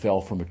leaf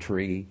fell from a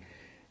tree,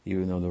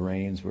 even though the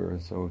rains were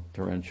so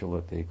torrential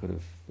that they could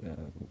have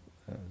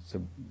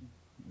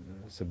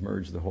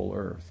submerged the whole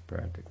earth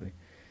practically.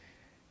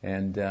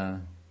 And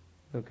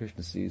so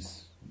Krishna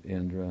sees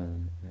Indra,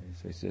 and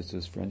he says to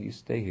his friend, "You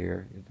stay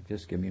here.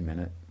 Just give me a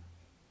minute.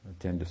 I'll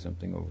attend to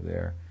something over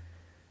there."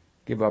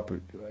 Give up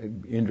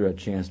Indra a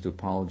chance to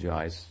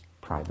apologize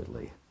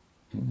privately.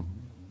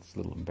 It's a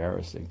little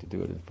embarrassing to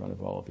do it in front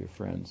of all of your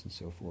friends and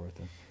so forth.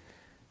 And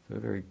so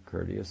very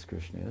courteous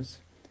Krishna is.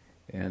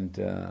 And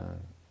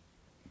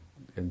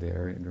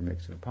there Indra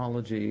makes an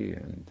apology,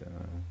 and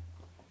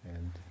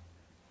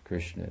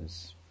Krishna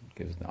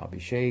gives an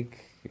abhishek,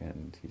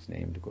 and he's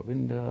named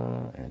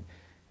Govinda, and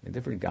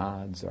different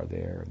gods are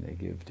there, and they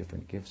give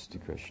different gifts to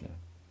Krishna.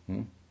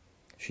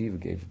 Shiva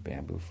gave a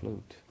bamboo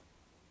flute.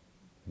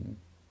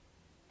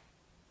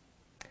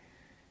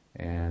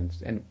 And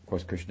of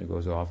course Krishna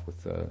goes off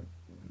with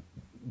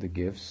the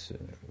gifts.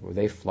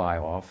 They fly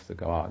off, the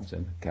gods,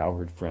 and the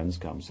cowherd friends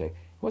come and say,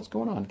 "What's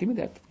going on? Give me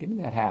that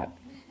hat.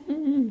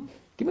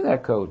 Give me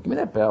that coat. Give me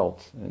that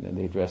belt." And then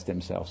they dress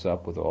themselves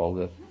up with all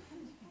the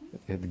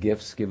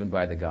gifts given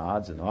by the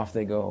gods, and off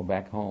they go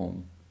back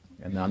home.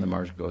 And Nanda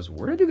Maharaj goes,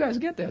 "Where did you guys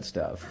get that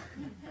stuff?"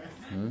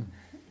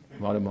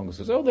 Madhav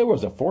says, "Oh, there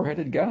was a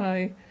 4-headed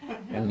guy,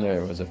 and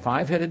there was a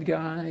 5-headed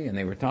guy, and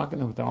they were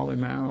talking with all their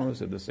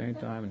mouths at the same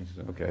time." And he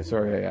says, "Okay,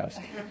 sorry I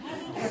asked.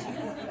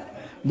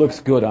 Looks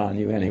good on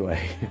you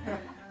anyway."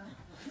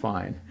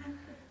 Fine.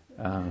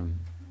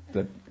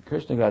 But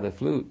Krishna got a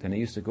flute, and he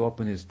used to go up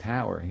in his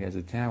tower. He has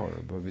a tower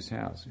above his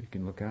house. You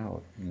can look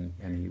out, and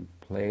he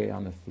play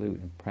on the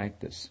flute and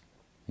practice.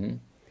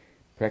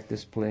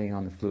 Practice playing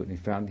on the flute, and he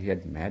found he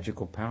had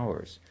magical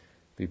powers.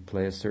 If he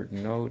play a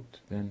certain note,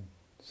 then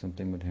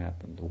something would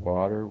happen. The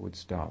water would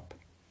stop.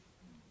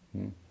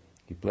 If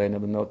you play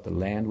another note, the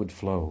land would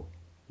flow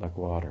like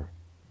water.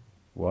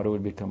 Water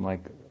would become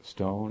like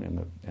stone,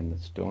 and the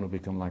stone would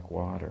become like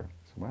water.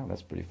 So, wow,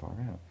 that's pretty far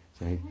out.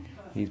 So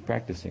he's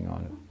practicing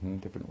on it in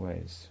different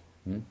ways.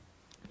 And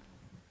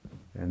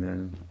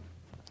then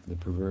the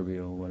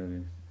proverbial,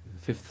 the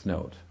fifth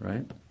note,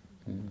 right?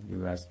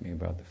 You asked me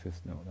about the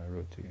fifth note. I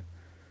wrote to you,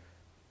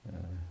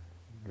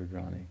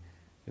 Rudrani.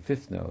 The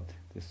fifth note.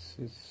 This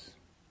is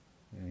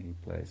he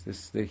plays.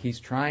 He's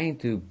trying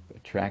to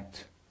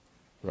attract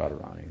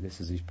Radharani.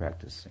 This is he's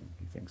practicing.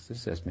 He thinks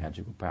this has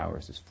magical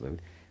powers. This flute.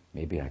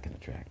 Maybe I can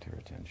attract her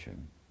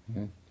attention.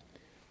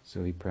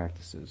 So he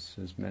practices.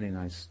 There's many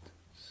nice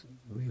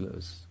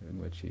leelas in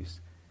which he's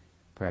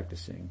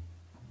practicing.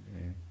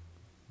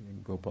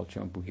 In Gopal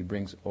Champu, he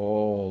brings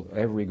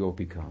every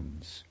gopi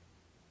comes.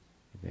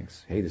 He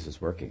thinks, hey, this is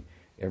working.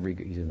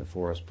 He's in the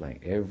forest playing.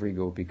 Every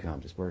gopi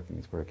comes. It's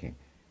working.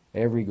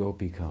 Every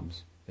gopi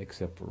comes,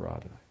 except for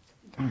Radha.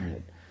 Darn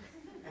it.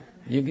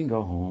 You can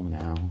go home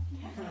now,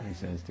 he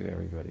says to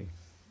everybody.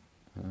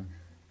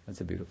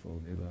 That's a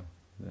beautiful lila.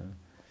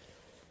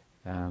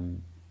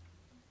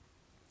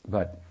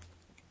 But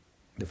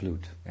the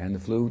flute. And the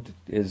flute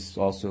is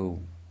also,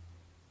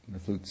 the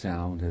flute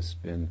sound has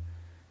been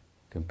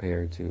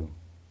compared to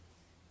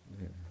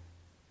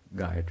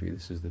Gayatri.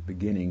 This is the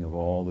beginning of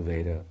all the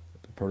Veda,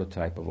 the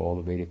prototype of all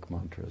the Vedic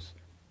mantras.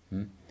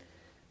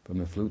 From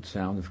the flute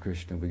sound of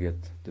Krishna we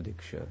get the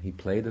Diksha. He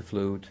played the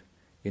flute.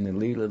 In the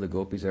Leela the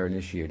gopis are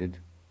initiated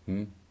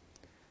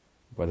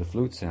by the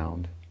flute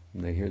sound.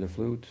 And they hear the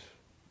flute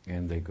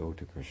and they go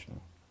to Krishna.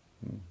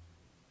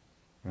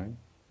 Right?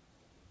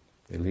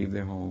 They leave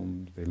their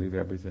homes, they leave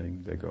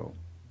everything, they go.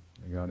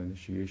 They got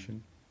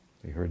initiation,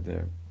 they heard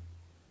their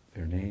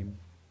name,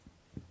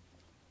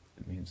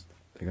 it means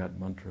they got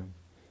mantra,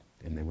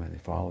 and they went, they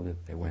followed it,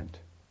 they went.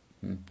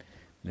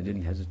 They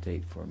didn't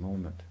hesitate for a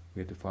moment. We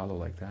had to follow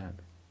like that.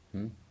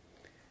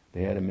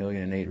 They had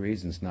 1,000,008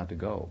 reasons not to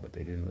go, but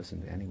they didn't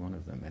listen to any one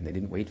of them, and they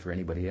didn't wait for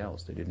anybody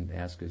else. They didn't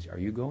ask us, "Are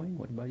you going?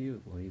 What about you?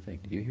 What do you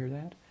think? Did you hear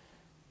that?"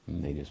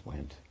 And they just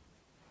went.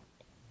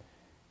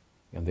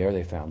 And there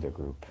they found their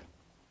group.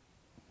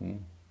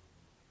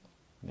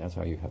 That's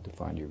how you have to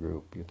find your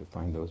group. You have to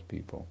find those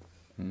people.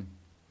 You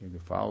have to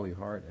follow your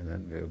heart, and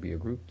then there'll be a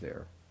group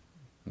there.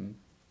 You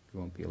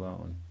won't be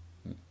alone.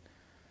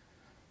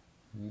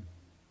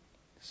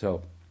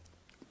 So,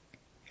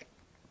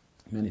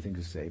 many things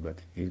to say,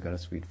 but he's got a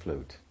sweet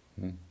flute.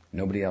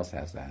 Nobody else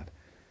has that.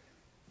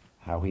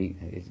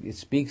 It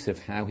speaks of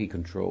how he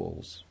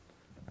controls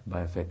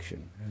by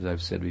affection. As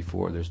I've said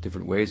before, there's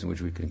different ways in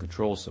which we can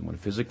control someone.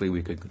 Physically,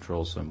 we could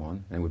control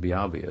someone, and it would be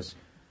obvious.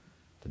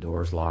 The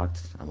door is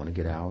locked, I want to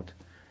get out.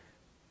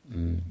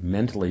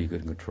 Mentally, you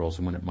could control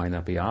someone. It might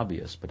not be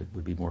obvious, but it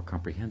would be more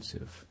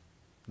comprehensive.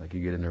 Like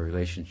you get in a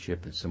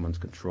relationship and someone's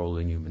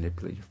controlling you,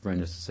 manipulating your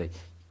friend, is to say, "You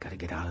got to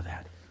get out of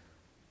that.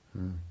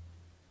 You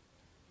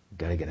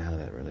got to get out of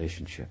that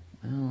relationship."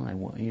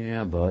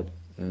 But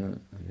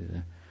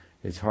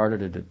it's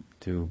harder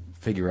to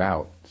figure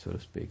out, so to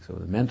speak. So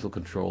the mental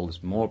control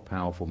is more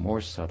powerful,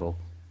 more subtle.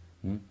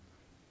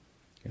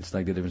 It's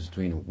like the difference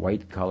between a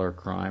white-collar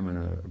crime and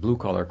a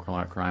blue-collar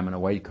crime and a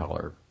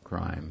white-collar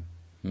crime.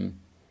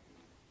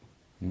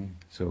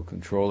 So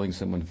controlling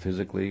someone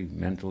physically,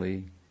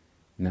 mentally,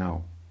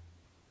 now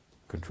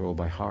controlled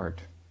by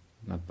heart,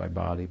 not by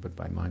body, but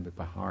by mind, but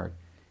by heart.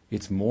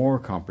 It's more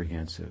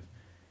comprehensive.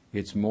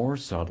 It's more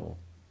subtle.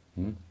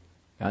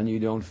 And you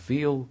don't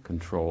feel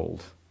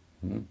controlled.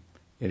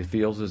 It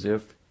feels as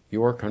if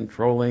you're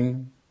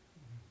controlling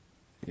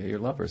your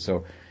lover.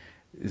 So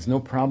there's no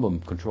problem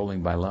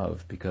controlling by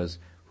love, because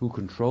who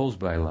controls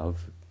by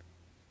love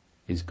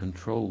is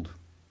controlled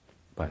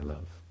by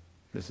love.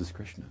 This is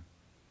Krishna.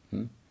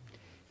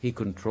 He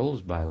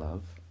controls by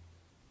love,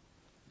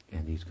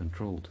 and he's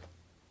controlled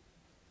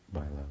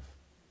by love.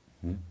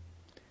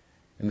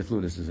 And the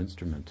flute is his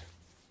instrument.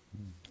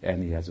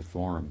 And he has a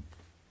form,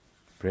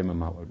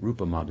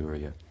 Rupa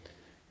Madhurya,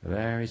 a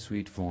very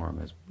sweet form,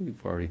 as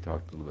we've already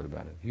talked a little bit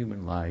about it.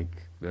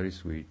 Human-like, very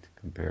sweet,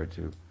 compared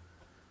to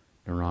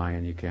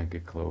Narayan. You can't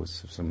get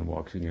close. If someone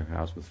walks in your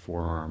house with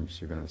 4 arms,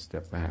 you're going to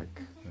step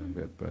back a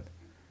bit. But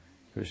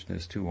Krishna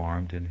is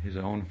 2-armed in his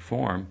own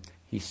form.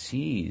 He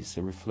sees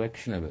a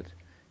reflection of it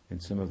in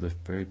some of the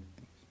very,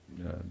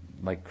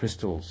 like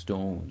crystal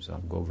stones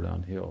on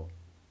Govardhan Hill.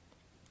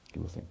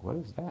 People think, "What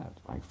is that?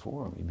 My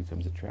form." He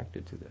becomes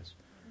attracted to this.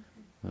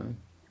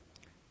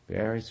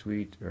 Very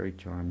sweet, very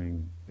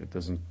charming. It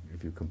doesn't,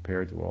 if you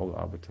compare it to all the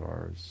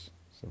avatars,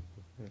 so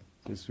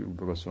this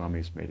Rupa Goswami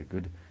has made a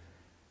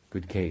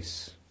good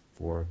case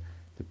for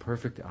the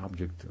perfect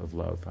object of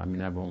love. I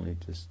mean, I've only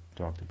just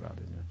talked about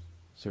it in a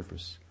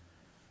surface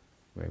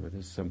way, but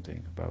there's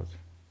something about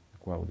the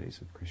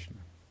qualities of Krishna.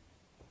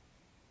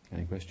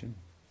 Any question?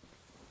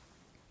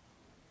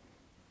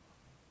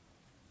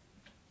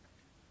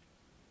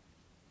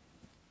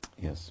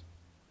 Yes.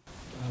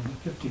 The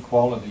 50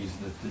 qualities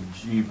that the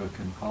jiva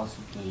can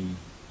possibly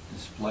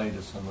display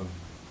to some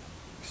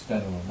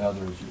extent or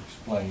another, as you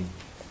explained,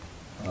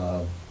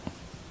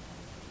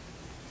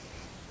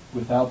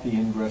 without the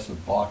ingress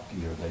of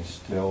bhakti, are they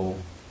still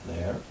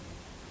there?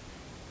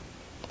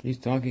 He's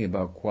talking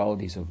about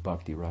qualities of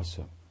bhakti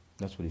rasa.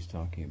 That's what he's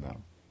talking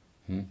about.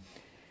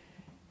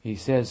 He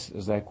says,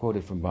 as I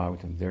quoted from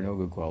Bhagavatam, there are no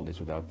good qualities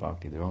without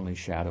bhakti. They're only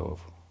shadow of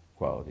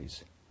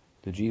qualities.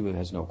 The jiva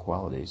has no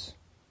qualities.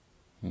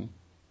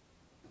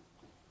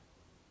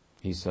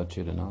 He's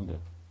Satchidananda.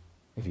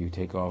 If you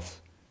take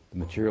off the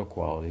material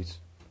qualities,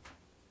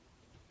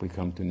 we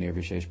come to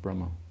Nirvishesh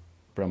Brahma,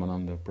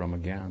 Brahmananda,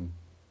 Brahmagyan.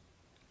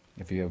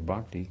 If you have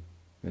bhakti,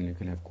 then you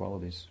can have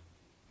qualities.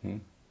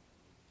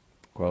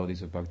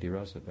 Qualities of bhakti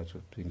rasa, that's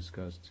what's being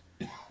discussed.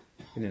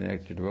 In an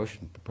act of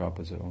devotion,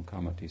 Prabhupada's own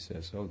comment, he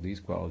says, these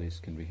qualities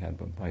can be had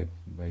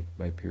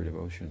by pure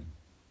devotion.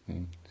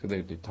 So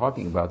they're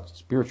talking about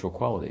spiritual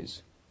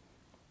qualities.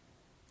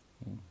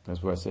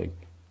 That's why I say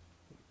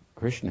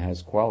Krishna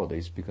has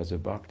qualities because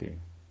of bhakti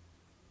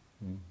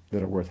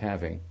that are worth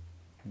having.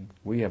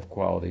 We have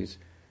qualities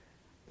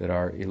that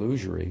are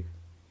illusory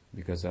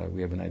because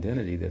we have an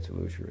identity that's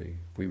illusory.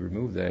 If we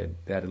remove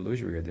that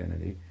illusory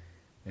identity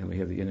and we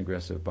have the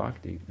ingress of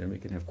bhakti, then we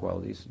can have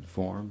qualities in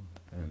form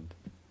and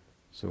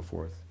so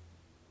forth.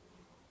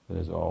 That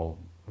is all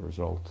a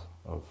result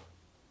of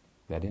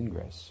that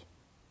ingress.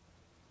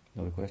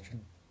 Another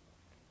question?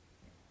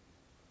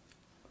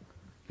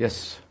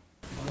 Yes?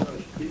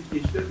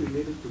 Is that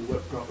related to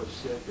what Prabhupada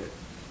said that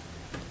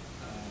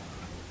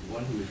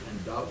one who is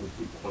endowed with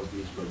good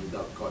qualities but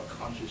without God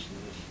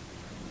consciousness,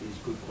 these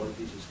good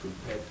qualities is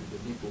compared to the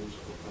nipples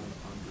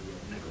on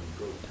the neck of a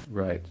goat?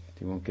 Right.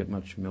 You won't get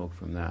much milk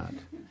from that.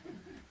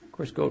 Of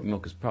course, goat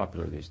milk is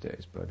popular these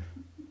days, but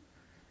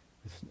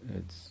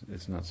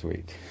It's not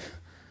sweet.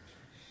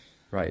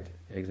 Right,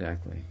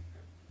 exactly.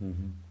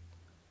 Mm-hmm.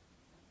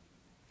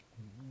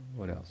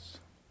 What else?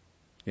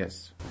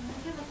 Yes. I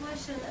have a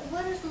question.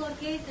 Where is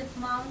located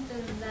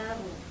Mountain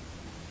Meru?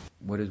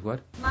 What is what?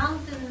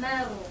 Mountain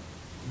Meru.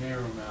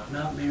 Meru Mountain.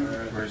 Mount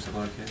Meru. Where's it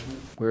located?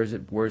 Where is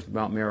it? Where's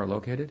Mount Meru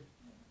located?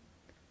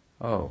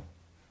 Oh,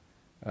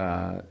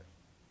 do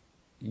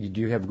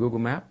you have Google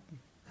Map?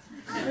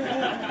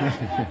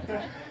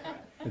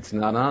 It's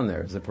not on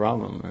there. It's a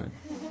problem, right?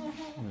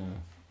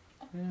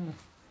 Yeah.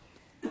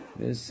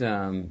 This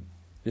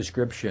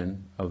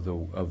description of the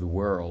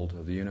world,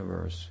 of the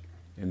universe,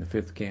 in the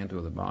 5th canto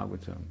of the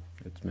Bhagavatam,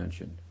 it's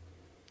mentioned.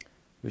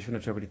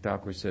 Vishwanath Chakravarti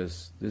Thakur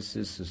says this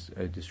is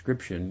a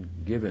description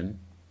given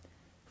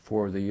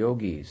for the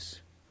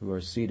yogis who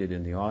are seated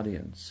in the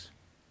audience,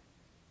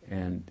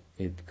 and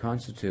it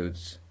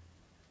constitutes,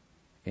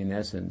 in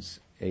essence,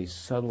 a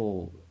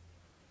subtle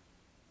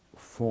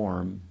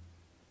form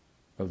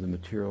of the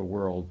material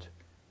world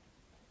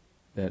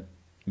that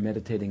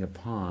meditating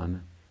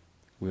upon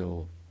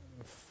will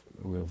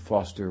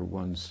foster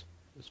one's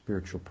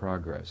spiritual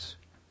progress.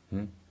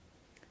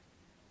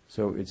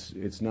 So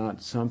it's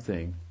not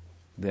something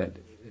that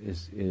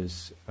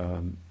is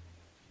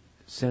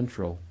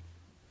central,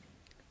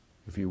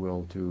 if you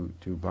will, to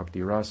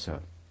bhakti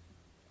rasa,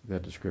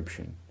 that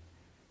description.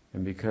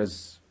 And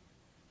because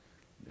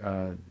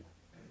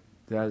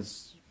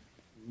that's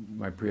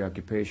my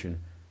preoccupation,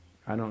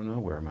 I don't know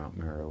where Mount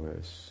Meru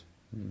is.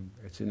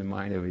 It's in the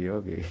mind of a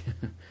yogi.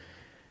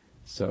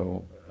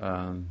 So,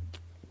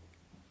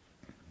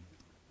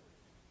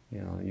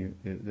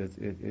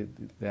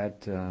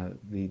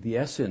 the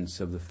essence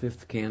of the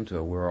 5th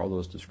canto, where all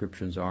those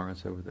descriptions are, and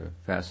so they're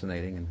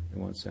fascinating in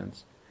one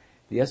sense.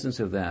 The essence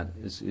of that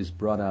is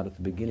brought out at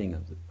the beginning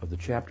of the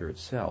chapter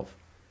itself.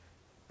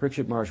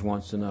 Parikshit Maharaj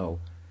wants to know,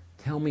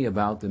 tell me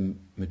about the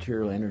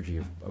material energy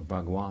of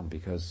Bhagavan,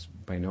 because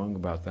by knowing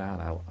about that,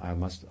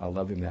 I'll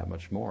love him that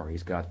much more.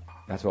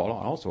 That's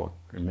also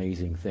an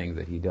amazing thing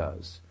that he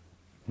does.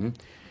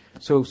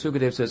 So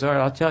Sukadev says, all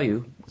right, I'll tell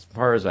you as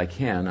far as I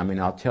can. I mean,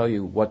 I'll tell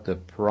you what the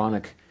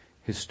Puranic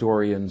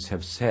historians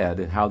have said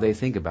and how they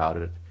think about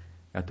it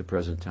at the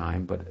present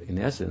time. But in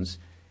essence,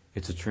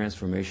 it's a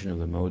transformation of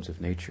the modes of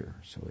nature.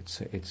 So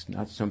it's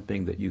not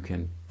something that you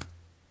can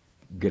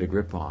get a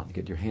grip on,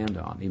 get your hand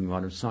on. Even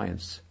modern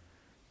science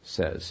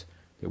says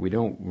that we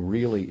don't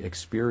really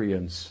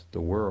experience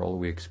the world,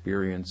 we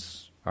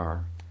experience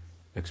our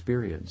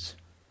experience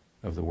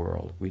of the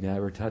world. We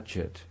never touch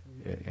it.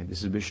 And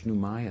this is Vishnu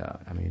Maya.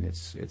 I mean,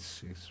 it's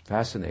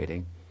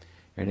fascinating.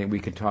 And we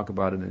can talk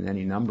about it in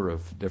any number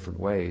of different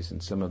ways.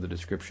 And some of the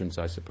descriptions,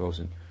 I suppose,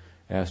 in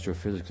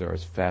astrophysics are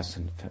as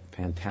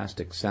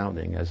fantastic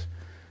sounding as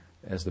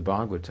the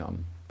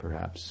Bhagavatam,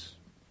 perhaps.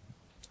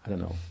 I don't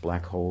know,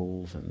 black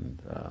holes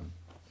and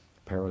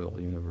parallel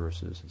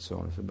universes and so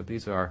on and so on. But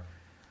these are,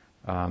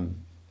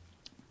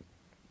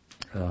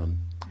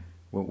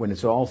 when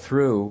it's all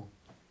through,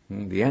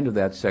 the end of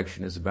that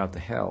section is about the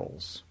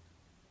hells,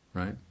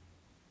 right?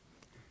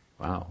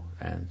 Wow.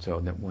 And so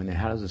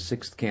how does the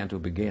 6th canto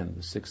begin?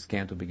 The 6th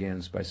canto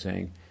begins by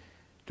saying,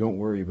 don't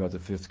worry about the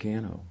 5th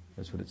canto.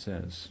 That's what it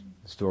says.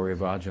 The story of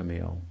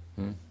Ajamil.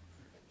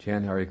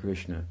 Chant Hare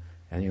Krishna,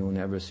 and you will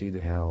never see the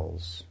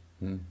hells.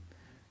 And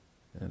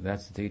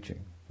that's the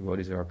teaching.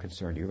 Devotees are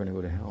concerned. You're going to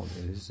go to hell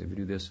if you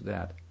do this or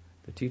that.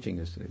 The teaching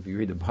is, if you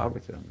read the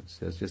Bhagavatam, it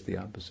says just the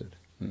opposite.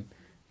 And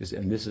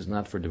this is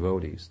not for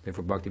devotees.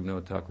 Therefore,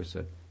 Bhaktivinoda Thakur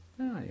said,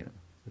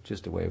 it's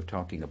just a way of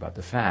talking about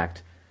the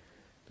fact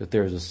that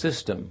there's a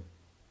system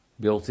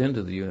built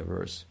into the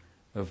universe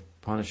of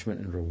punishment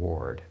and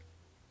reward.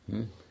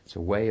 It's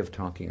a way of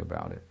talking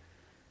about it.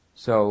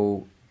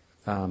 So,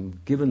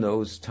 given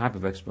those type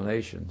of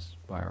explanations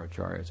by our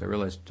acharyas, I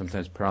realize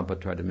sometimes Prabhupada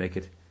tried to make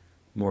it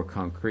more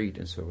concrete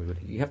and so on,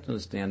 but you have to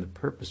understand the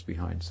purpose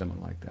behind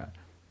someone like that.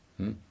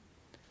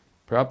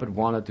 Prabhupada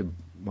wanted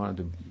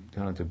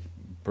to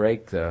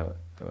break a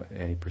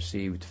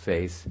perceived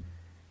faith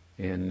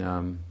in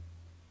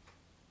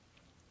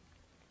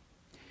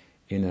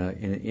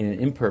an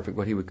imperfect,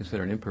 what he would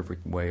consider an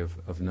imperfect way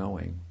of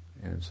knowing,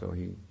 and so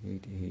he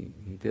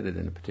did it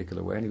in a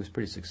particular way, and he was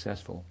pretty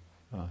successful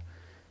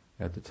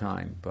at the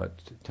time.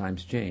 But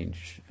times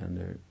change,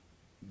 and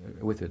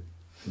with it,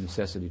 the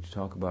necessity to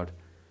talk about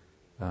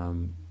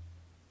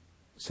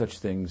such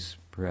things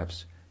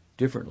perhaps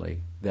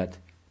differently. That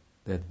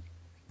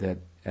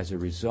as a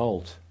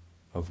result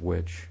of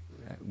which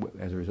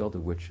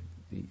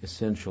the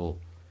essential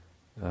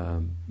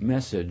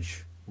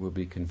message will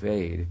be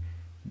conveyed.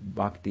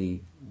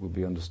 Bhakti will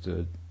be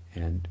understood,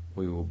 and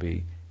we will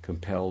be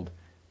compelled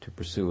to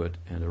pursue it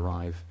and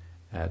arrive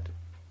at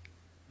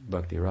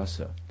bhakti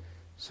rasa.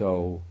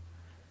 So,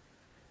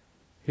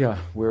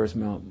 where is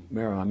Mount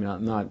Meru? I mean,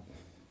 I'm not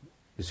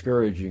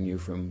discouraging you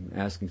from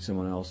asking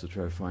someone else to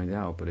try to find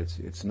out, but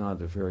it's not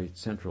a very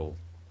central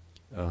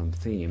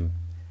theme,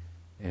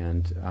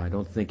 and I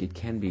don't think it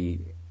can be,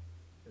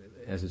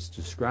 as it's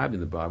described in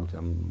the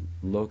Bhagavatam,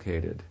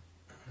 located,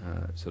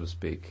 so to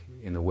speak,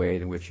 in the way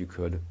in which you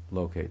could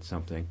locate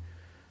something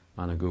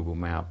on a Google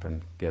map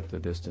and get the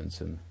distance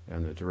and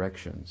the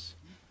directions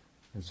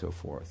and so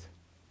forth.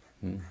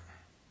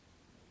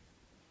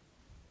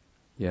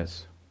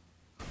 Yes?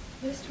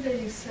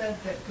 Yesterday you said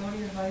that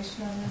Gaudiya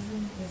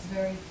Vaishnavism is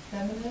very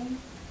feminine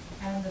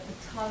and that the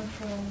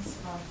Tantras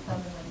are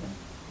feminine.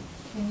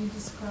 Can you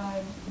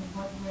describe in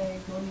what way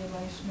Gaudiya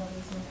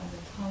Vaishnavism and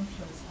the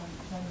Tantras are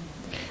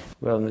feminine?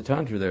 Well, in the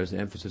Tantra there's an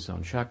emphasis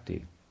on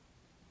Shakti.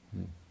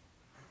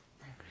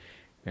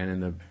 And in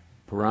the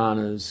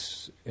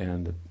Puranas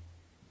and the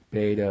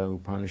Veda,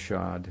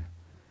 Upanishad,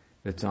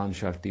 it's on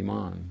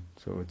Shaktiman.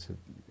 So it's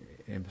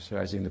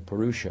emphasizing the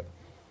Purusha.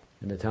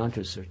 And the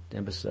Tantras are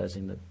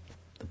emphasizing the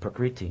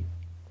Prakriti,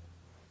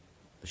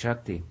 the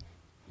Shakti.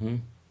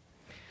 And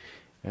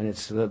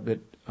it's a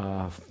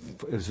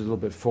little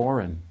bit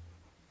foreign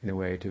in a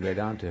way to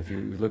Vedanta. If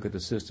you look at the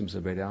systems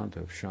of Vedanta,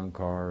 of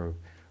Shankar, of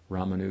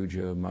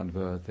Ramanuja,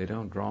 Madhva, they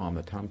don't draw on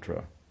the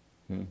Tantra.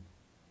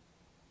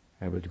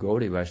 But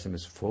Gaudiya Vaishnava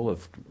is full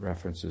of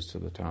references to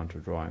the Tantra,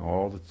 drawing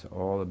all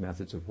the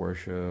methods of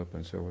worship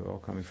and so forth, all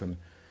coming from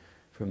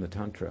the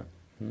Tantra.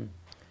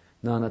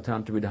 Nana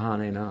Tantra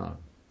Vidhanena,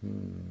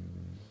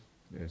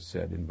 it's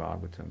said in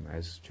Bhagavatam,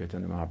 as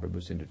Chaitanya Mahaprabhu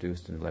was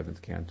introduced in the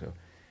 11th canto.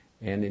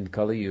 And in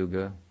Kali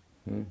Yuga,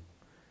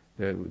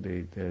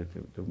 the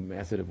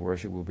method of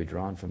worship will be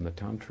drawn from the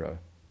Tantra.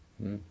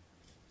 That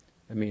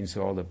means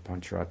all the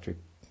Pancharatric,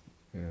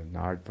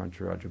 Nard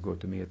Pancharatric,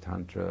 Gotamiya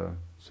Tantra,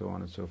 so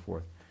on and so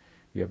forth.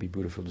 You have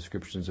beautiful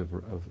descriptions of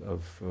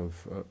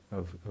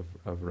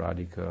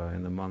Radhika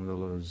and the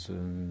mandalas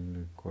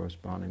and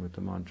corresponding with the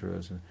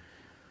mantras and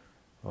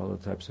all the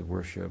types of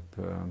worship.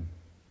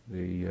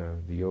 The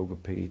Yoga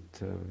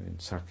Pit in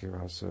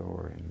Sakyarasa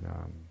or in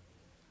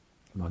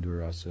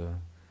Madhurasa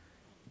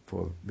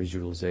for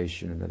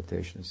visualization and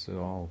meditation. It's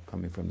all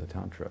coming from the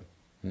Tantra.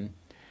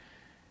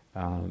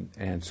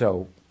 And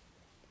so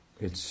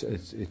it's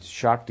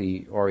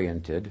Shakti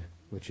oriented,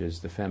 which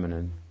is the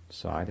feminine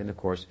side, and of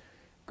course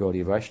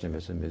Gaudiya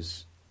Vaishnavism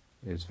is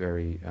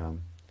very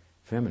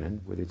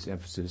feminine with its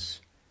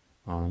emphasis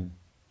on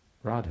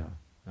Radha.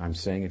 I'm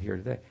saying it here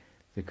today.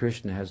 The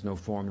Krishna has no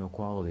form, no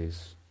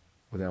qualities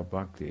without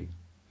bhakti.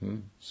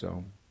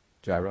 So,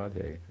 Jai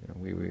Radhe.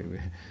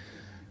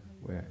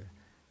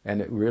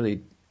 And it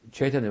really,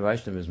 Chaitanya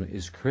Vaishnavism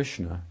is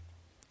Krishna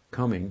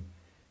coming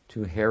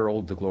to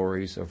herald the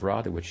glories of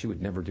Radha, which she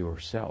would never do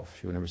herself.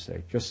 She would never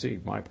say, just see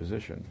my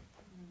position.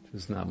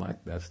 It's not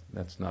like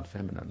that's not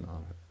feminine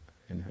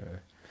in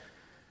her.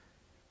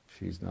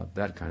 She's not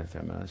that kind of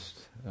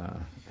feminist.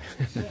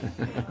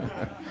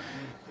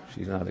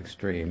 She's not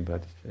extreme,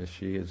 but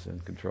she is in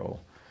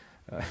control.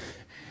 But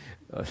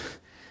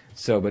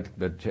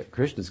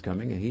Krishna's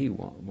coming, and he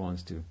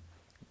wants to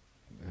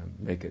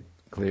make it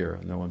clear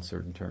in no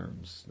uncertain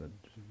terms that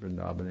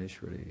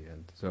Vrindavaneshwari,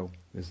 and so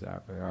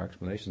our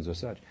explanations are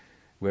such.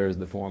 Where is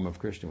the form of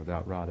Krishna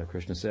without Radha?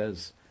 Krishna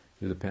says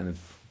through the pen of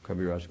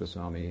Kaviraj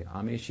Goswami,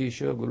 Ami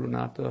Shisha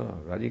Gurunata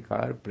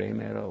Radhikar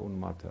Premera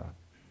Unmata.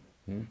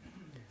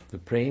 The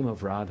prema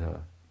of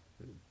Radha,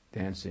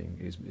 dancing,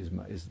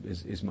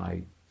 is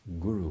my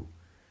guru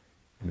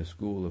in the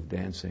school of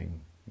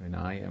dancing, and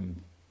I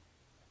am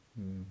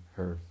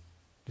her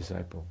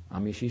disciple.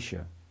 Ami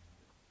Shisha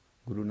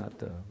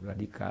Gurunata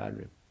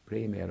Radhikar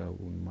Premera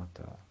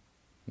Unmata.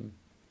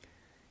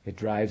 It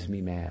drives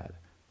me mad.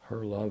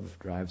 Her love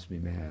drives me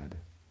mad.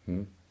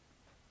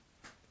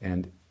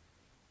 And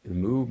the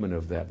movement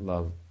of that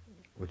love,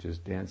 which is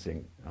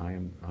dancing, I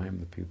am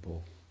the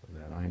pupil of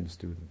that. I am the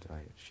student.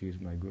 She is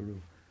my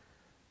guru.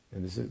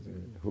 And this is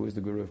who is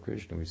the guru of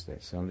Krishna? We say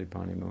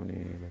Sandipani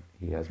Muni.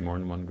 He has more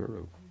than one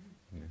guru.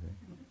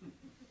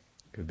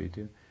 Could be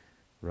two.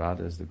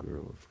 Radha is the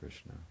guru of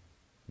Krishna.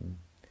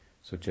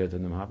 So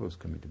Chaitanya Mahaprabhu is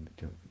coming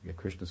to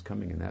Krishna's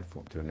coming in that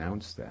form to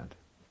announce that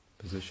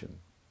position.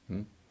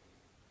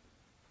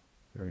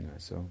 Very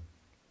nice. So,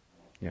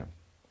 yeah.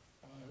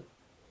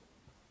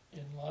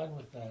 In line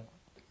with that,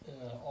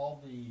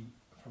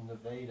 from the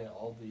Veda,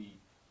 all the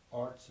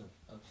arts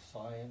of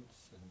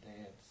science and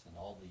dance and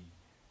all the,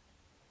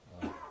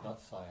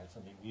 not science,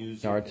 I mean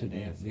music arts and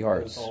dance. The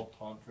arts. Those all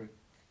tantric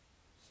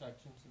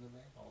sections of the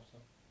Veda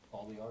also?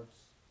 All the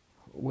arts?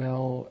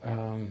 Well,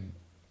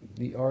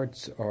 the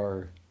arts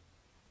are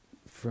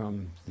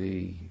from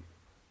the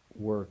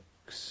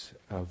works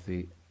of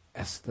the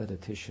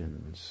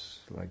aestheticians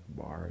like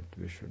Bharat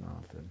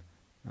Vishwanathan,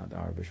 not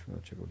our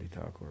Vishwanath Chakravarti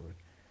Thakur, but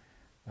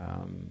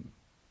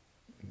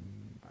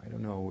I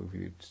don't know if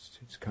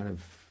it's kind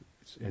of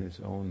it's in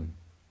its own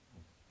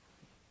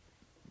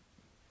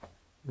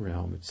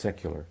realm. It's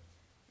secular,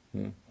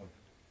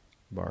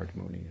 Bharat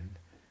Muni, and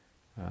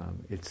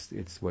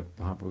it's what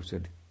Mahaprabhu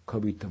said,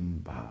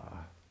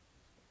 Kavitamba,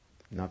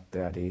 not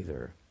that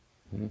either.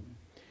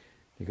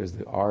 Because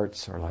the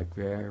arts are like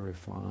very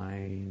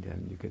refined,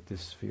 and you get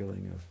this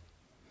feeling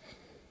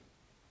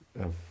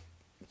of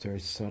it's very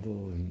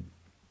subtle and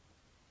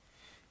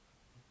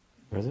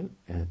present.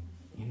 And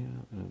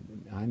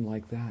I'm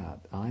like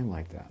that. I'm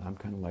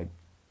kind of like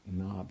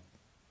not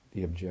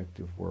the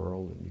objective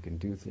world, and you can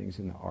do things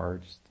in the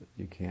arts that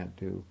you can't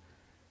do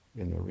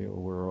in the real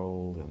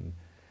world,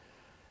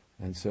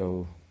 and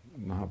so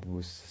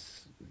Mahaprabhu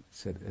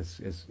said, as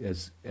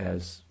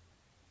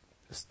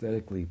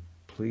aesthetically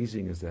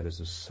pleasing as that is,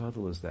 as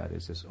subtle as that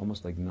is, as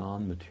almost like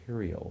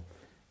non-material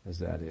as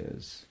that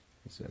is,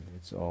 he said,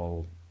 it's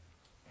all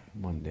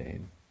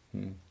mundane.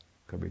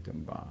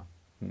 Kabitamba.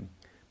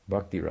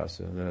 Bhakti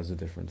rasa, that is a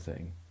different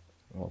thing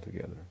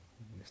altogether.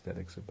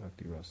 Aesthetics of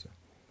bhakti rasa.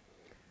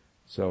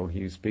 So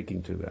he's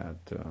speaking to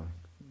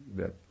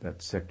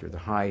that sector, the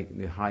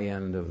high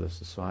end of the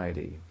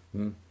society.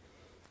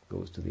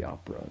 Goes to the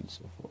opera and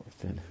so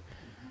forth. And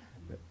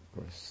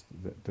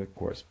of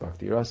course,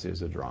 bhakti rasa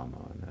is a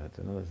drama, and that's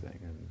another thing.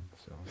 And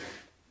so,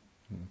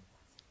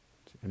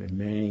 and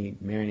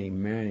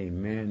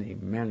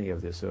many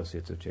of the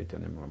associates of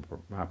Chaitanya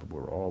Mahaprabhu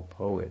were all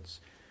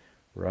poets,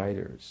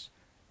 writers,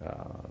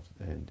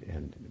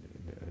 and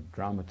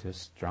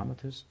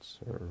dramatists,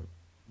 or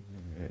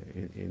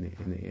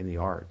in the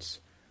arts.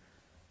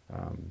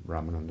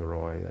 Ramananda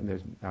Roy,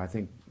 and I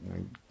think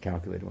I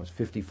calculated once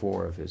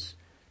 54 of his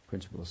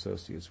principal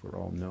associates were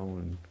all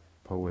known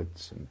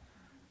poets and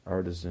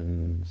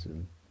artisans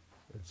and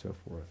so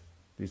forth.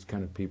 These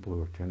kind of people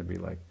who are trying to be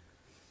like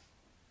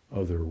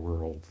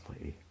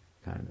otherworldly,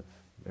 kind of.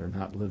 They're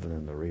not living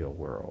in the real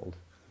world,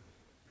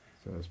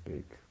 so to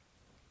speak.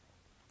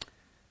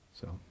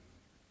 So,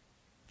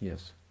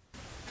 yes.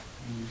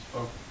 You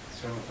spoke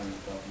several times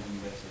about the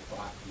ingress of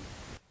bhakti.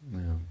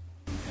 Yeah.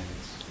 And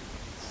it's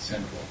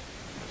central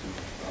to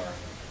our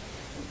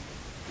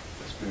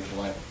spiritual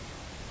life.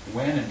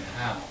 When and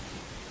how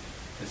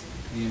does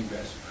the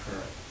ingress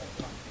occur of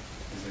bhakti?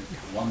 Is it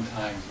one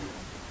time? Is it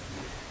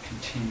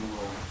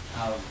continual?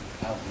 How does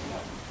it happen?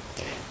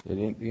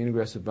 The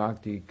ingress of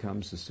bhakti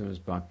comes as soon as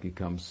bhakti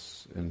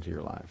comes into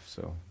your life.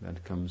 So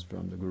that comes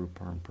from the Guru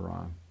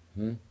Parampara.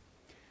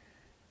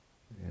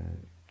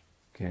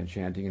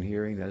 Chanting and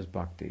hearing, that is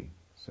bhakti.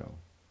 So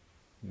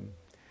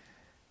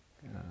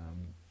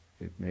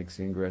it makes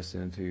ingress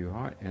into your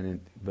heart,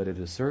 but at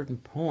a certain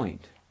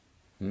point,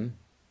 the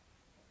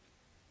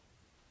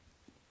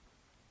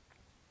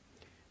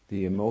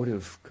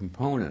emotive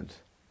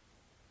component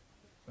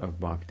of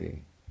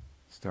bhakti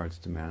starts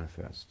to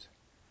manifest.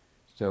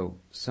 So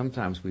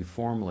sometimes we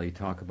formally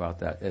talk about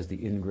that as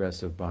the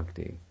ingress of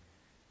bhakti.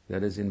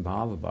 That is in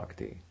bhava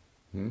bhakti.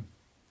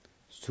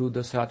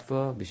 Sudha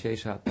sattva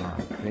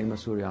visheshatma prema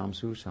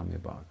suryamsu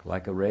samyabhak.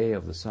 Like a ray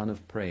of the sun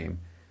of prem,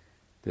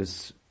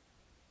 this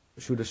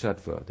Shuddha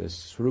sattva, this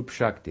Swarup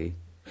Shakti,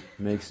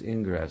 makes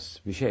ingress.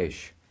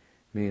 Vishesh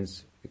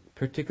means a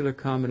particular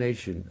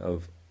combination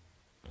of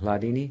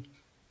hladini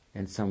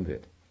and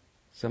samvit.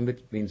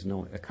 Samvit means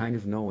a kind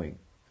of knowing.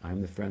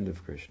 I'm the friend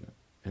of Krishna.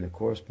 And a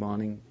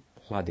corresponding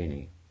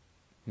hladini,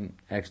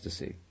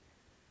 ecstasy,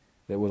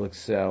 that will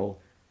excel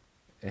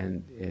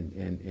and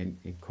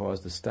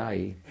cause the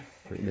stai,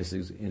 in this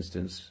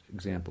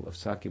example of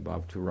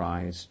Sakyabhav, to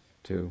rise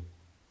to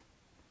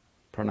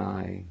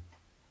pranay,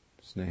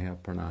 sneha,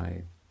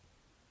 pranay,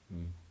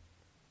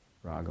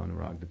 rag on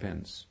rag,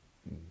 depends.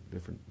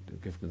 Different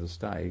of the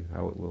stai,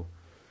 how it will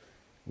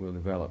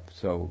develop.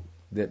 So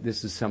that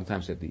this is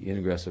sometimes at the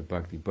ingress of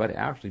bhakti, but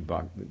actually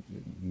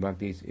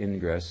bhakti's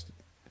ingress,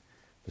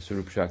 the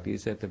Swarup Shakti,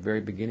 is at the very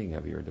beginning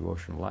of your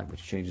devotional life,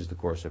 which changes the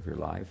course of your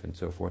life and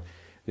so forth.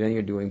 Then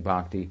you're doing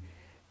bhakti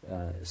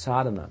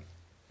sadhana.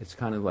 It's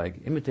kind of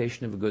like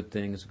imitation of a good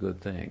thing is a good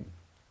thing,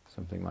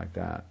 something like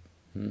that.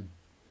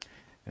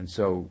 And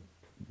so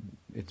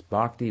it's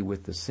bhakti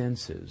with the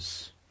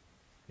senses.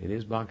 It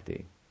is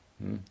bhakti.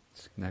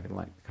 It's kind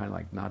of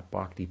like not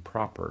bhakti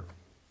proper,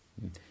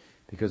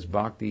 because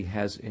bhakti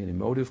has an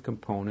emotive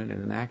component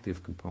and an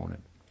active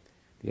component.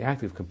 The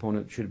active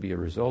component should be a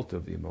result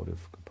of the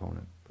emotive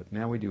component, but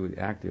now we do the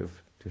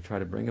active to try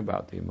to bring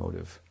about the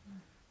emotive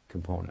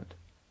component.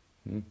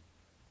 You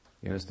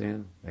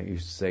understand? I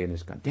used to say in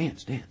this kind,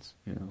 dance,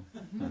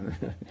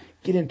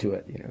 get into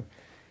it,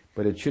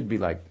 But it should be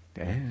like,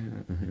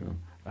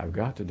 I've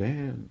got to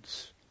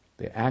dance.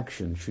 The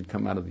action should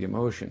come out of the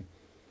emotion.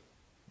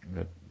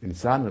 But in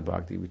sadhana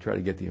bhakti, we try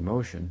to get the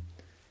emotion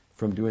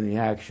from doing the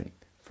action,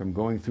 from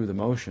going through the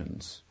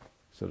motions,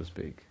 so to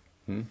speak.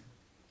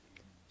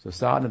 So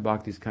sadhana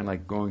bhakti is kind of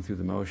like going through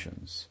the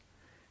motions.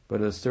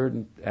 But as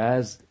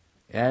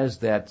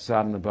that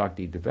sadhana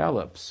bhakti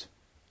develops,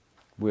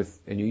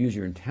 and you use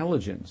your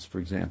intelligence, for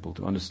example,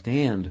 to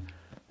understand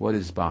what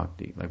is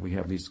bhakti, like we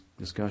have these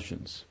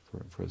discussions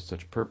for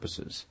such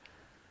purposes,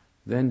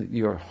 then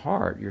your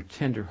heart, your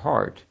tender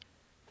heart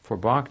for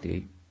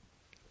bhakti,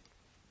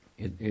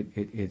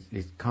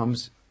 it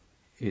comes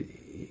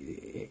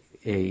a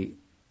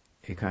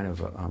kind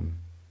of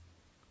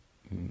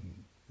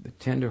the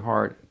tender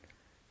heart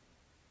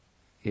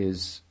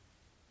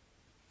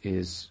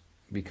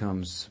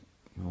becomes,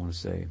 I want to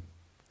say,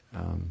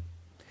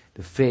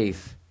 the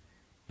faith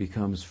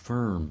becomes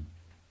firm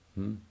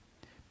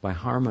by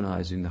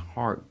harmonizing the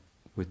heart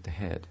with the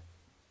head.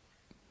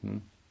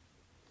 And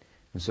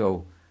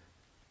so,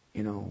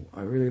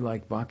 I really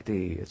like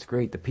bhakti. It's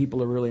great. The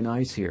people are really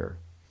nice here.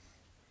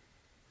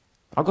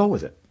 I'll go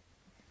with it.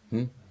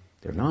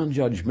 They're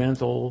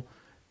non-judgmental.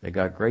 They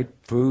got great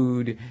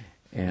food,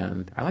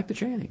 and I like the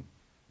chanting,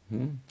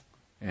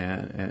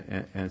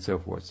 and so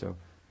forth. So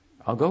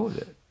I'll go with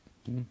it.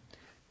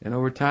 And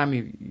over time,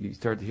 you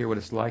start to hear what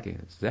it's like.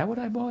 Is that what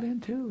I bought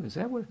into? Is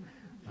that what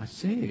I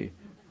see?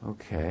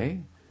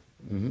 Okay,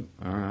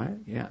 all right.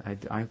 Yeah,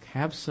 I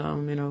have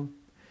some,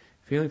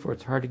 feeling for it.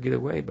 It's hard to get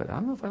away, but I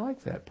don't know if I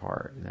like that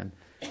part. And then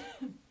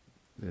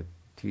the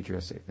teacher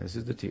has to say, "This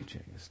is the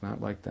teaching. It's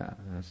not like that."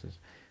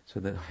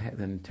 So the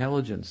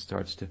intelligence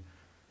starts to,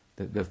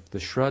 the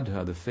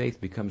shraddha, the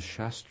faith becomes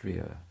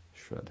shastriya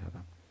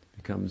shraddha,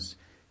 becomes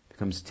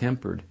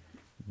tempered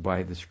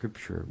by the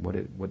scripture, what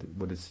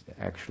it's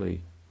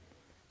actually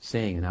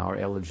saying, and our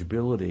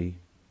eligibility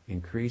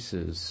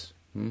increases.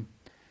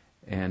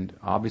 And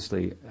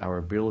obviously our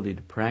ability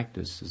to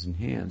practice is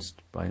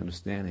enhanced by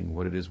understanding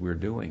what it is we're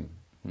doing,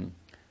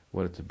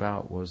 what it's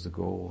about, what is the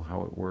goal,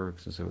 how it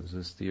works. And so it's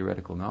this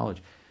theoretical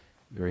knowledge,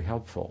 very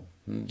helpful.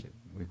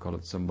 We call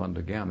it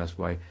sambandha gyan. That's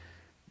why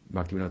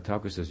Bhaktivinoda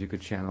Thakur says you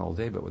could chant all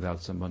day, but without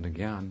sambandha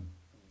gyan,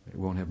 it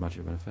won't have much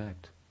of an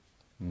effect.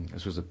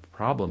 This was a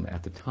problem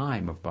at the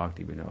time of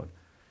Bhaktivinoda.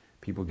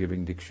 People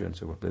giving diksha and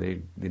so forth, but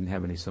they didn't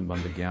have any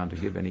sambandha gyan to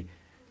give any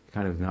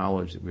kind of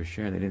knowledge that we're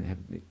sharing.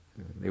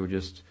 They were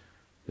just,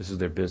 this is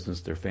their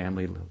business, their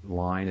family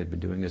line had been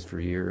doing this for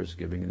years,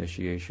 giving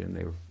initiation.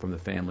 They were from the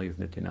family of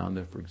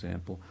Nityananda, for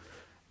example.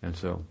 And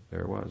so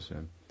there it was.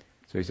 And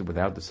so he said,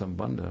 without the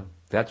sambandha,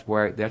 that's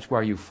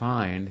where you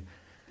find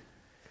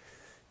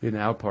in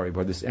Alpari,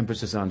 this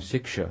emphasis on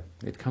siksha.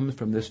 It comes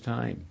from this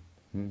time.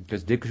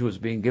 Because diksha was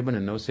being given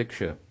and no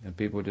siksha. And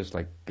people would just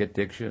get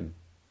diksha and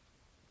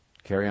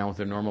carry on with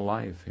their normal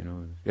life.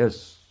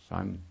 Yes,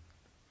 I'm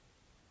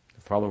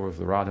the follower of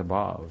the Radha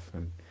Bhav.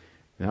 And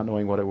not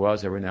knowing what it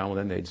was, every now and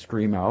then they'd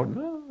scream out,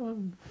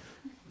 and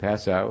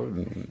pass out,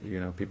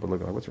 and people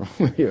look like, what's wrong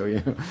with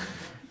you?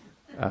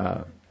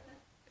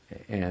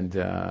 And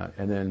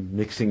then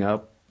mixing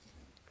up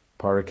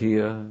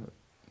parakiya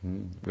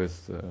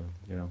with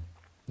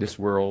this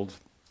world,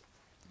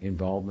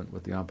 involvement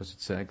with the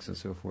opposite sex and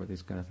so forth,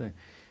 these kind of things.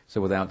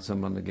 So without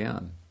sambandha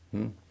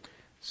gyan.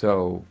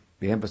 So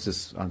the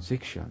emphasis on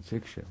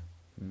siksha.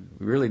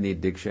 We really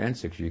need diksha and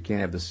siksha. You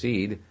can't have the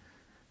seed.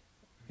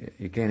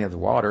 You can't have the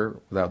water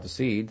without the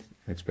seed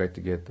and expect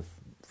to get the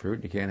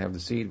fruit. You can't have the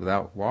seed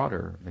without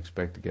water and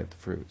expect to get the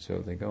fruit. So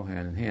they go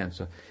hand in hand.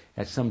 So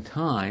at some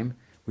time,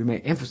 we may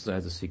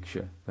emphasize the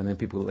siksha, and then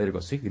people later go,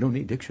 see, you don't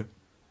need diksha.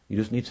 You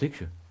just need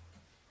siksha.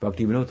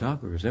 Bhaktivinoda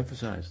Thakur has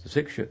emphasized the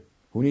siksha.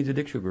 Who needs a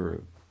diksha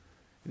guru?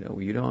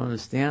 You don't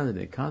understand in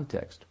the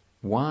context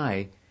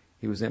why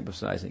he was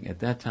emphasizing at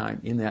that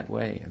time in that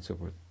way and so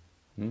forth.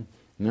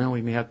 Now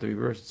we may have to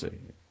reverse and say,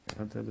 you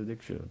have to have the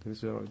diksha.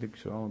 Diksha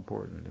is all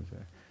important.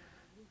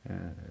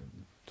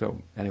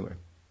 So anyway,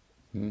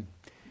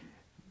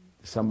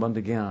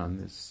 sambandha gyan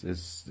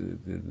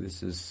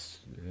this is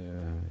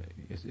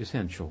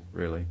essential,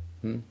 really,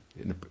 in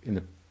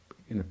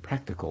the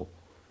practical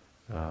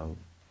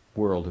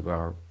world of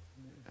our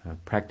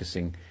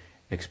practicing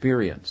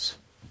experience.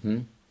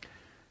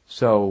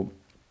 So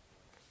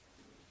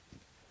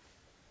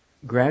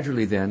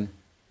gradually, then,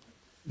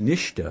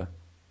 nishta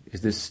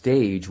is this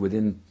stage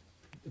within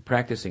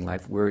practicing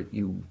life where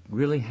you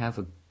really have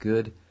a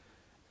good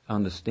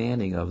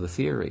understanding of the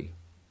theory.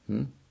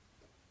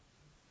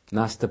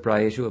 Nasta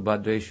prayeshu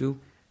abhadreshu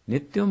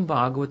nityam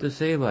bhagavata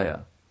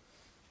sevaya.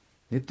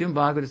 Nityam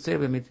bhagavata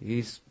sevaya means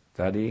he's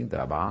studying the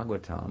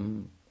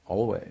Bhagavatam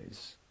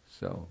always.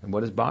 So, and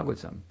what is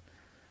Bhagavatam?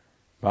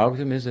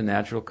 Bhagavatam is a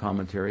natural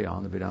commentary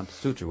on the Vedanta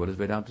Sutra. What is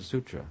Vedanta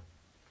Sutra?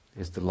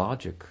 It's the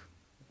logic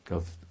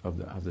of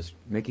this,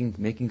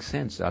 making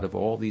sense out of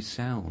all these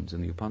sounds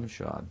in the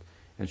Upanishad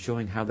and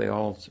showing how they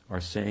all are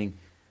saying,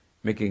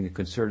 making a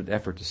concerted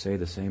effort to say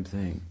the same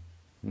thing.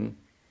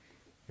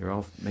 They're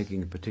all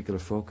making a particular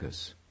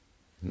focus.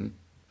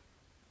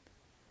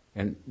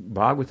 And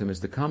Bhagavatam is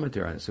the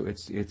commentary on it. So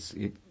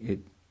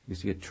you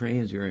see, it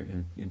trains your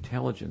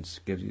intelligence,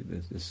 gives you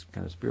this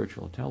kind of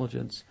spiritual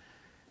intelligence.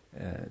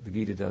 The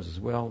Gita does as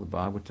well. The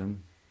Bhagavatam,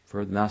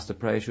 for Nasta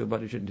Prayeshu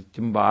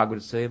Bhagavatam Bhagavata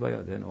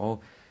Sevaya. Then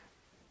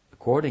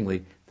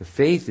accordingly, the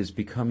faith is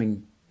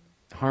becoming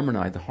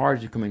harmonized. The heart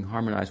is becoming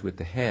harmonized with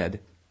the head.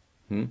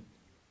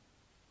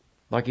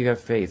 Like you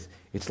have faith,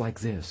 it's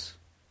like this.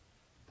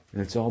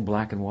 And it's all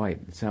black and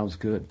white. It sounds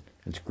good.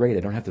 It's great. I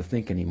don't have to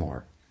think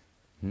anymore.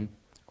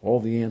 All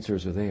the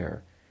answers are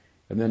there.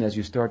 And then as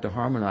you start to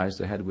harmonize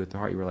the head with the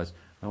heart, you realize,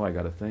 oh, I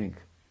got to think.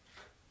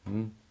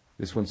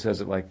 This one says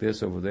it like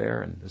this over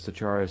there, and this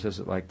acharya says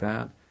it like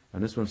that,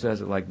 and this one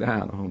says it like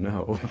that. Oh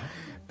no.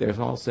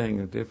 They're all saying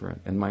it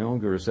different. And my own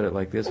guru said it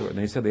like this, and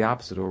they said the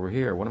opposite over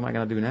here. What am I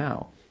going to do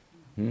now?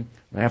 I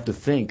have to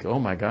think. Oh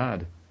my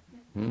God.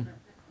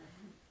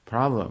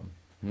 Problem.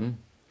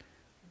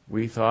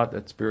 We thought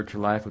that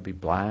spiritual life would be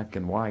black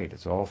and white.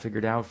 It's all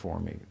figured out for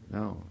me.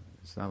 No,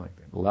 it's not like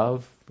that.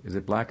 Love, is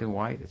it black and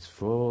white? It's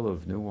full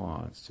of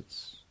nuance.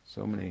 It's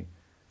so many,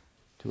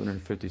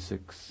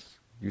 256,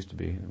 used to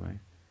be anyway,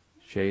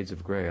 shades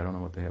of gray. I don't know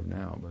what they have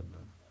now, but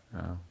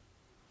I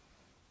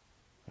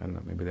don't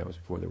know, maybe Maybe that was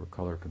before there were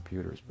color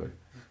computers, but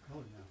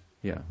Oh,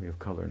 yeah, we have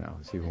color now.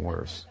 It's even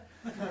worse.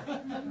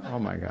 Oh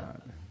my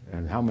God!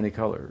 And how many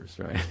colors,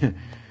 right?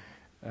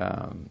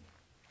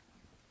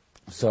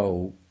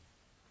 So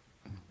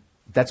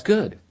that's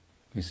good,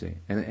 you see.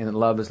 And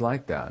love is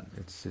like that.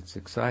 It's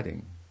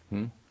exciting,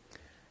 and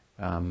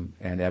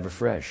ever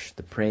fresh.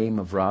 The prem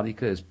of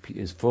Radhika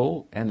is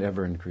full and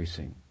ever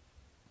increasing.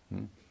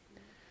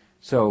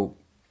 So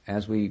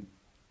as when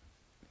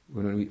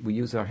we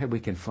use our head,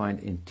 we can find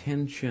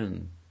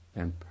intention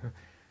and.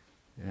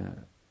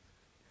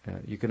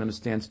 You can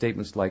understand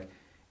statements like,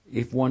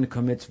 if one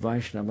commits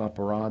Vaishnava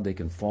aparadha, they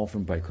can fall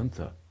from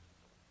Vaikuntha.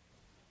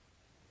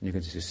 And you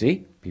can say,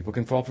 see, people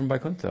can fall from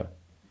Vaikuntha.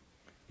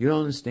 You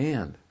don't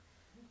understand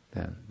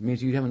that. It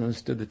means you haven't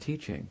understood the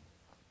teaching.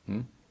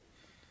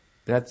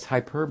 That's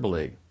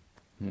hyperbole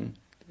in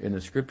the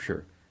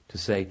scripture to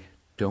say,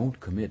 don't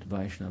commit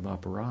Vaishnava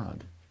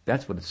aparadha.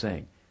 That's what it's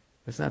saying.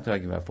 It's not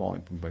talking about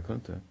falling from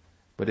Vaikuntha.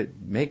 But it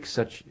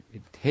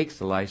takes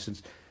the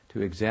license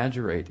to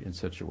exaggerate in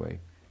such a way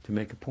to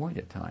make a point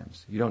at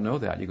times. You don't know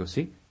that. You go,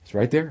 see, it's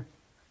right there.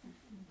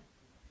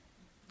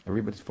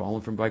 Everybody's fallen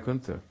from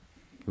Vaikuntha.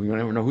 We don't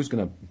ever know who's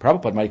going to.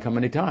 Prabhupada might come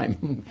any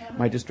time.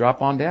 Might just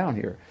drop on down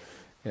here.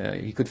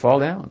 He could fall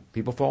down.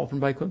 People fall from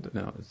Vaikuntha.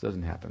 No, this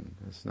doesn't happen.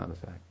 It's not a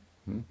fact.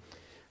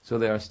 So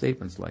there are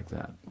statements like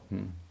that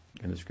in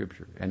the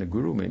scripture. And a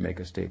guru may make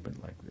a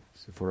statement like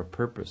this for a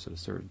purpose at a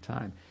certain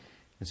time.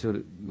 And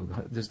so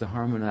there's the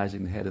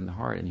harmonizing the head and the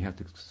heart, and you have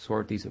to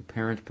sort these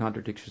apparent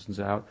contradictions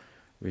out,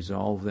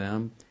 resolve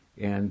them,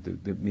 and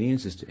the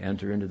means is to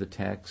enter into the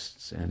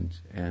texts and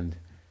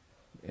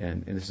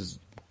this is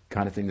the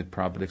kind of thing that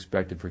Prabhupada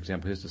expected, for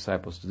example, his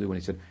disciples to do when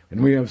he said,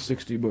 and we have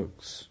 60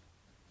 books.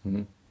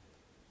 And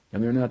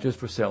they're not just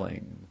for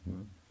selling.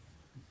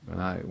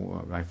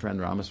 My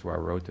friend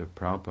Ramaswar wrote to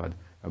Prabhupada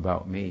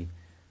about me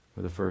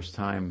for the first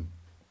time,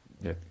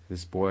 that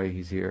this boy,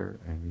 he's here,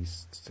 and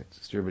he's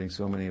distributing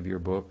so many of your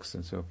books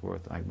and so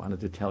forth. I wanted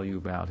to tell you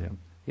about him.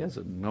 He has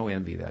no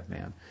envy, that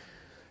man.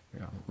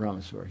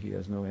 Ramaswar, he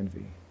has no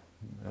envy.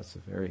 That's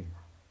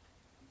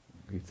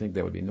you'd think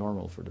that would be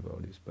normal for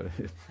devotees, but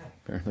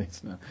apparently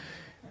it's not.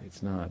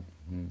 It's not.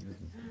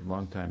 A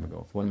long time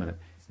ago. 1 minute.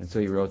 And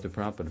so he wrote to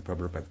Prabhupada, and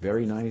Prabhupada replied,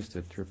 very nice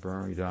that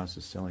Tripurari Das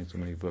is selling so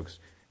many books.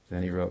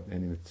 Then he wrote,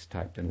 and it's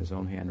typed in his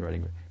own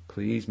handwriting,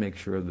 please make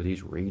sure that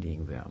he's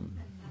reading them.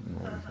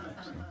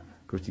 So,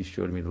 of course, he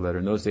showed me the letter.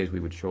 In those days, we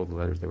would show the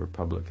letters. They were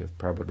public. If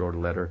Prabhupada wrote a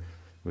letter,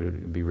 it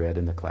would be read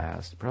in the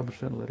class. Prabhupada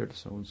sent a letter to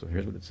so-and-so.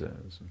 Here's what it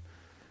says. And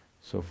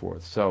so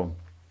forth. So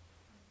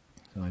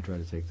I try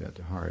to take that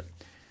to heart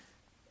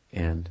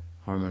and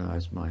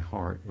harmonize my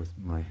heart with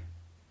my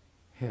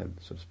head,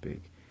 so to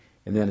speak.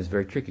 And then it's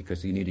very tricky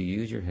because you need to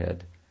use your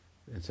head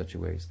in such a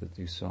way so that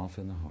you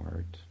soften the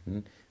heart.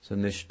 So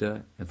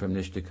nishta, and from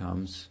nishta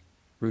comes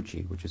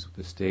ruchi, which is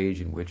the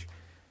stage in which,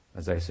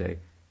 as I say,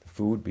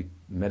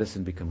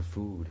 medicine becomes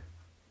food.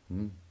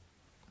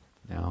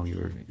 Now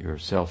you're a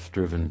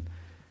self-driven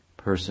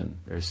person.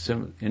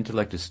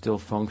 Intellect is still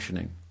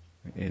functioning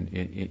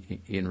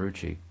in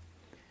ruchi,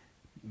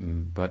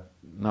 but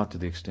not to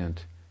the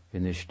extent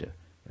in nishta.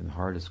 And the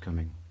heart is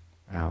coming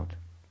out.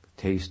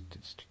 Taste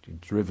is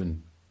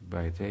driven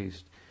by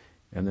taste.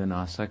 And then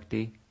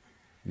asakti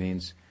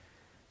means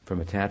from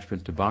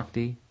attachment to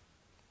bhakti,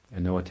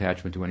 and no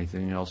attachment to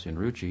anything else in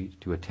ruchi,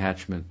 to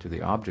attachment to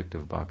the object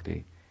of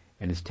bhakti,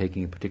 and it's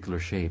taking a particular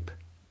shape.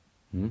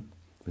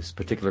 This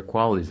particular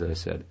qualities that I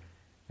said.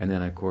 And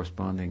then a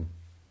corresponding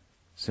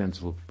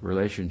sensual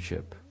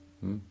relationship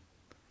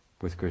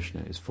with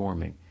Krishna is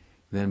forming.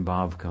 Then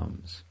bhav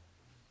comes.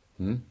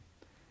 And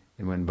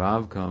when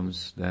bhav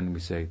comes, then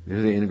we say, this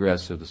is the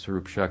ingress of the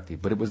Sarup Shakti.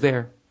 But it was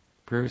there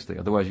previously,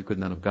 otherwise you could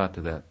not have got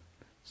to that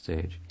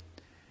stage.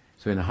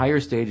 So in the higher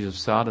stages of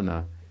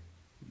sadhana,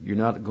 you're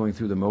not going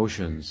through the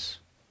motions,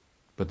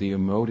 but the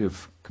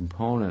emotive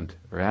component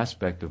or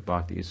aspect of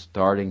bhakti is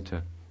starting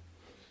to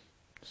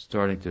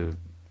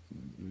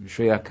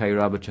Shreya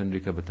Kairaba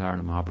Chandrika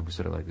Bhatarana Mahaprabhu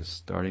said it like this,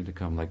 starting to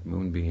come like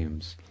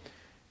moonbeams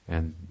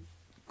and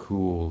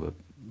cool,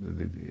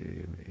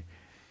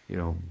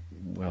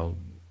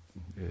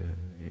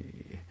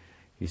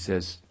 he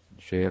says,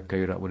 Shreya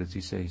Kairaba, what does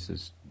he say? He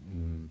says,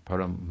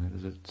 Param, how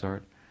does it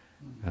start?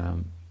 How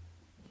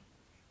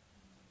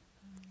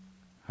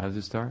does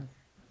it start?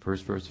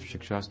 First verse of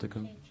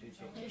Shikshastakam?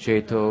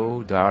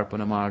 Cheto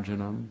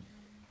Darpanamarjanam.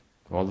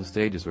 All the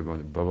stages we're going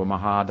to. Bhava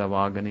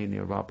Mahadavagani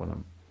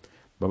Nirvapanam.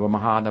 Bhava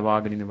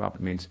Mahadavagani Nirvapanam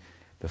means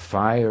the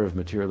fire of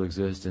material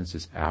existence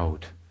is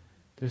out.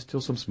 There's still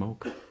some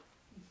smoke,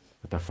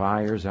 but the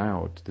fire's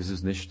out. This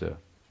is Nishta.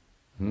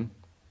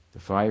 The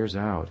fire's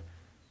out.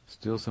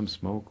 Still some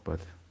smoke, but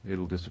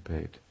it'll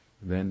dissipate.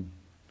 Then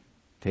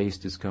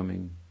taste is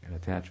coming and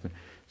attachment.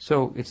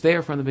 So it's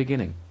there from the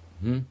beginning.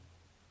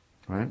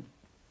 Right?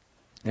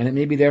 And it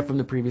may be there from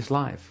the previous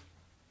life.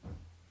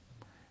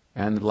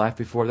 And the life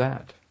before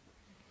that.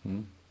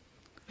 And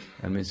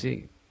we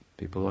see,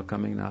 people are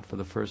coming not for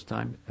the first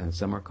time, and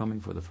some are coming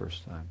for the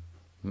first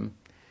time.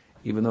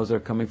 Even those that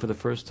are coming for the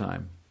first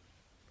time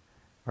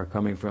are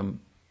coming from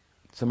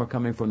Some are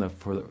coming from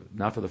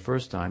not for the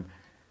first time,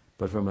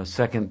 but from a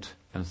second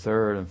and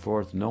third and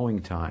fourth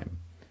knowing time.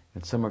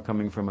 And some are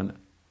coming from an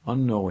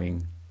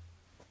unknowing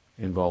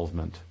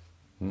involvement.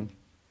 And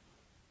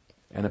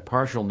a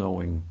partial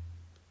knowing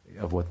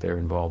of what they're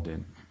involved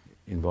in,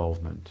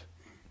 involvement.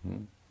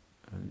 And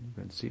you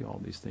can see all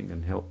these things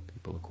and help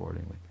people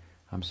accordingly.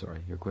 I'm sorry,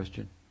 your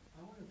question?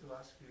 I wanted to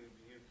ask you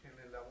if you can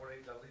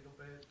elaborate a little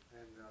bit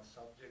on the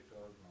subject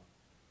of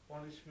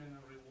punishment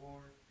and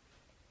reward.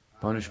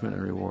 Punishment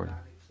and reward.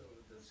 Mechanics of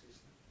the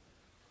system.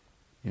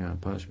 Yeah,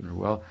 punishment.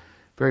 Well,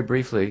 very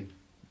briefly,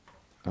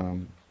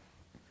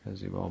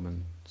 as you've all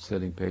been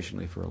sitting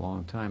patiently for a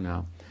long time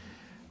now,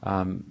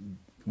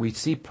 we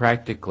see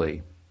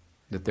practically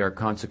that there are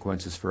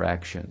consequences for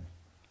action,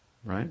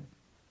 right?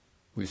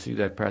 We see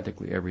that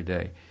practically every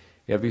day.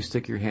 If you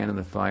stick your hand in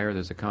the fire,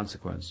 there's a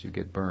consequence. You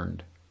get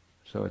burned.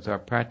 So it's our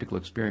practical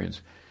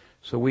experience.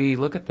 So we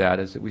look at that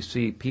as that we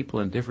see people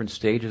in different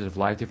stages of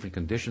life, different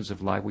conditions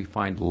of life. We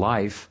find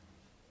life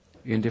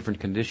in different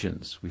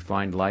conditions. We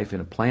find life in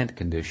a plant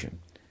condition.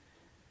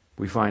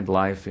 We find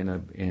life in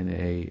a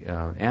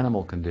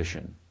animal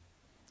condition.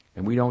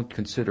 And we don't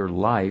consider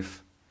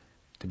life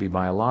to be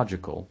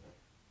biological.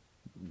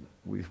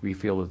 We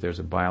feel that there's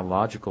a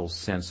biological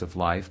sense of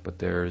life, but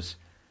there's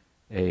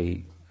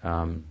a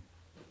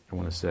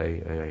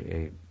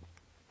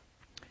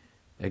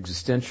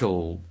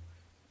existential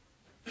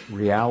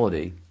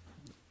reality.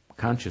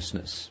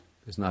 Consciousness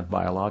is not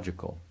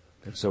biological.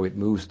 And so it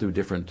moves through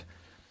different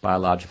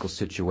biological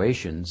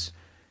situations,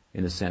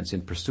 in a sense,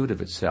 in pursuit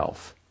of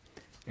itself.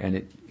 And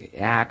it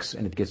acts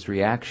and it gets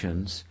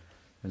reactions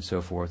and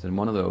so forth. And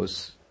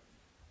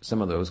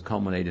some of those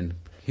culminate in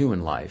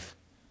human life.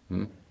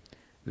 Then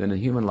in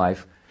human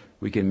life,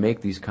 we can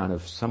make these kind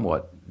of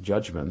somewhat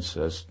judgments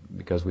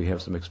because we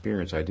have some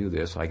experience. I do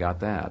this, I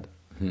got that.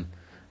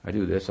 I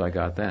do this, I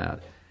got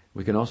that.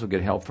 We can also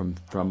get help from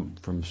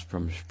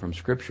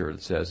Scripture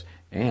that says,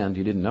 and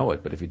you didn't know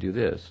it, but if you do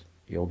this,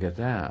 you'll get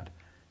that.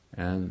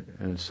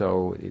 And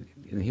so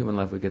in human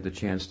life, we get the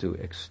chance to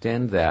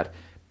extend that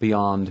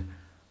beyond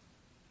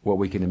what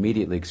we can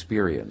immediately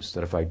experience.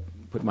 That if I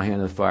put my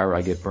hand in the fire,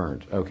 I get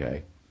burnt.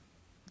 Okay.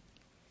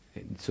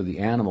 So the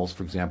animals,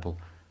 for example,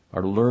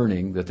 are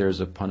learning that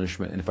there's a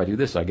punishment, and if I do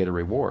this, I get a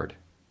reward.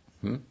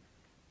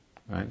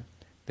 Right?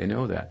 They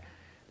know that.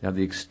 Now,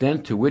 the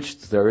extent to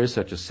which there is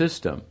such a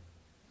system,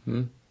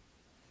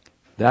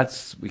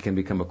 we can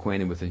become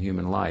acquainted with in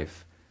human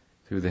life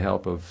through the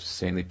help of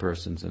saintly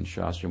persons and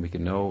Shastra, and we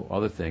can know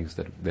other things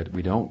that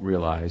we don't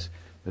realize,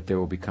 that there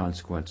will be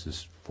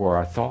consequences for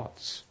our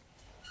thoughts.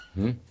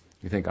 You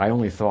think, I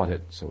only thought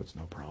it, so it's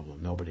no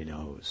problem. Nobody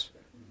knows.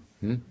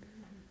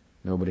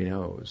 Nobody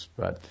knows,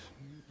 but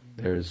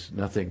there's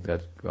nothing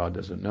that God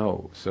doesn't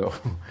know. So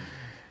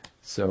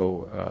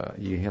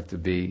you have to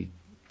be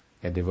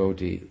a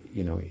devotee,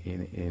 in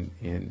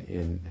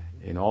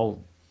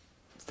all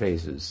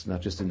phases,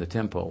 not just in the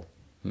temple.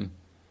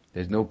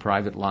 There's no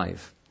private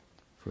life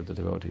for the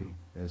devotee.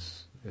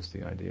 Is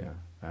the idea.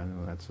 I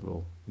know that's a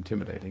little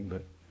intimidating,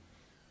 but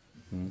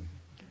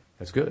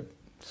that's good.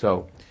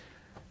 So,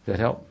 does that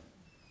help?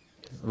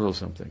 A little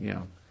something,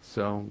 yeah.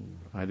 So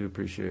I do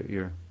appreciate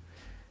your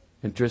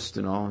interest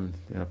and all, and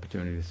the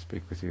opportunity to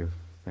speak with you.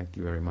 Thank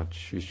you very much.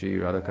 Shri Shri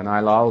Radha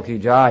Kanai Lal ki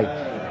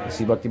jai.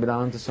 Shri Bhakti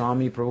Vedanta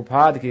Swami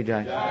Prabhupada ki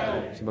jai.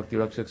 Shri Bhakti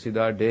Rakshak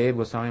Siddhar Dev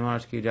Goswami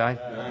Maharaj ki jai.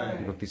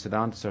 Shri Bhakti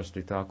Siddhanta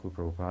Saraswati Thakur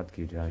Prabhupada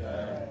ki jai.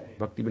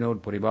 Bhakti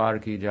Vinod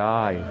Parivar ki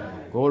jai.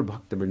 Gaur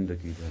Bhakta Vrinda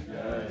ki jai.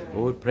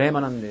 Gaur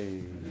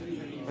Premanande.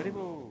 Hari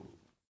Bol.